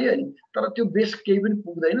मिल्छ है अलिअलि तर त्यो बेस केही पनि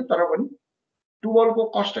पुग्दैन तर पनि 12 को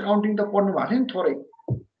कस्ट एकाउन्टिङ त पढ्नु भएको थियो नि थोरै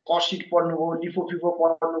कस्ट सिट पढ्नुभयो लिफो फिफो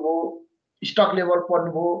पढ्नुभयो स्टक लेभल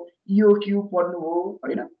पढ्नुभयो इओक्यू पढ्नुभयो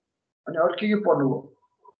होइन अनि अरू के पढ्नुभयो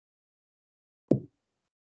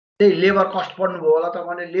त्यही लेबर कस्ट पढ्नुभयो होला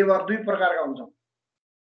तपाईँले लेबर दुई प्रकारका हुन्छ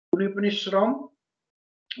कुनै पनि श्रम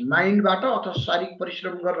माइन्डबाट अथवा शारीरिक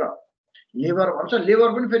परिश्रम गरेर लेबर भन्छ लेबर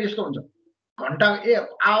पनि फेरि यस्तो हुन्छ घन्टा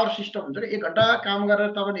आवर सिस्टम हुन्छ कि 1 घन्टा काम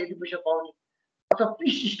गरेर तपाईँले यति पैसा पाउने अथवा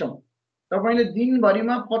पिस सिस्टम तपाईँले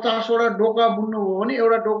दिनभरिमा 50वटा डोका बुन्नुभयो भने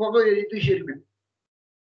एउटा डोकाको 200 रुपियाँ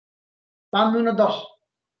 5 दुना 10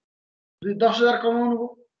 10,000 कमाउनु भयो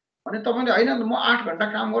भने तपाईँले होइन म 8 घन्टा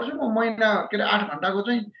काम गर्छु म महिना के अरे 8 घन्टाको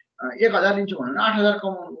चाहिँ 1,000 लिन्छु भने 8,000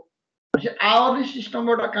 कमाउनु भयो भनेपछि आवरली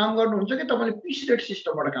सिस्टमबाट काम गर्नुहुन्छ कि तपाईँले पिस रेट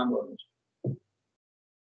सिस्टमबाट काम गर्नुहुन्छ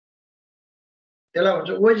त्यसलाई भन्छ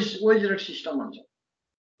वेज रेट सिस्टम भन्छ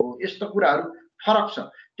हो यस्तो कुराहरू फरक छ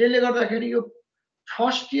त्यसले गर्दाखेरि यो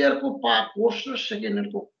फर्स्ट इयरको कोर्स र सेकेन्ड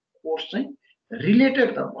इयरको कोर्स चाहिँ रिलेटेड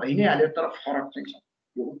त भइ नै हाल्यो तर फरक चाहिँ छ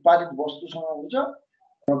यो उत्पादित वस्तुसँग हुन्छ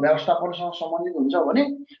र व्यवस्थापनसँग सम्बन्धित हुन्छ भने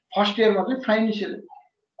फर्स्ट इयरमा चाहिँ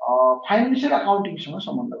फाइनेन्सियल अकाउन्टिङसँग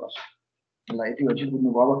सम्बन्ध गर्छ ल यति हो चाहिँ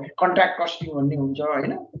बुझ्नुभयो अब कन्ट्याक्ट कस्टिङ भन्ने हुन्छ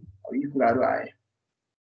होइन अब यी कुराहरू आए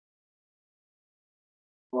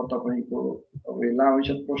अब तपाईँको अब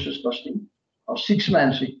लामो प्रोसेस कस्टिङ अब 6 मा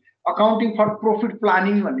हेर्नुहोस् अकाउन्टिङ फर प्रॉफिट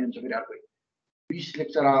प्लानिङ भन्ने हुन्छ फेरि अर्को 20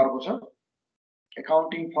 लेक्चर आवरको छ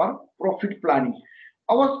अकाउन्टिङ फर प्रॉफिट प्लानिङ।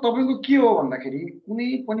 अब तपाईको के हो भन्दाखेरि कुनै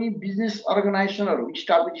पनि बिजनेस अर्गनाइजेसनहरु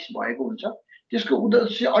इस्टाब्लिश भएको हुन्छ त्यसको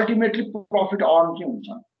उद्देश्य अल्टिमेटली प्रॉफिट अर्न के हुन्छ।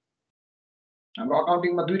 हाम्रो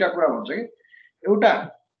अकाउन्टिङमा दुईटा कुरा भन्छ कि एउटा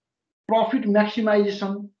प्रॉफिट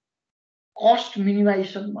म्याक्सिमाइजेसन कस्ट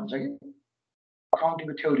मिनिमाइजेसन भन्छ कि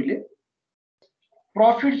अकाउन्टिङको थ्योरीले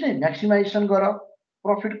प्रॉफिट चाहिँ म्याक्सिमाइजेसन गर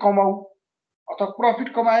प्रॉफिट कमाऊ अथवा प्रॉफिट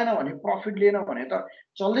कमाएन भने प्रॉफिट लिएन भने त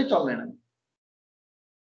चल्दै चल्दैन।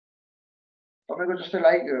 तपाईको जस्तै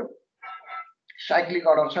लाइक साइक्लिक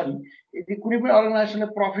अर्डर छ नि यदि कुनै पनि अर्गनाइजेसनले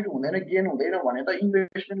प्रॉफिट हुँदैन गेन हुँदैन भने त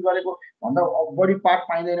इन्भेस्टमेन्ट गरेको भन्दा बढी पार्ट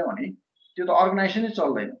पाइँदैन भने त्यो त अर्गनाइजेसनै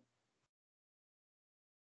चल्दैन।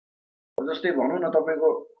 जस्तै भनौँ न तपाईको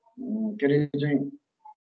के अरे चाहिँ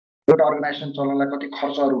एउटा अर्गनाइजेसन चल्नलाई कति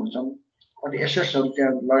खर्चहरू हुन्छन् कति एसेट्सहरू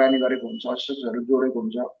त्यहाँ लगानी गरेको हुन्छ एसेट्सहरू जोडेको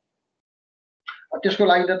हुन्छ त्यसको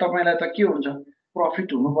लागि त तपाईलाई त के हुन्छ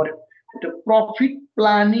प्रॉफिट हुनु पर्यो। त्यो प्रॉफिट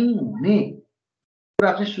प्लानिङ हुने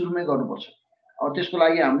कुरा चाहिँ सुरुमै गर्नुपर्छ। अब त्यसको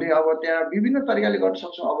लागि हामीले अब त्यहाँ विभिन्न तरिकाले गर्न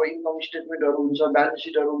सक्छौँ। अब इन्कम स्टेटमेन्टहरू हुन्छ ब्यालेन्स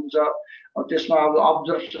सिटहरू हुन्छ अब त्यसमा अब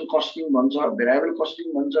अब्जर्भेसन कस्टिङ भन्छ भेरिएबल कस्टिङ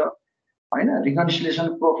भन्छ हैन रिकन्सिलिएसन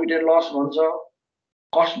प्रॉफिट एन्ड लस भन्छ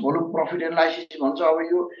कस्ट भोल्युम प्रॉफिट एनालाइसिस भन्छ। अब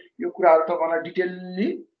यो कुराहरू तपाईलाई डिटेलली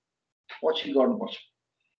पछि गर्नुपर्छ।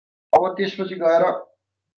 अब त्यसपछि गएर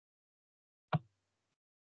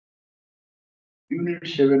युनिट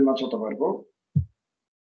 7 मा छ तपाईहरुको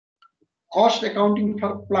cost accounting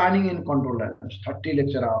for planning and control 30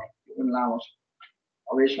 lecture our यो लामो छ।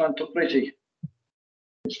 अब यसमा थुप्रै छ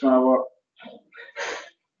यसमा अब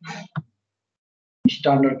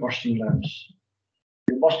स्ट्यान्डर्ड कस्टिङ लाइन्स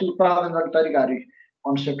यो वस्तु उत्पादन गर्ने तरिकाहरु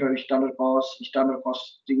कन्सेप्टहरु standard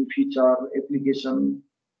costing feature application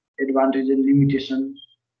advantage and limitation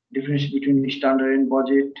difference between standard and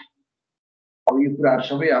budget अब यो कुराहरु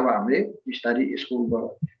सबै अब हामीले विस्तारै यसको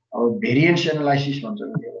अब भेरिएन्स एनालाइसिस भन्छ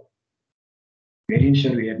नि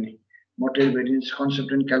भेरिएन्सहरु हेर्ने material variance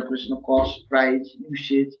concept and calculation of cost price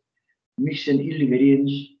usage mix and yield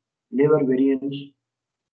variance labour variance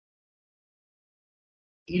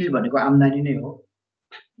yield भनेको आम्दानी नै हो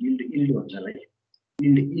यील्ड भन्छ यसलाई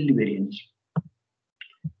यील्ड भेरिएन्स।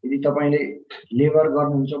 यदि तपाईले लेबर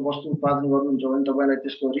गर्नुहुन्छ वस्तु उत्पादन गर्नुहुन्छ भने तपाईलाई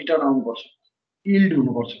त्यसको रिटर्न आउनुपर्छ यील्ड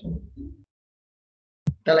हुनुपर्छ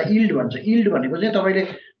त्यसलाई यील्ड भन्छ। यील्ड भनेको चाहिँ तपाईले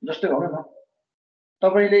जस्तै भनौँ न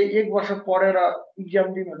तपाईले 1 वर्ष पढेर एक्जाम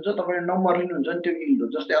दिनुहुन्छ तपाईले नम्बर लिनुहुन्छ नि त्यो यील्ड हो।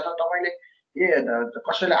 जस्तै अथवा तपाईले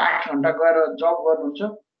कसैले 8 घण्टा गएर जब गर्नुहुन्छ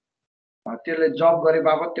त्यसले जब गरे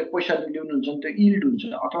बापत त्यो पैसा लिनुहुन्छ नि त्यो यील्ड हुन्छ।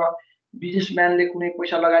 अथवा बिजनेसम्यानले कुनै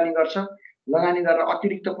पैसा लगानी गर्छ लगानी गरेर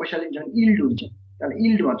अतिरिक्त पैसा लिन्छ भने यील्ड हुन्छ त्यसलाई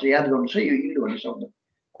यील्ड भन्छ। याद गर्नुस् है यो यील्ड भन्ने शब्द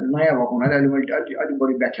नयाँ भएको हुनाले अहिले मैले अलि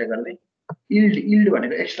बढी व्याख्या गर्दै यील्ड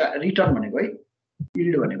भनेको एक्स्ट्रा रिटर्न भनेको है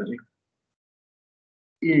यील्ड भनेको चाहिँ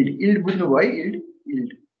यील्ड बुझ्नु भयो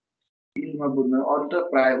यील्डमा बुझ्नु अरु त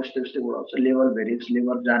प्राय उस्तै वर्ड आउँछ लेभल भेरिएन्स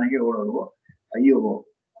लेबर जानेकै वर्डहरु हो यो हो।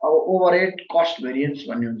 अब ओभरहेड कस्ट भेरिएन्स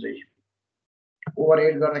भन्ने हुन्छ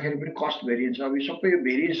ओभरहेड गर्दाखेरि पनि कस्ट भेरिएन्स अब यो सबै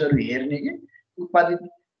भेरिएन्सहरु हेर्ने कि उत्पादित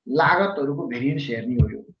लागतहरुको भेरिएन्स हेर्ने हो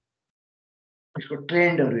यो यसको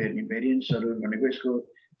ट्रेन्डहरु हेर्ने भेरिएन्सहरु भनेको यसको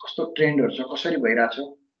कस्तो ट्रेन्डहरु छ कसरी भइराछ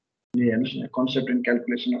हेर्नुस् न concept and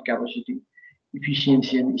calculation of capacity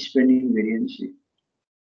efficiency and spending variance.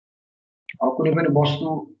 अब कुनै पनि वस्तु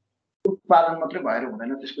उत्पादन मात्रै भएर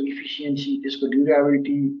हुँदैन त्यसको इफिसिएन्सी त्यसको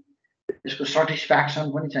ड्युरेबिलिटी त्यसको सटिस्फ्याक्सन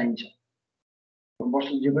पनि चाहिन्छ।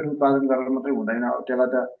 वस्तु जे पनि उत्पादन गरेर मात्रै हुँदैन त्यसलाई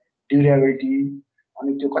त ड्युरेबिलिटी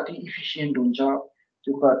अनि त्यो कति इफिसिएन्ट हुन्छ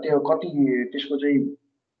त्यो कति त्यसको चाहिँ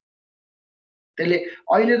त्यसले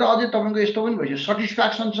अहिले त अझै तपाईको यस्तो पनि भइसक्यो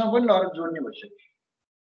सटिस्फ्याक्सनसँग पनि लगेर जोड्ने भइसक्यो।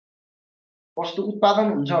 वस्तु उत्पादन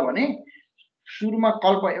हुन्छ भने सुरुमा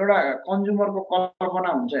एउटा कन्ज्युमरको कल्पना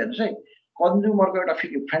हुन्छ हेर्नुस् है कन्ज्युमरको एउटा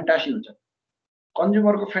फ्यान्टासी हुन्छ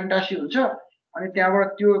कन्ज्युमरको फ्यान्टासी हुन्छ अनि त्यहाँबाट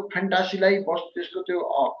त्यो फ्यान्टासीलाई त्यसको त्यो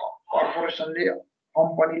कर्पोरेसनले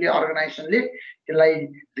कम्पनीले अर्गनाइजेसनले त्यसलाई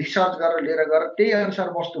रिसर्च गरेर लिएर गएर त्यही अनुसार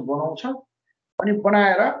वस्तु बनाउँछ अनि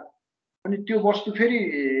बनाएर अनि त्यो वस्तु फेरि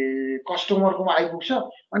कस्टमरकोमा आइपुग्छ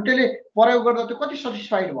अनि त्यसले प्रयोग गर्दा त्यो कति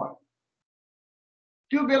सटिस्फाइड भयो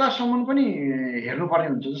त्यो बेलासम्म पनि हेर्नुपर्ने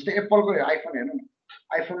हुन्छ। जस्तै एप्पलको आइफोन हेर्नु न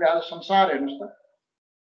आइफोनले आज संसार हेर्नुस् त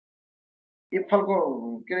एप्पलको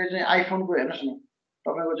के अरे चाहिँ आइफोनको हेर्नुस् न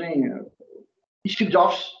तपाईको चाहिँ स्टिभ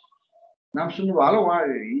जब्स नाम सुन्नुभयो होला उहाँ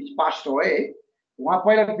हिज पास्ट हो है उहाँ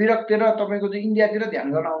पहिला विरक्तेर तपाईको चाहिँ इन्डियातिर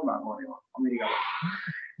ध्यान गर्न आउनु भएको अरे अमेरिकाबाट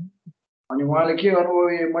अनि उहाँले के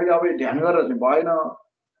गर्नुभयो मैले अब ध्यान गरेर चाहिँ भएन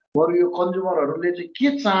बरु यो कन्ज्युमरहरूले चाहिँ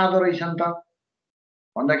के चाहँदो रहेछन् त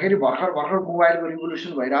भन्दाखेरि भर्खर मोबाइलको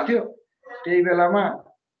रिभोल्युसन भइरहेको थियो त्यही बेलामा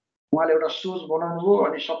उहाँले एउटा सोच बनाउनु भयो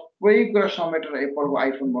अनि सबै कुरा समेटेर एप्पलको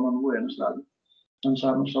आइफोन बनाउनु भयो। हेर्नुहोस् न, आज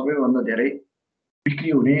संसारमा सबैभन्दा धेरै बिक्री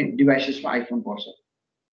हुने डिभाइसेसमा आइफोन पर्छ,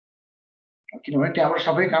 किनभने त्यहाँबाट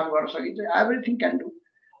सबै काम गर्न सकिन्छ। एभ्रिथिङ क्यान डु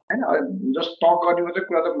होइन। जस्ट टक गर्ने मात्रै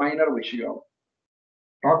कुरा त माइनर भइसक्यो। अब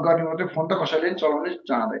टक गर्ने मात्रै फोन त कसैले पनि चलाउनै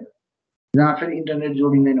चाहँदैन, जहाँ फेरि इन्टरनेट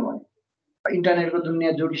जोडिँदैन भने। इन्टरनेटको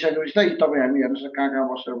दुनियाँ जोडिसकेपछि त तपाईँ हामी हेर्नुहोस् न, कहाँ कहाँ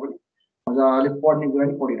बसेर पनि मजाले पढ्ने कुरा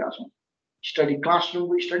नि पढिरहेछौँ। स्टडी,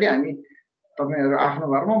 क्लासरुमको स्टडी हामी तपाईँहरू आफ्नो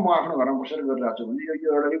घरमा, म आफ्नो घरमा बसेर गरिरहेको छु भने यो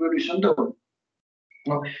एउटा रिभोल्युसन त हो।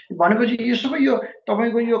 भनेपछि यो सबै यो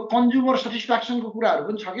तपाईँको यो कन्ज्युमर सेटिस्फ्याक्सनको कुराहरू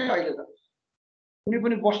पनि छ क्या अहिले त। कुनै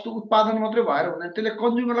पनि वस्तु उत्पादन मात्रै भएर हुँदैन, त्यसले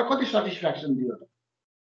कन्ज्युमरलाई कति सेटिस्फ्याक्सन दियो त?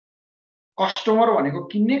 कस्टमर भनेको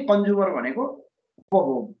किन्ने, कन्ज्युमर भनेको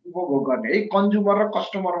उपभोग गर्ने है। कन्ज्युमर र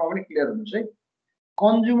कस्टमरमा पनि क्लियर हुनुहोस् है।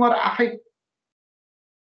 कन्ज्युमर आफैले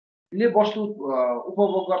वस्तु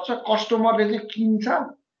उपभोग गर्छ, कस्टमरले चाहिँ किन्छ,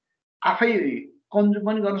 आफै कन्ज्युम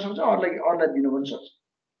पनि गर्न सक्छ, अरूलाई दिनु पनि सक्छ।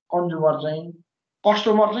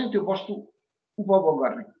 कस्टमर चाहिँ त्यो वस्तु उपभोग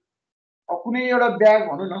गर्ने। अब कुनै एउटा ब्याग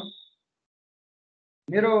भनौँ न,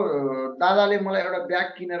 मेरो दादाले मलाई एउटा ब्याग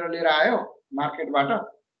किनेर लिएर आयो मार्केटबाट,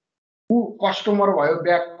 ऊ कस्टमर भयो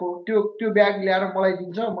ब्यागको। त्यो ब्याग ल्याएर मलाई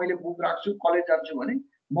दिन्छ, मैले बुक राख्छु, कलेज जान्छु भने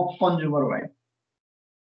म कन्ज्युमर भएँ।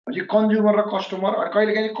 भनेपछि कन्ज्युमर र कस्टमर,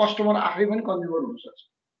 कहिलेकाहीँ कस्टमर आफै पनि कन्ज्युमर हुनसक्छ,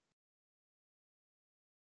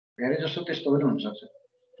 धेरै जस्तो त्यस्तो पनि हुनसक्छ।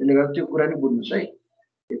 त्यसले गर्दा त्यो कुरा नि बुझ्नुहोस् है।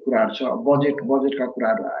 यो कुराहरू छ। बजेटका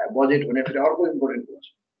कुराहरू आयो। बजेट भने फेरि अर्को इम्पोर्टेन्ट कुरा छ।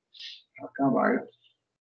 कहाँ भयो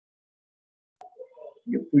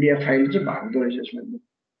यो पिडिएफ फाइल चाहिँ भाग्दो रहेछ यसमा।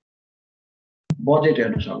 बजेट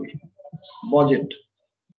हेर्नुहोस् अघि, बजेट।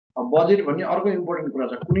 अब बजेट भन्ने अर्को इम्पोर्टेन्ट कुरा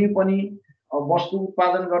छ। कुनै पनि वस्तु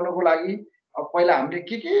उत्पादन गर्नको लागि अब पहिला हामीले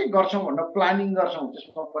के गर्छौँ भनेर प्लानिङ गर्छौँ।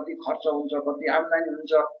 त्यसमा कति खर्च हुन्छ, कति आम्दानी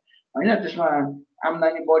हुन्छ होइन। त्यसमा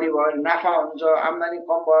आम्दानी बढी भयो भने नाफा हुन्छ, आम्दानी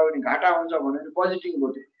कम भयो भने घाटा हुन्छ भनेर बजेटिङ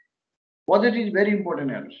गर्यो। Budget is very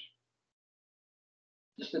important. हेर्नुहोस्,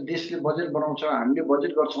 जस्तै देशले बजेट बनाउँछ, हामीले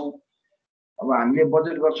बजेट गर्छौँ। अब हामीले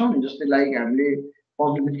बजेट गर्छौँ नि, जस्तै लाइक हामीले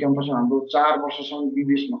पब्लिक क्याम्पसमा हाम्रो 4 वर्षसम्म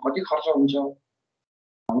BBS-मा कति खर्च हुन्छ,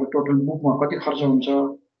 हाम्रो टोटल बुकमा कति खर्च हुन्छ,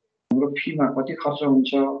 हाम्रो फीमा कति खर्च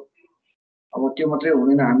हुन्छ। अब त्यो मात्रै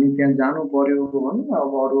हुँदैन, हामी त्यहाँ जानु पर्यो भनौँ न।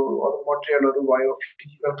 अब अरू मटेरियलहरू भयो,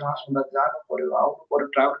 फिजिकल क्लास हुँदा जानु पर्यो, आउनु पर्यो,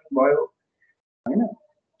 ट्राभलिङ भयो होइन।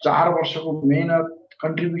 4 वर्षको मेहनत,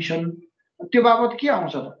 कन्ट्रिब्युसन, त्यो बाबत के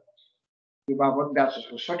आउँछ त? त्यो बाबत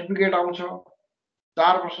ब्याचलर्सको सर्टिफिकेट आउँछ।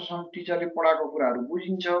 4 वर्षसम्म टिचरले पढाएको कुराहरू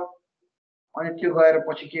बुझिन्छ। अनि त्यो गएर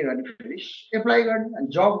पछि के गर्ने, फेरि एप्लाई गर्ने,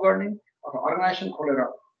 जब गर्ने, अथवा अर्गनाइजेसन खोलेर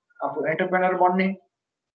आफू एन्टरप्रेनर बन्ने।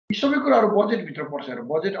 यी सबै कुराहरू बजेटभित्र पर्छ।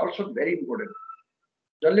 Budget also very important.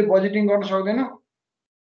 जसले बजेटिङ गर्न सक्दैन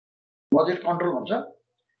बजेट कन्ट्रोल भन्छ।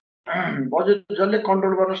 बजेट जसले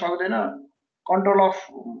कन्ट्रोल गर्न सक्दैन, कन्ट्रोल अफ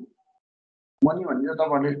मनी भन्ने त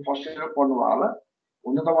तपाईँहरूले फर्स्ट इयरमा पढ्नुभयो होला।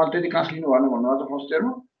 हुन त तपाईँले त्यति क्लास लिनु भएन भन्नुभएको छ फर्स्ट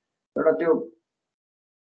इयरमा। एउटा त्यो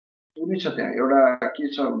पनि छ त्यहाँ, एउटा के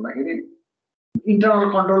छ भन्दाखेरि इन्टरनल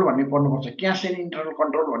कन्ट्रोल भन्ने पढ्नुपर्छ। क्यास एन्ड इन्टरनल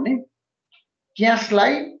कन्ट्रोल भन्ने।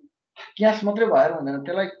 क्यास मात्रै भएर हुँदैन,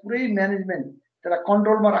 त्यसलाई पुरै म्यानेजमेन्ट, त्यसलाई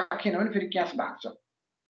कन्ट्रोलमा राखेन भने फेरि क्यास भाग्छ।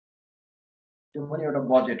 त्यो पनि एउटा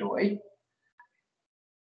बजेट हो है।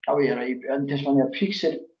 अब हेर, अनि त्यसमा फिक्स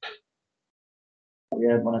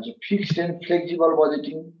एन्ड फ्लेक्जिबल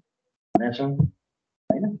बजेटिङ भनेको छ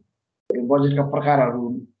होइन। यो बजेटका प्रकारहरू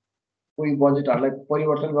हुन्। कोही बजेटहरूलाई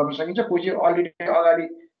परिवर्तन गर्न सकिन्छ, कोही चाहिँ अलरेडी अगाडि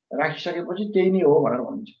राखिसकेपछि त्यही नै हो भनेर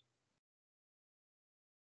भनिन्छ।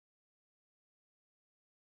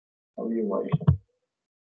 अब यो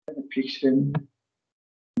भयो फिक्स्ड एन्ड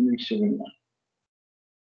फ्लेक्सिबलमा।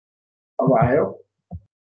 अब आयो,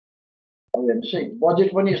 अब हेर्नुहोस् है, बजेट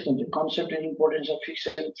पनि यस्तो हुन्छ। Concept and importance of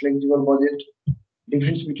fixed and flexible budget,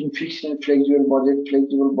 difference between fixed and flexible budget,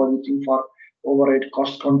 flexible budgeting for overhead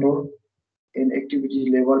cost control and activity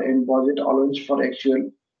level and budget allowance for actual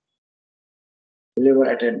level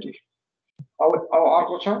attentive. अब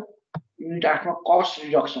अर्को छ unit 8मा cost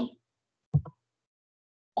reduction.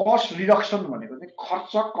 Cost reduction भनेको चाहिँ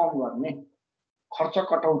खर्च कम गर्ने, खर्च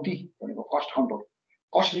कटौती भनेको cost control.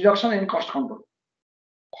 Cost reduction and cost control,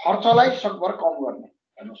 खर्चलाई सकभर कम गर्ने।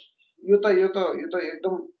 हेर्नुहोस्, यो त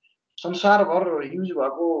एकदम संसारभर युज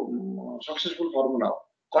भएको सक्सेसफुल फर्मुला हो,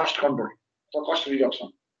 कस्ट कन्ट्रोल र कस्ट रिडक्सन।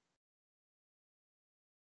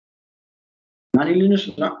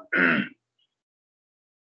 मानिलिनुहोस् न,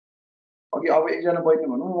 अघि अब एकजना बहिनी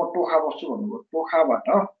भनौँ म टोखा बस्छु भन्नुभयो। टोखाबाट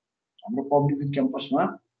हाम्रो पब्लिक क्याम्पसमा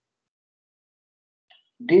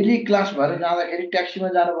डेली क्लास भएर जाँदाखेरि ट्याक्सीमा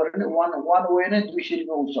जानु पर्यो भने वान वे नै 200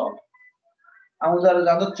 रुपियाँ उठ्छ होला, आउँदा र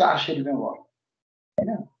जाँदा 400 रुपियाँ भयो होइन।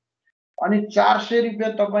 अनि 400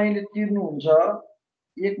 रुपैयाँ तपाईले तिर्नुहुन्छ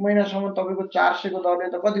 1 महिनासम्म तपाईको 400 को दरले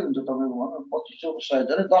त कति हुन्छ तपाईको भन्नु 2500 को 100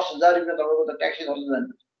 जने 10000 रुपैयाँ तपाईको त ट्याक्सी खर्च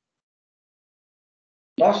जान्छ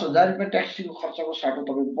 10000 रुपैयाँ ट्याक्सीको खर्चको साटो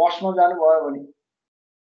तपाईँ बसमा जानुभयो भने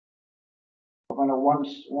तपाईलाई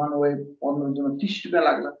वान वे 15 दिनमा 30 रुपैयाँ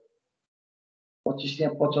लाग्ला 25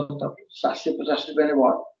 त्यहाँ 75 750 रुपैयाँ नै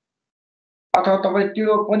भयो अथवा तपाईँ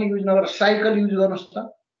त्यो पनि युज नगरेर साइकल युज गर्नुहोस् त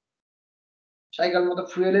साइकलमा त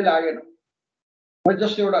फ्युएलै लागेन मैले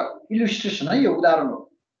जस्ट एउटा इलिस्ट्रेसन है यो उदाहरण हो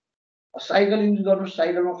साइकल युज गर्नुहोस्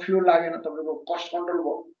साइकलमा फ्युल लागेन तपाईको कस्ट कन्ट्रोल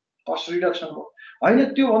भयो कस्ट रिडक्सन भयो हैन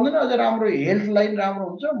त्यो भन्दैन अझ राम्रो हेल्थ लाइन राम्रो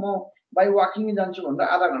हुन्छ म बाइ वाकिङ जान्छु भनेर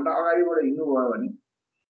आधा घण्टा अगाडिबाट हिँड्नु भयो भने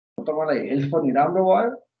तपाईलाई हेल्थ पनि राम्रो भयो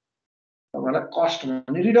तपाईलाई कस्ट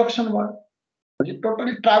पनि रिडक्सन भयो पछि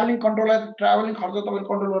टोटली ट्राभलिङ खर्च तपाईले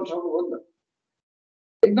कन्ट्रोल गर्न सक्नुभयो नि त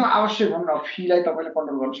एकदम आवश्यक हो नि फीलाई तपाईले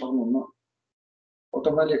कन्ट्रोल गर्न सक्नुहुन्न हो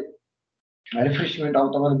तपाईले रिफ्रेसमेन्ट अब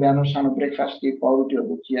तपाईले बिहान सानो ब्रेकफास्ट के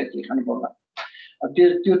पाउरोटीहरु चिया के खानु पर्ला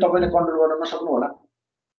त्यो तपाईले कन्ट्रोल गर्न नसक्नु होला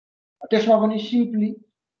त्यसमा पनि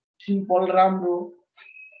सिम्पल राम्रो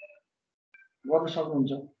गर्न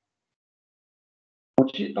सक्नुहुन्छ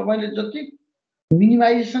पछि तपाईले जति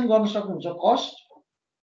मिनिमाइजेसन गर्न सक्नुहुन्छ कस्ट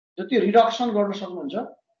जति रिडक्सन गर्न सक्नुहुन्छ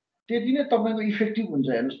त्यति नै तपाईको इफेक्टिभ हुन्छ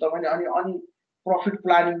हेर्नुस् तपाईले अनि प्रफिट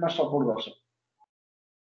प्लानिङमा सपोर्ट गर्छ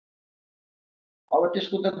अब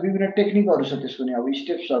त्यसको त विभिन्न टेक्निकहरु छ त्यसको नि अब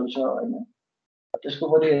स्टेप्सहरु छ हैन त्यसको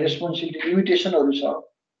पनि रेस्पोन्सिबिलिटी लिमिटेसनहरु छ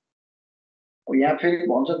अब यहाँ फेरि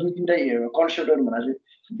भन्छ दुई तीनटा कन्सेप्टहरु भनेको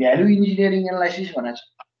चाहिँ भ्यालु इन्जिनियरिङ एनालाइसिस भनेको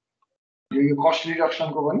छ यो कस्ट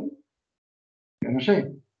रिडक्सनको पनि हेर्नुस् है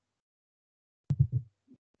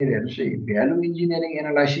हेर्नुस् है भ्यालु इन्जिनियरिङ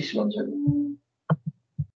एनालाइसिस भन्छ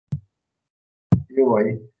यो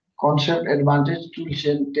भयो concept advantage tools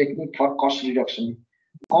and technique for cost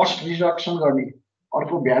reduction गर्ने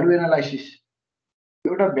अर्को भ्यालु एनालाइसिस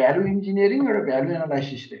एउटा भ्यालु इन्जिनियरिङ एउटा भ्यालु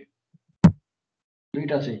एनालाइसिस रे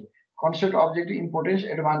दुईटा चाहिँ concept objective importance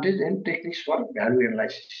advantage and techniques for value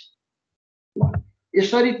analysis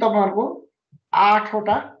यसरी तपाईहरुको 8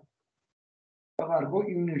 वटा तपाईहरुको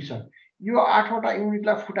युनिट छ यो 8 वटा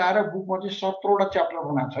युनिटलाई फुटाएर बुकमा चाहिँ 17 वटा च्याप्टर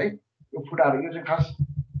बनाएको छ है यो फुटाएर यो चाहिँ खास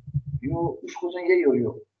यो उसको चाहिँ यही हो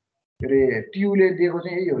यो रे टियुले दिएको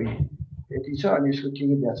चाहिँ यही हो यति छ अनि यसको के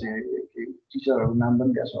दिएको छ टिचरहरु नाम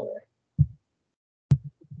पनि दिएको छ होला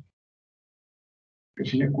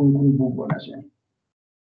त्यसैले कुन बुक भनेको छ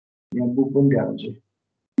यहाँ बुक पनि दिएको हुन्छ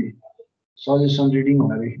सजेसन रिडिङ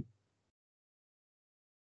भनेर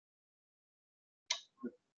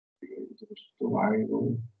त्यस्तो भएको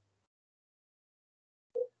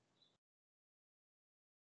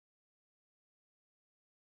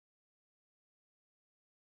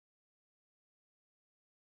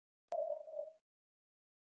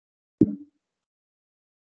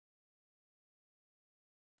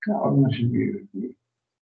organization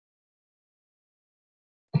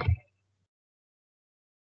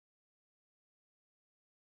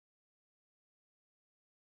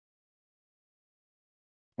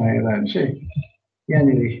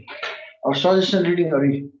यहाँनिर अब सजेसन रिडिङहरु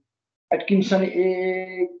एटकिन्सन ए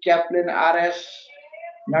क्याप्लेन आरएस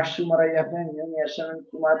नाट्सुमरा याफन यर्सन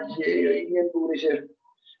कुमार जे इंडियन पुलिसर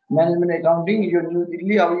म्यानेजमेन्ट एकाउन्टिङ यो न्यू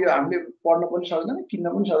दिल्ली अब यो हामीले पढ्न पनि सक्दैन किन्न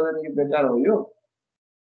पनि सक्दैन यो बेकार हो यो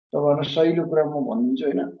तपाईहरुलाई सहिलो कुरा म भन्दिन्छु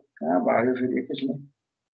हैन कहाँ भाग्यो फेरि एकैछिन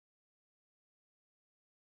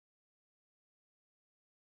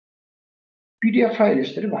पीडीएफ फाइल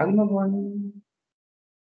यसरी भाग्न पर्ने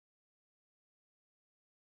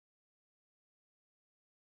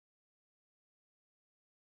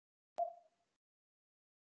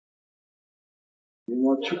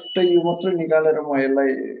म छुट्टै यो मात्र निकालेर म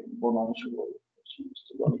यसलाई बनाउँछु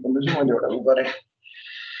जस्तो गर्नुपर्ने छ मैले एउटा गरे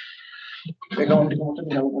एकाउन्टिङ मात्र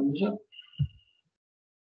निकाल्नु पर्ने छ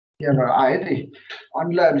यहाँ आयो नि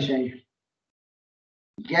अनलाइन चाहिँ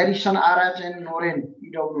garrison RH and Noren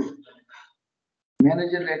EW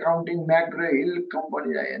manager accounting म्याग्रे hill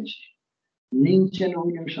company INC Lynch and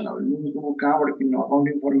Williamson अब लिन्चको कहाँबाट किन्नु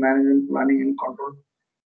accounting for management planning and control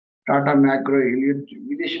Tata म्याग्रे hill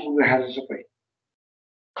विदेशी बुक राखेको छ सबै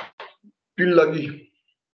पिल लगी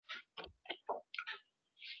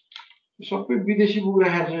सबै विदेशी बुक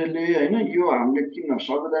राखेको छ यसले हैन यो हामीले किन्न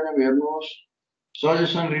सक्दैन हेर्नुहोस्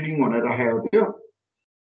सजेसन रिडिङ भनेर राखेको थियो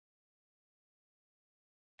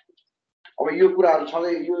अब यो कुराहरु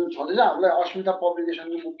छँदै यो छँदैछ हामीलाई अस्मिता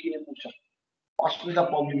पब्लिकेसनको बुक किने पुग्छ अस्मिता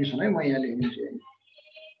पब्लिकेसन है म यहाँ लेखिदिन्छु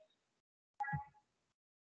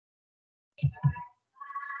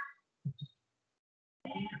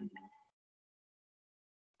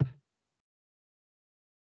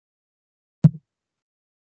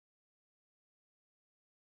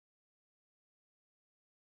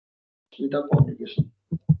अस्मिता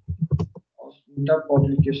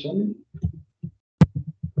publication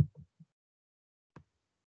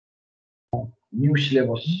new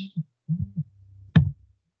syllabus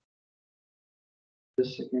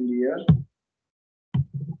second year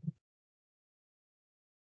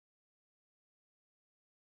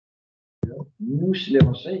new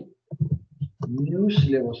syllabus है न्यू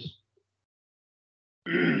सिलेबस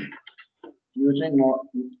यो चाहिँ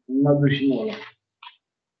नबिर्सिनु होला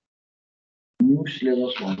न्यू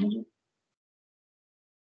सिलेबस भन्नु चाहिँ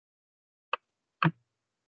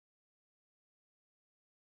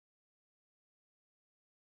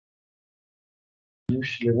न्यू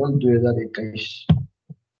सिलेबस 2021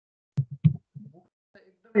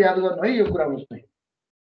 एकदम याद गर्नु है यो कुरामा चाहिँ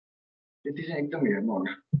त्यति चाहिँ एकदम हेर्नु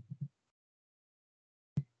होला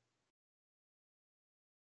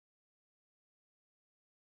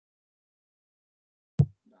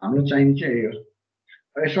हाम्रो चाहिने चाहिँ यही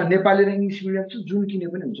हो यसमा नेपाली र इङ्ग्लिस मिडियम चाहिँ जुन किने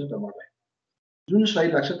पनि हुन्छ तपाईहरुलाई जुन सही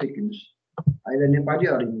लाग्छ त्यो किन्नुस् आइदर नेपाली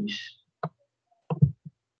अर इङ्ग्लिस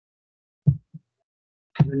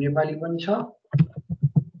यो नेपाली पनि छ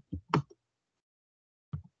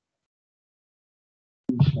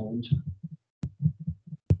इङ्ग्लिसमा पनि छ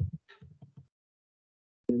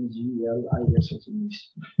MGLISS इङ्ग्लिस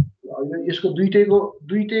यसको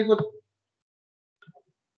दुईटैको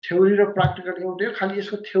थ्योरी र प्र्याक्टिकल एउटै हो खाली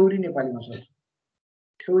यसको थ्योरी नेपालीमा छ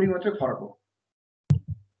थ्योरी मात्रै फरक हो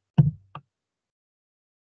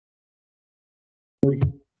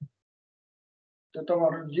त्यो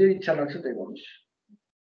तपाईहरु जे इच्छा लाग्छ त्यही गर्नुस्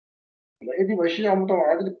यदि भइसक्यो अब म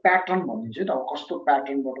तपाईहरुलाई प्याटर्न भनिदिन्छु है त अब कस्तो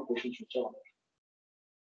प्याटर्नबाट क्वेशन सोध्छ भनेर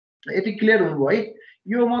यति क्लियर हुनुभयो है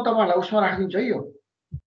यो म तपाईहरुलाई उसमा राखिदिन्छु है यो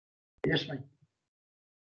यसमै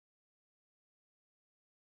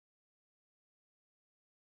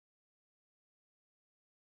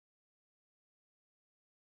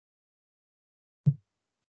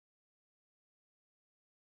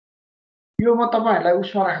यो म तपाईहरुलाई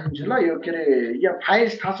उसमा राखिदिन्छु ल यो के रे यहाँ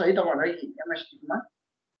फाइल्स थाहा छ है तपाईहरुलाई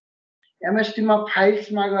एमएसटी मा फाइल्स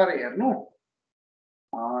मा गएर हेर्नु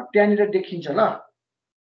त्यहाँनिर देखिन्छ ल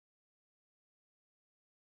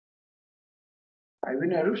भाइ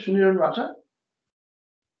बहिनीहरु सुनिरहनु भएको छ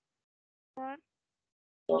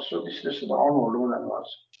सरस्वती श्रेष्ठ त अन होल्डमा जानु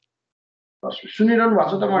भएको छ सुनिरहनु भएको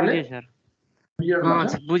छ तपाईहरुले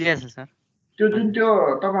बुझेछ सर त्यो जुन त्यो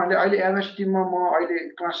तपाईहरुले अहिले एमएसटी मा म अहिले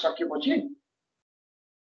क्लास सकेपछि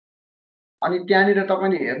अनि त्यहाँनिर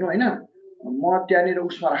तपाईले हेर्नु हैन म त्यहाँनिर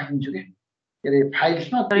उसमा राखिदिन्छु के रे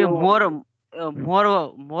फाइल्समा यो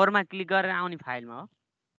मोरमा क्लिक गरेर आउने फाइलमा हो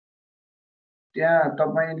त्यहाँ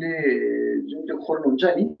तपाईले जुन त्यो खोल्नुहुन्छ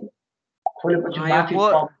नि खोलेपछि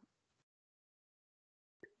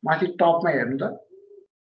माथि टपमा हेर्नु त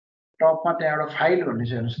टपमा त्यहाँ एउटा फाइल भन्ने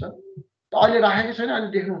छ हेर्नुस् त अहिले राखेको छैन अहिले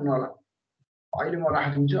देख्नुहुन्न होला अहिले म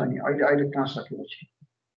राखिदिन्छु अनि अहिले क्लास सकेपछि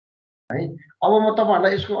है अब म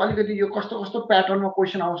तपाईहरुलाई यसको अलिकति यो कस्तो कस्तो प्याटर्नमा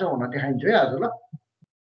क्वेशन आउँछ भनेर देखाइदिन्छु है आज ल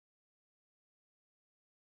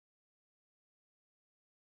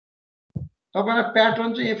तपाईलाई प्याटर्न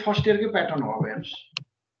चाहिँ यो फर्स्ट इयरकै प्याटर्न हो अब हेर्नुस्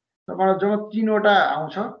तपाईलाई जब 3 वटा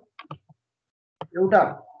आउँछ एउटा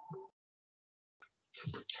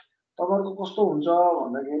तपाईहरुको कस्तो हुन्छ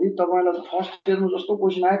भन्दाखेरि तपाईलाई फर्स्ट इयरमा जस्तो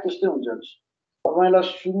क्वेशन आयो त्यस्तै हुन्छ हेर्नुस् तपाईलाई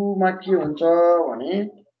सुरुमा के हुन्छ भने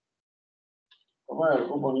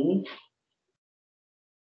तपाईहरुको पनि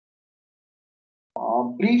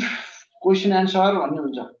ब्रिफ क्वेशन आन्सर भन्ने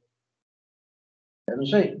हुन्छ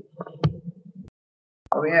हेर्नुस् है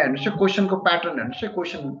अब यहाँ हेर्नुस् है क्वेशनको प्याटर्न हेर्नुस् है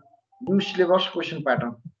question new syllabus question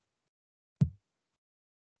pattern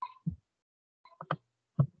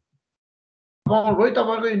गयो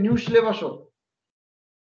तपाईहरुको न्यू सिलेबस हो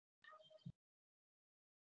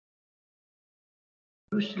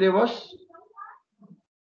new syllabus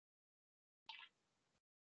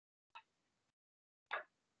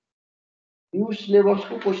new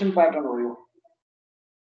सिलेबसको question pattern हो यो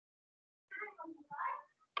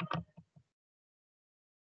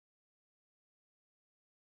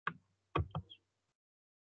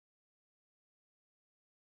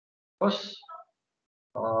बस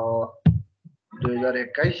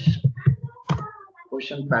 2021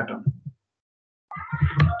 क्वेशन प्याटर्न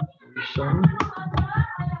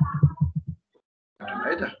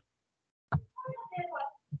है त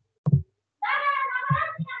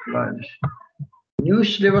new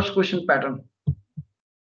syllabus question pattern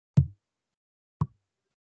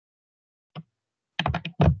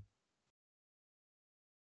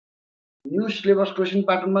new syllabus question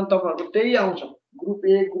प्याटर्नमा तपाईहरुको त्यही आउँछ group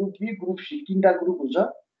A group be group C तीनटा ग्रुप हुन्छ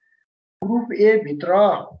ग्रुप ए भित्र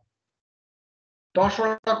 10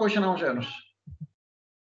 वटा क्वेशन आउँछ हेर्नुस्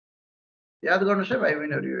याद गर्नुहोस् है भाइ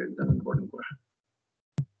बहिनीहरु, यो एकदम इम्पोर्टेन्ट कुरा।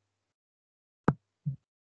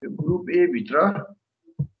 यो ग्रुप ए भित्र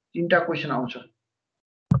 3टा क्वेशन आउँछ।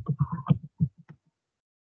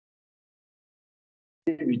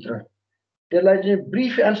 भित्र त्यसलाई चाहिँ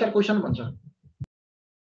ब्रिफ एन्सर क्वेशन भन्छ।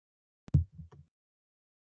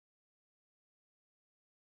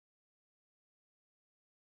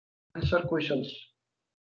 एन्सर क्वेशन्स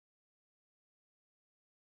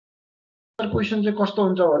क्वेशन चाहिँ कस्तो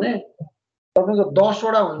हुन्छ भने तपाईको 10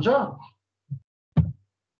 वटा हुन्छ,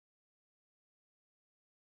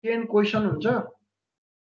 10 क्वेशन हुन्छ,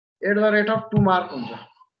 @ 2 मार्क हुन्छ।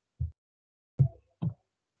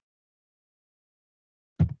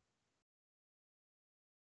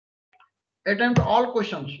 attempt all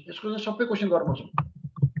questions, यसको चाहिँ सबै क्वेशन गर्नुपर्छ।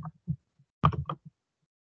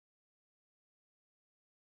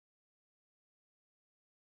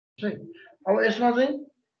 अब यसमा चाहिँ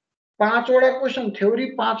 5 वटा क्वेशन थ्योरी,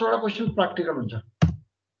 5 वटा क्वेशन प्र्याक्टिकल हुन्छ।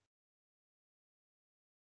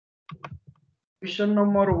 क्वेशन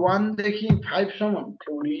नम्बर 1 देखि 5 सम्म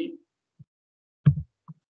थ्योरी,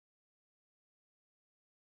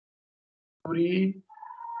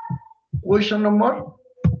 क्वेशन नम्बर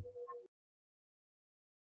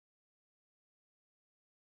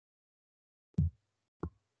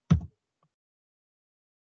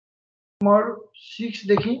 6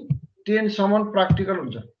 देखि 10 सम्म प्र्याक्टिकल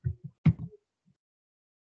हुन्छ।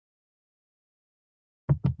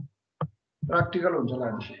 प्र्याक्टिकल हुन्छ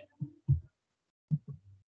लाग्छ।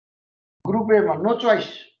 ग्रुप ए मा नो चोइस,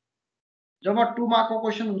 जम्मा 2 मार्क को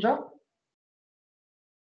क्वेशन हुन्छ।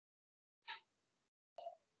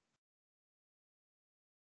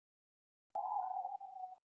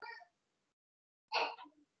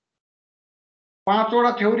 पाँच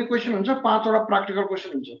वटा थ्योरी क्वेशन हुन्छ, 5 वटा प्र्याक्टिकल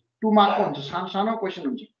क्वेशन हुन्छ। 2 मार्क को हुन्छ, सानो सानो क्वेशन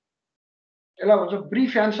हुन्छ। यसलाई भन्छ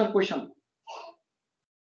brief answer question.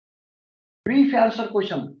 Brief answer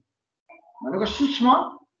question भनेको सूक्ष्म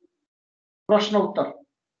प्रश्न उत्तर,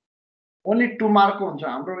 ओन्ली 2 मार्क को हुन्छ।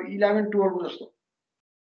 हाम्रो 11 12 को जस्तो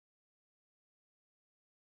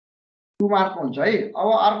 2 मार्क को हुन्छ है। अब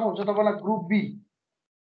अर्को हुन्छ तपाईलाई ग्रुप बी।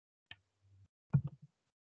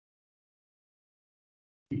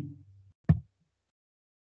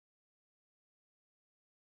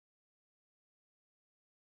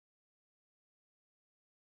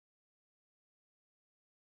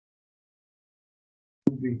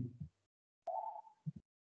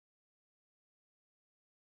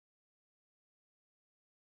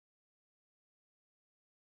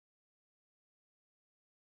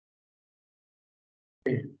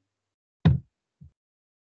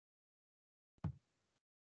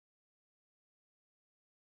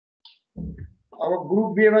 अब ग्रुप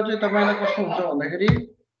बी मा चाहिँ तपाईलाई कस्तो हुन्छ भन्दाखेरि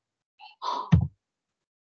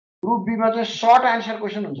ग्रुप बी मा चाहिँ सर्ट आन्सर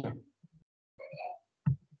क्वेशन हुन्छ।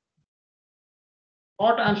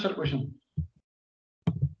 सर्ट आन्सर क्वेशन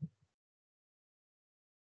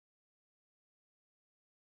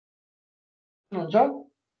हुन्छ।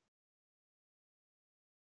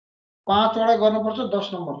 5 वटा गर्नुपर्छ, 10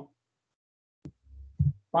 नम्बर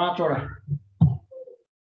 5 वटा।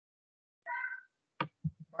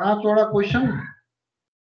 5 वटा question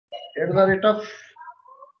 @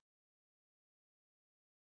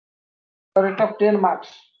 10 marks.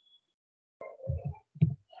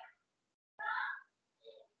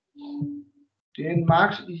 10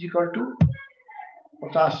 marks is equal two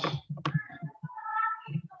 50।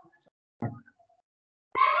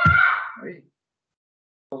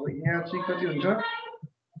 अब यहाँ चाहिँ कति हुन्छ,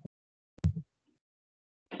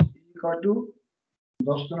 इक्वल टू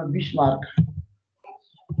 10 गुणा 20 मार्क।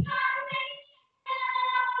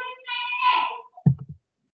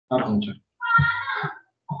 हुन्छ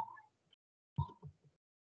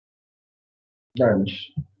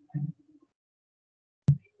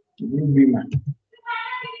ग्रुप बी मा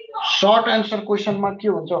सर्ट आन्सर क्वेशन मा के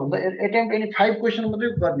हुन्छ भन्दा एटेम्प्ट एनी 5 क्वेशन मात्रै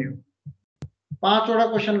गर्ने हो। 5 वटा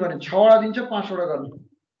क्वेशन गर्ने, 6 वटा दिन्छ, 5 वटा गर्ने।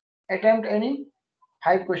 Attempt any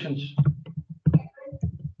 5 questions.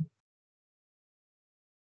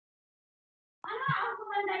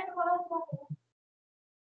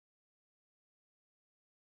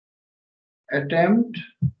 attempt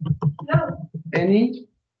any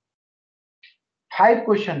 5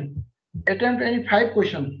 question। attempt any 5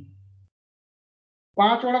 question,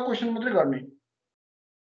 5 वटा क्वेशन मात्रै गर्ने।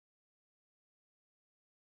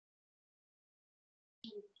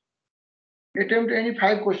 attempt any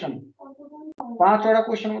 5 question, 5 वटा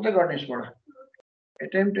क्वेशन मात्रै गर्ने यसबाट।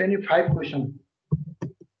 attempt any 5 question,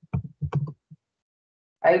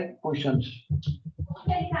 5 questions।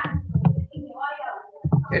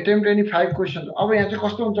 attempt any 5 questions। अब यहाँ चाहिँ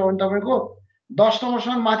कस्तो हुन्छ भने तपाईको 10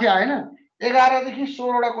 नम्बरसम्म माथि आएन, 11 देखि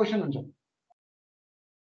 16 वटा क्वेशन हुन्छ।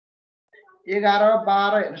 11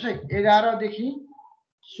 12 हेर्नुस् है 11 देखि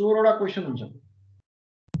 16 वटा क्वेशन हुन्छ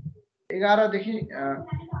 11 देखि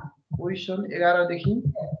क्वेशन 11 देखि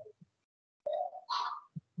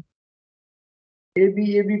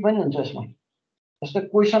एबी पनि हुन्छ यसमा जस्तै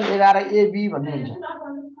क्वेशन 11 एबी भन्ने हुन्छ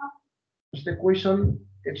जस्तै क्वेशन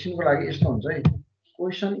एकछिनको लागि यस्तो हुन्छ है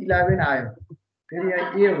क्वेशन 11 आयो फेरि यहाँ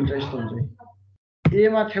ए हुन्छ यस्तो हुन्छ ए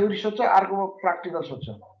मा थ्योरी सोध्छ अर्कोमा प्र्याक्टिकल सोध्छ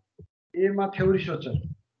ए मा थ्योरी सोध्छ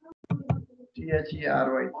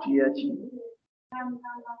THERY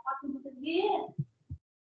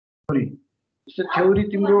जस्तै थ्योरी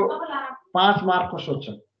तिम्रो 5 मार्कको सोध्छ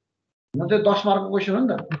न चाहिँ 10 मार्कको क्वेशन हो नि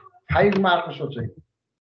त 5 मार्कको सोध्छ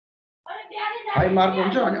 5 मार्क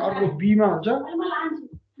हुन्छ अनि अर्को बी मा हुन्छ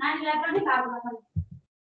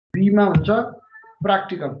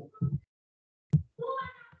प्र्याक्टिकल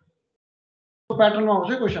प्याटर्नमा आउँछ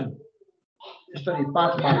क्वेशन यसरी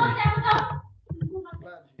 5 मार्क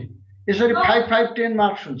यसरी 5 5 10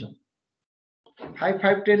 मार्क्स हुन्छ 5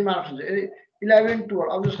 5 10 मार्क्स हुन्छ 11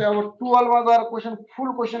 12 अब जस्तै अब 12 मा गएर क्वेशन फुल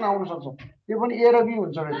क्वेशन आउन सक्छ त्यो पनि ए र बी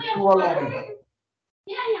हुन्छ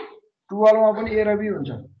 12 मा पनि ए र बी हुन्छ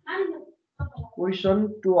क्वेशन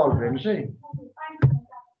 12 हेर्नुस् है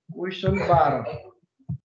क्वेशन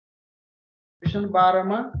 12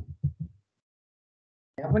 मा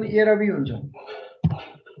यहाँ पनि ए र बी हुन्छ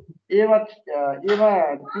ए मा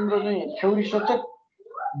तिम्रो चाहिँ थ्योरी सोध्छ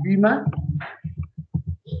बी मा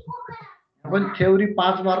यहाँ पनि थ्योरी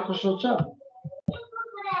 5 मार्कको सोध्छ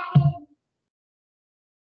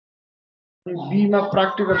बी मा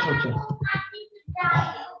प्र्याक्टिकल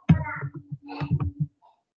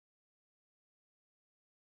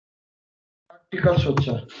सोध्छ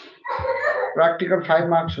प्र्याक्टिकल 5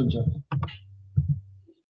 मार्क्स हुन्छ है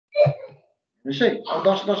अब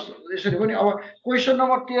 10 10 यसरी पनि अब क्वेशन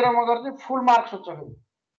नम्बर 13 मा गर्दै फुल मार्क्स सोध्छ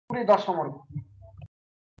पुरै 10 नम्बरको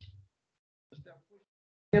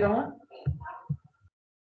 13 मा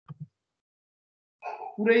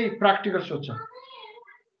पुरै प्र्याक्टिकल सोध्छ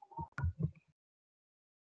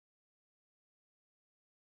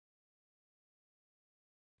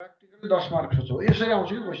प्र्याक्टिकल 10 मार्क्स सोध्छ यसरी आउँछ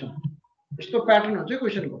कि क्वेशन यस्तो प्याटर्न हुन्छ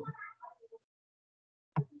क्वेशनको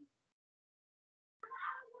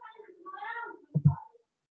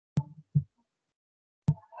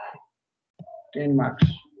 10 मार्क्स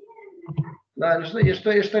ल जस्तो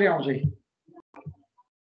यसरी आउँछ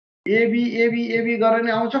एबी गरेर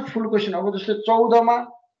नै आउँछ फुल क्वेशन अब जस्तै 14 मा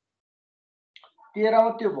 13 मा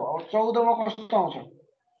त्यो भयो अब 14 मा कस्तो आउँछ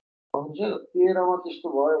हुन्छ 13 मा त्यस्तो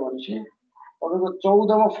भयो भनेपछि तपाईको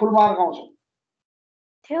 14 मा फुल मार्क आउँछ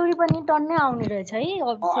थ्योरी पनि टन्नै आउने रहेछ है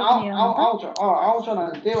आउँछ न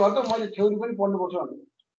त्यही भएर त मैले थ्योरी पनि पढ्नुपर्छ भने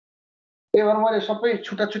त्यही भएर मैले सबै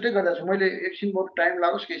छुट्टा छुट्टै गरेको छु मैले एकछिन बहुत टाइम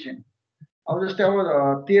लागोस् केही छैन अब जस्तै अब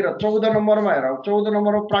 14 नम्बरमा हेर अब 14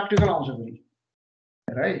 नम्बरमा प्र्याक्टिकल आउँछ फेरि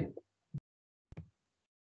हेर है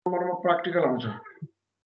नम्बरमा प्र्याक्टिकल आउँछ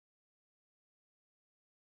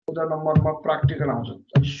 14 नम्बरमा प्र्याक्टिकल आउँछ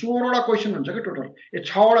अनि 16 वटा क्वेशन हुन्छ के टोटल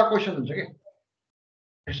 6 वटा क्वेशन हुन्छ के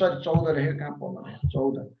यसरी 14 लेखेको कहाँ पर्दैन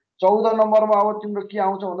 14 नम्बरमा अब तिम्रो के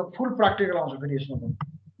आउँछ भन्दा फुल प्र्याक्टिकल आउँछ फेरि यसमा पनि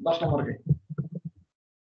 10 नम्बरकै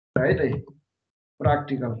है त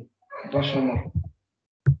प्र्याक्टिकल 10 नम्बर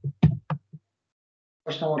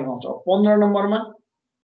 10 नम्बरमा आउँछ 15 नम्बरमा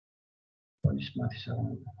माथि छ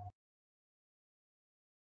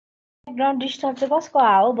ग्राउन्ड डिस्टर्ब चाहिँ कसको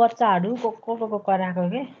हो बच्चाहरू को कराएको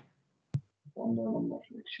के 15 नम्बर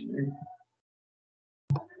एकछिन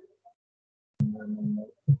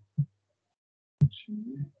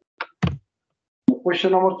क्वेशन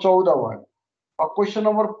नम्बर 14 भयो अब क्वेशन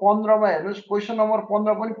नम्बर 15 मा हेर्नुस् क्वेशन नम्बर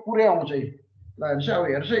 15 पनि पुरै आउँछ है ल हेर्नुस् अब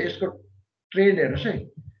हेर्नुस् यसको ट्रेन्ड हेर्नुस् है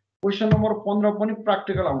क्वेशन नम्बर 15 पनि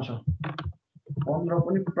प्र्याक्टिकल आउँछ 15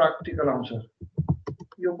 पनि प्र्याक्टिकल आउँछ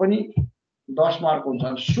यो पनि 10 मार्क हुन्छ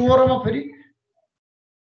 16 मा फेरि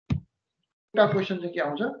एउटा क्वेशन चाहिँ के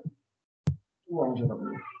आउँछ उ आउँछ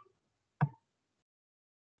तपाईको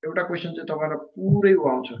एउटा क्वेशन चाहिँ तपाईलाई पुरै उ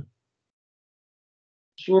आउँछ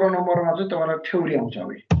 16 नम्बरमा चाहिँ तपाईलाई थ्योरी आउँछ अब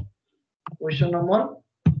क्वेशन नम्बर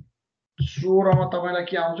 16 मा तपाईलाई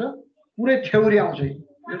के आउँछ पुरै थ्योरी आउँछ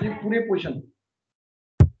यो चाहिँ पुरै question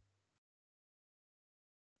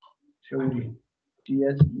theory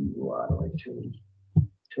THEORY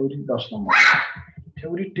theory 10 number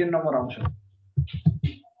theory 10 number आउँछ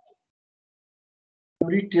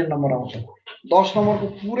थ्योरी 10 नम्बर आउँछ 10 नम्बरको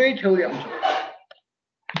पुरै थ्योरी आउँछ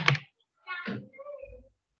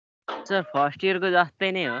सर फर्स्ट इयरको जस्तै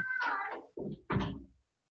नै हो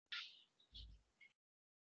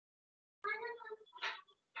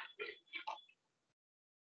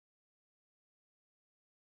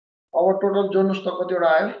अब टोटल जोड्नुस् त कतिवटा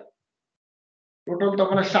आयो टोटल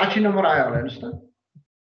तपाईलाई 60 नम्बर आयो होला हेर्नुस् त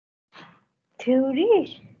थ्योरी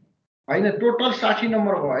हैन टोटल 60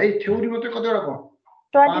 नम्बर भयो है थ्योरी मात्रै कतिवटा भयो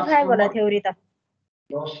 25 होला थ्योरी त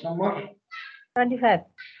 10 नम्बर 25 हैन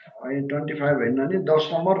 25 हैन नि 10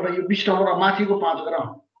 नम्बर र यो 20 नम्बर माथिको 5 गरेर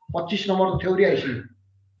 25 नम्बर त थ्योरी आइसक्यो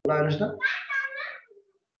ल हेर्नुस् त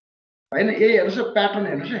हैन यही हेर्नुस् प्याटर्न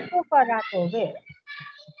हेर्नुस् है को कराको हो बे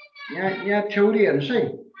यहाँ थ्योरी हेर्नुस् है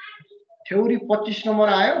थ्योरी 25 नम्बर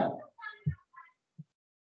आयो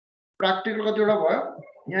प्र्याक्टिकल कतिवटा भयो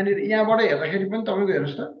यहाँनिर यहाँबाट हेर्दाखेरि पनि तपाईको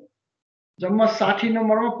हेर्नुस् त जम्मा 60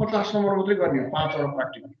 नम्बरमा 50 नम्बर मात्रै गर्ने हो 5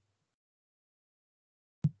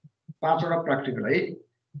 वटा प्र्याक्टिकल है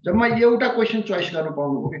जम्मा एउटा क्वेशन चोइस गर्न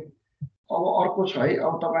पाउनुभयो के अब अर्को छ है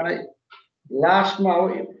अब तपाईलाई लास्टमा हो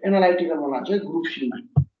एनालाइटिकलमा लान्छ है ग्रुप सी मा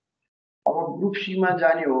अब ग्रुप सी मा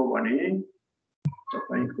जाने हो भने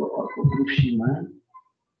तपाईको अर्को ग्रुप सी मा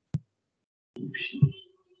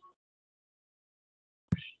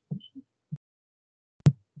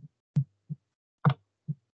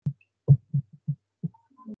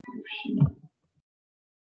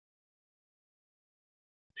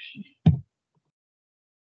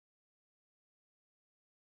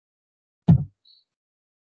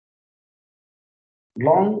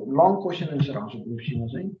long question answer आउँछ ग्रुप सी मा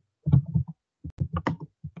चाहिँ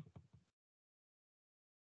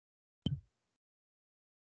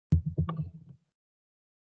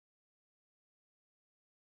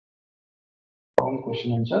long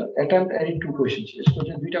question answer attempt any two questions यसको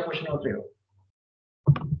चाहिँ दुईटा क्वेशन मात्रै हो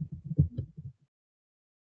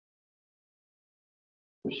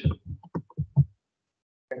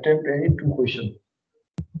attempt any two questions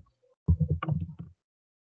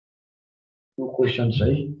है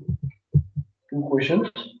two questions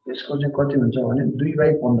यसको चाहिँ कति हुन्छ भने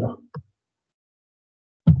 2/15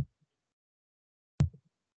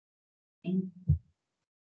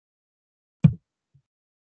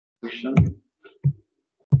 question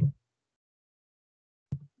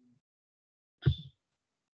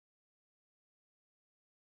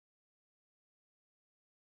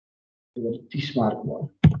तो 30 मार्क भयो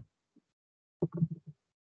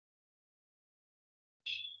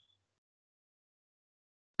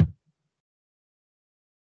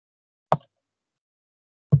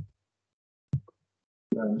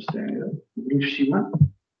ग्रुप सी मा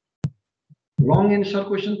लङ एन्सर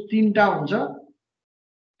क्वेशन 3टा हुन्छ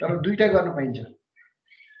तर 2टा गर्न पाइन्छ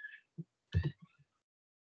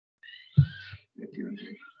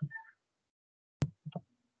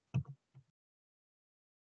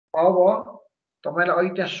अब तपाईलाई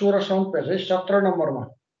अहिले त्यहाँ 16 सम्म पेज है 17 नम्बरमा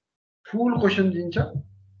फुल क्वेशन दिन्छ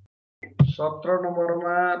 17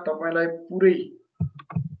 नम्बरमा तपाईलाई पुरै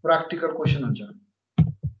प्र्याक्टिकल क्वेशन हुन्छ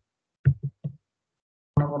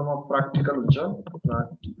नम्बरमा प्र्याक्टिकल हुन्छ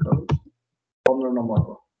प्र्याक्टिकल 15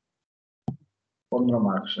 नम्बरको 15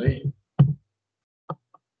 मार्क्स है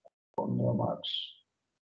 15 marks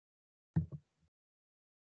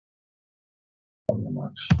 15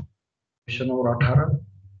 marks question number 18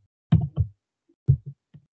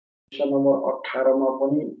 question number 18 मा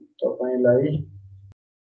पनि तपाईलाई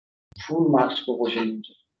फुल मार्क्स को क्वेशन हुन्छ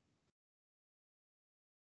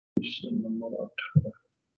क्वेशन नम्बर 18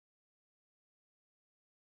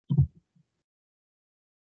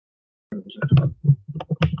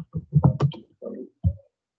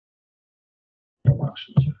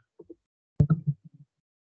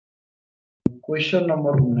 क्वेशन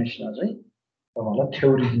नम्बर 19 मा चाहिँ तपाईलाई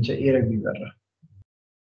थ्योरी दिन्छ ए र बी गरेर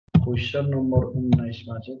क्वेशन नम्बर 19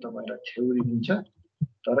 मा चाहिँ तपाईलाई थ्योरी दिन्छ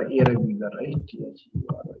तर ए र बी गरेर है थ्योरी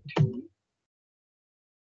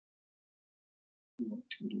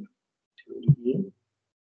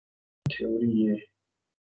थ्योरी ए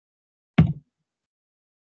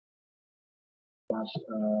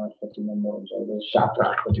कति नम्बर हुन्छ 7 र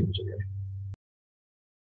 8 कति हुन्छ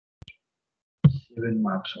 7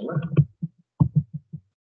 मार्क्स होला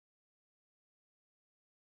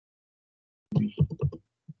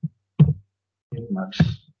 8 मार्क्स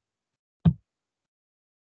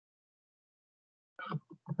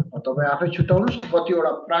तपाई आफै छुटाउनुस्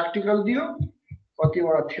कतिवटा प्र्याक्टिकल दियो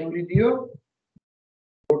कतिवटा थ्योरी दियो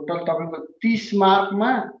टोटल तपाईको 30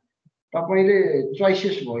 मार्कमा तपाईले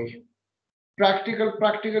चोइसेस भयो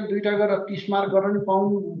प्र्याक्टिकल दुईटा गरेर 30 मार्क गर्न नि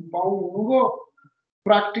पाउनुभयो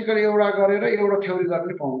प्र्याक्टिकल एउटा गरेर एउटा थ्योरी गर्न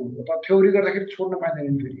नि पाउनुभयो तर थ्योरी गर्दाखेरि छोड्न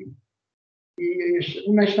पाइदैन फेरि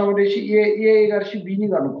 19 नम्बरदेखि ए गरेपछि बी नि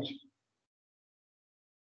गर्नुपर्छ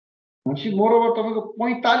भनेपछि मोरओभर तपाईको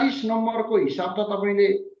 45 नम्बरको हिसाब त तपाईले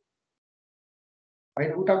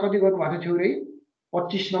हैन उता कति गर्नु भएको थियो थ्योरी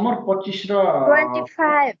 25 नम्बर 25 र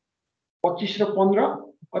 25 25 र 15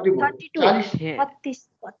 कति भयो 32 40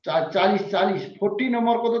 32 40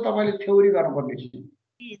 नम्बरको त तपाईले थ्योरी गर्नुपर्ने छ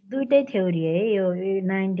दुईटै थ्योरी है यो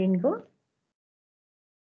 19 को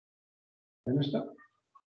हेर्नुस् त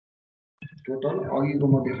टोटल अघिको म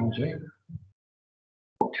देखाउँछु है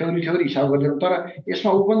थ्योरी हिसाब गरिदिनु तर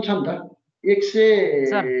यसमा उ पनि छ नि त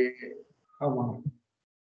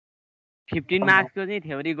 15 मार्क्सको चाहिँ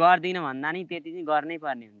थ्योरी गर्दिन भन्दा नि त्यति चाहिँ गर्नै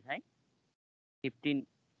पर्ने हुन्छ है 15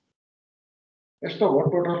 यस्तो हो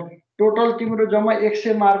टोटल तिम्रो जम्मा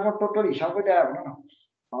 100 मार्कमा टोटल हिसाब गर्दै आयो भन न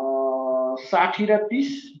 60 र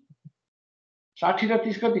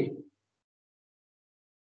 30 कति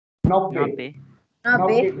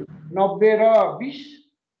 90 र 20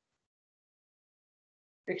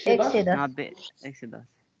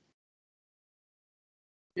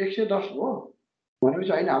 110 हो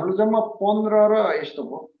भनेपछि होइन हाम्रो जम्मा 15 र यस्तो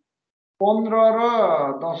भयो 15 र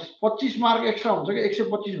 10 25 मार्क एक्स्ट्रा हुन्छ कि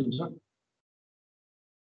 125 हुन्छ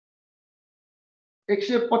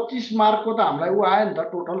 125 मार्कको त हामीलाई उ आयो नि त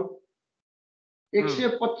टोटल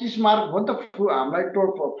 125 मार्क हो नि त हामीलाई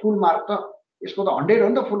फुल मार्क त यसको त 100 हो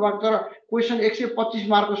नि त फुल मार्क तर क्वेसन 125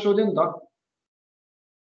 मार्कको सोध्यो नि त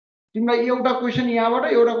तिमीलाई एउटा क्वेसन यहाँबाट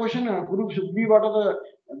एउटा क्वेसन ग्रुप बीबाट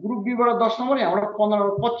 10 नम्बर यहाँबाट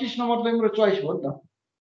 25 नम्बर त तिम्रो चोइस हो नि त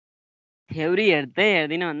थ्योरी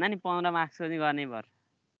हेर्दिन भन्दा नि 15 मार्क्सको चाहिँ गर्नै पर्छ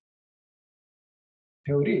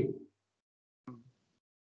थ्योरी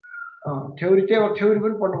थ्योरी त्यही भएर थ्योरी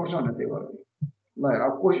पनि पढ्नुपर्छ भनेर त्यही भएर ल हेर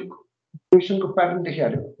अब क्वेसनको प्याटर्न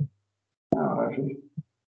देखिहाल्यो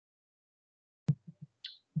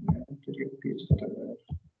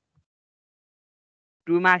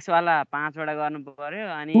 2 मार्क्स वाला 5 वटा गर्नु पर्यो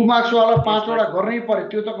अनि 2 मार्क्स वाला 5 वटा गर्नै पर्यो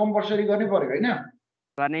त्यो त कम्पल्सरी गर्नै पर्यो हैन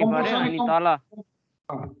गर्नै पर्यो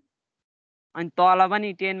अनि तल पनि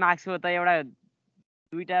 10 मार्क्सको त एउटा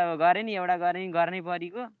दुईटा गरे नि एउटा गरे नि गर्नै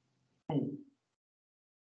परेको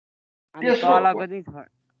अनि तलको चाहिँ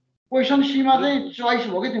क्वेसन सीमा चाहिँ चोइस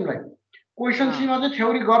हो के तिमीलाई क्वेसन सीमा चाहिँ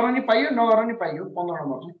थ्योरी गर्न नि पाइयो नगर्न नि पाइयो 15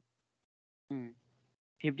 नम्बर चाहिँ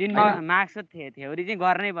 15 मार्क्स थ्योरी चाहिँ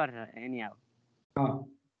गर्नै पर्छ एनी हाउ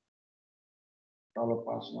तल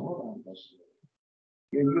पास नम्बर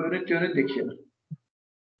यो नै त्यो नै देखिएन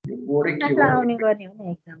यो बोर्डै के हो आउने गर्ने हो नि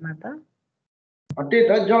एक्जाममा त त्यही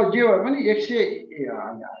त जे भए पनि 100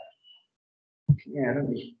 यहाँ हेर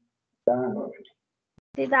नि कहाँ गयो फेरि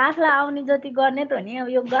त्यही त आफूलाई आउने जति गर्ने त हो नि अब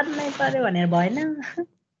यो गर्नै पर्यो भनेर भएन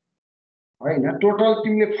होइन टोटल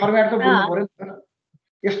तिमीले फर्म्याट त बुझ्नु पर्यो नि त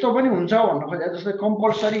यस्तो पनि हुन्छ भन्न खोजे जस्तै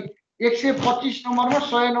कम्पल्सरी 125 नम्बरमा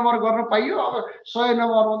 100 नम्बर गर्न पाइयो अब 100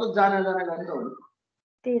 नम्बरमा त जाना गर्ने त हो नि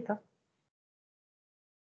त्यही त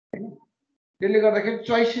त्यसले गर्दाखेरि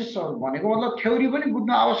चोइसेस भनेको मतलब थ्योरी पनि बुझ्न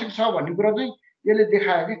आवश्यक छ भन्ने कुरा चाहिँ यसले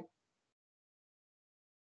देखायो के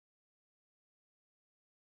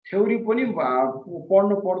थ्योरी पनि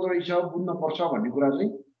पढ्नु पर्दो रहेछ बुझ्न पर्छ भन्ने कुरा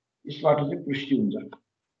चाहिँ यसबाट चाहिँ पुष्टि हुन्छ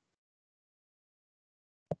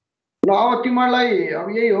ल अब तिमीहरूलाई अब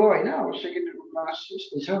यही हो हैन अब सेकेन्डरी क्लास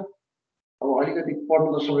यस्तै छ अब अलिकति पढ्नु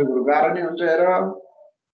त सबै कुरो गाह्रो नै हुन्छ हेर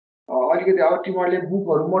अलिकति अब तिमीहरूले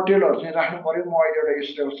बुकहरू मटेरियलहरू चाहिँ राख्नु पर्यो म अहिले एउटा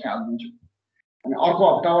सिलेबस चाहिँ हालिदिन्छु अनि अर्को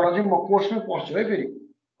हप्ताबाट चाहिँ म कोर्समै पस्छु है फेरि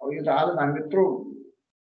अब यो त आज हामी यत्रो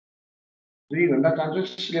 2 घण्टा जान्छ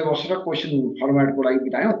सिलेबस र क्वेसन फर्म्याटको लागि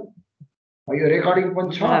बितायौँ यो रेकर्डिङ पनि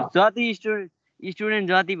छ जति स्टुडेन्ट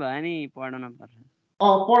जति भयो नि पढ्न पर्छ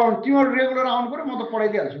पढाउनु तिमीहरू रेगुलर आउनु पर्यो म त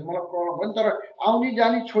पढाइदिइहाल्छु मलाई प्रब्लम भयो तर आउने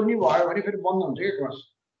जाने छोड्ने भयो भने फेरि बन्द हुन्छ कि क्लास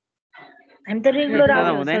हामी त रेगुलर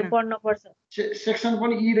आउँछ पढ्न पर्छ सेक्सन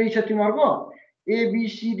पनि ई रहेछ तिमीहरूको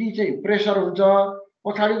एबिसिडी चाहिँ प्रेसर हुन्छ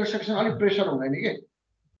पछाडिको सेक्सन अलिक प्रेसर हुँदैन के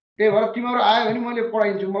त्यही भएर तिमीहरू आयो भने मैले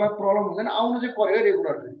पढाइदिन्छु मलाई प्रब्लम हुँदैन आउनु चाहिँ पर्यो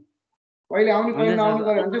रेगुलर कहिले आउने कहिले नआउने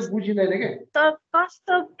गऱ्यो भने चाहिँ बुझिँदैन के तर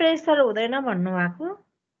कस्तो प्रेसर हुँदैन भन्नु भएको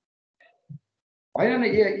होइन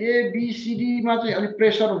एबिसिडीमा चाहिँ अलिक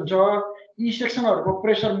प्रेसर हुन्छ यी सेक्सनहरूको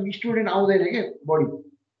प्रेसर स्टुडेन्ट आउँदैन के बढी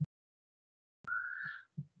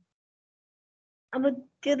अब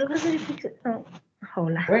त्यो त कसरी फिक्स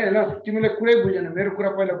होला होइन तिमीले कुरै बुझेन मेरो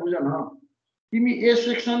कुरा पहिला बुझ न तिमी A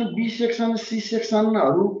section be section C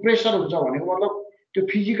सेक्सनहरू pressure हुन्छ भनेको मतलब त्यो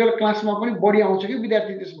फिजिकल क्लासमा पनि बढी आउँछ कि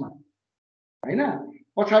विद्यार्थी त्यसमा हैन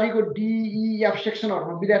पछाडिको डिइएफ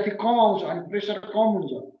सेक्सनहरूमा विद्यार्थी कम आउँछ अनि प्रेसर कम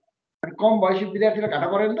हुन्छ अनि कम भएपछि विद्यार्थीलाई घाटा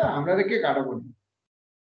पर्यो नि त हामीलाई त के घाटा पर्यो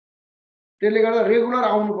त्यसले गर्दा रेगुलर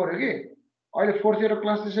आउनु पर्यो कि अहिले 4th इयर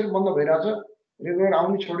क्लास त्यसरी बन्द भइरहेछ रेगुलर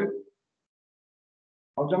आउनु छोड्यो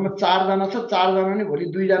अब जम्मा 4 जना छ 4 जना नि भोलि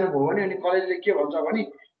 2 जना भयो भने अनि कलेजले के भन्छ भने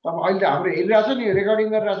तपाईँ अहिले त हाम्रो हेरिरहेछ नि रेकर्डिङ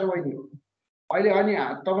गरिरहेछ बहिनी अहिले अनि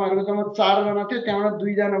तपाईँहरूको जम्मा 4 जना थियो त्यहाँबाट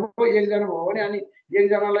 2 जना भयो 1 जना भयो भने अनि 1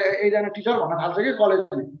 जनालाई 1 जना टिचर भन्न थाल्छ कि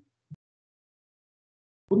कलेजले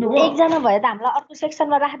बुझ्नुभयो? एकजना भए त हामीलाई अर्को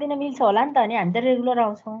सेक्सनमा राख्दिन मिल्छ होला नि त अनि हामी त रेगुलर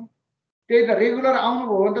आउँछौँ। त्यही त रेगुलर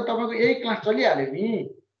आउनुभयो भने त तपाईँको यही क्लास चलिहाल्यो नि।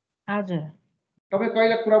 हजुर तपाईँ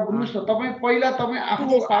कहिले कुरा बुझ्नुहोस् न, तपाईँ पहिला तपाईँ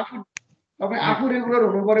आफू रेगुलर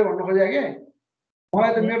हुनु पर्यो भन्नु खोजेको के?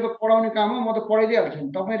 मलाई त मेरो त पढाउने काम हो, म त पढाइदिइहाल्छु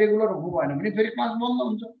नि। तपाईँ रेगुलर हुनु भएन भने फेरि क्लास बन्द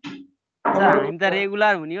हुन्छ। हामी त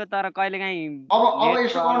रेगुलर हुने हो, तर कहिलेकाहीँ अब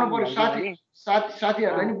यसो गर्नु पर्यो,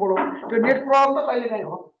 साथीहरूलाई नि बोलाउनु। त्यो नेट प्रब्लम त कहिलेकाहीँ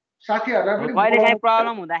हो, साथीहरूलाई पनि कहिलेकाहीँ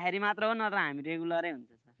प्रब्लम हुँदाखेरि मात्र हो, नत्र हामी रेगुलरै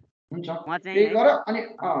हुन्छ सर। हुन्छ म चाहिँ त्यही गर। अनि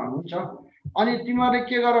हुन्छ, अनि तिमीहरूले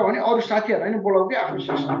के गर भने अरू साथीहरूलाई नि बोलाऊ कि आफ्नो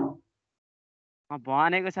सेक्सनमा।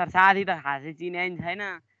 भनेको सर, साथी त खासै चिने नि छैन,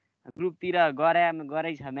 ग्रुपतिर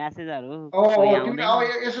गरेछ म्यासेजहरू। तिमीले अब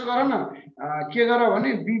यसो गर न, के गर भने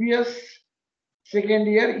BBS सेकेन्ड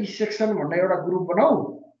इयर ई सेक्सन भन्ने एउटा ग्रुप बनाऊ,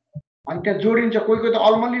 अनि त्यहाँ जोडिन्छ। कोही कोही त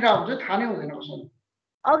अलमल्ली हुन्छ, थाहा नै हुँदैन कसैले।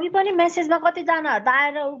 अघि पनि मेसेजमा कतिजनाहरू त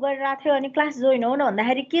आएर उ गरिरहेको थियो अनि क्लास जोइन हो न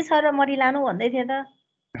भन्दाखेरि के छ र मरिलानु भन्दै थियो त।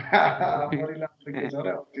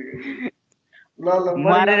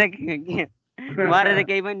 मरेर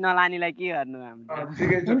केही पनि नलानेलाई के गर्नु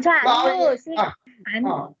हुन्छ।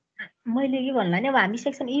 मैले के भन्ला नि, अब हामी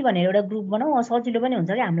सेक्सन ई भनेर एउटा ग्रुप बनाऊ, सजिलो पनि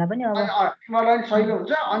हुन्छ कि हामीलाई पनि। अब सजिलो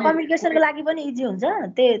हुन्छ, अनि कम्युनिकेसनको लागि पनि इजी हुन्छ।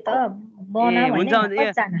 त्यही त बनाऊ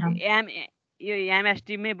हैन। यो एमएस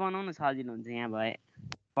टिममै बनाउनु सजिलो हुन्छ, यहाँ भए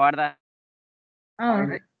पढ्दा।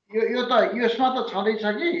 यो त यसमा त छँदैछ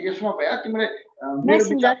कि, यसमा भए तिमीले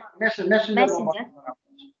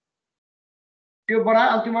त्यो बना।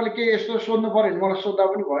 अनि तिमीले के यस्तो सोध्नु पर्यो भने मलाई सोद्धा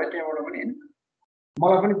पनि भयो, त्यहाँबाट पनि होइन।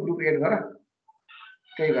 मलाई पनि ग्रुप एड गर,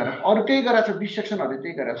 त्यही गर। अरू त्यही गरेछ, 20 सेक्सनहरूले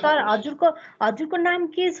त्यही गरेछ। सर हजुरको नाम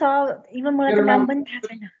के छ? इभन मलाई त नाम पनि थाहा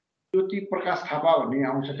छैन। ज्योति प्रकाश थापा भन्ने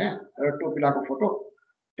आउँछ त्यहाँ, एउटा टोपिलाको फोटो।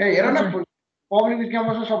 त्यहाँ हेर न, पब्लिक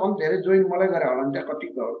क्याम्पसमा सबभन्दा धेरै जोइन मलाई गरे होला नि। त्यहाँ कति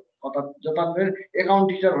कता जता एकाउन्ट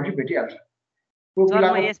टिचर भनेपछि भेटिहाल्छ।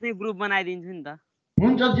 यसमै ग्रुप बनाइदिन्छु नि त।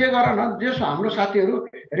 हुन्छ, जे गर न, जस हाम्रो साथीहरू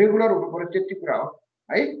रेगुलर हुनु पर्यो, त्यति कुरा हो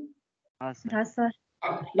है।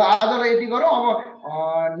 ल आजलाई यति गरौँ।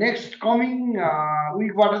 अब नेक्स्ट कमिङ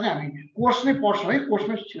विकबाट चाहिँ हामी कोर्स नै पढ्छौँ है,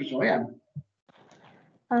 कोर्समै छिर्छौँ है हामी।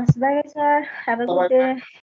 Bye, sir. Have a good day.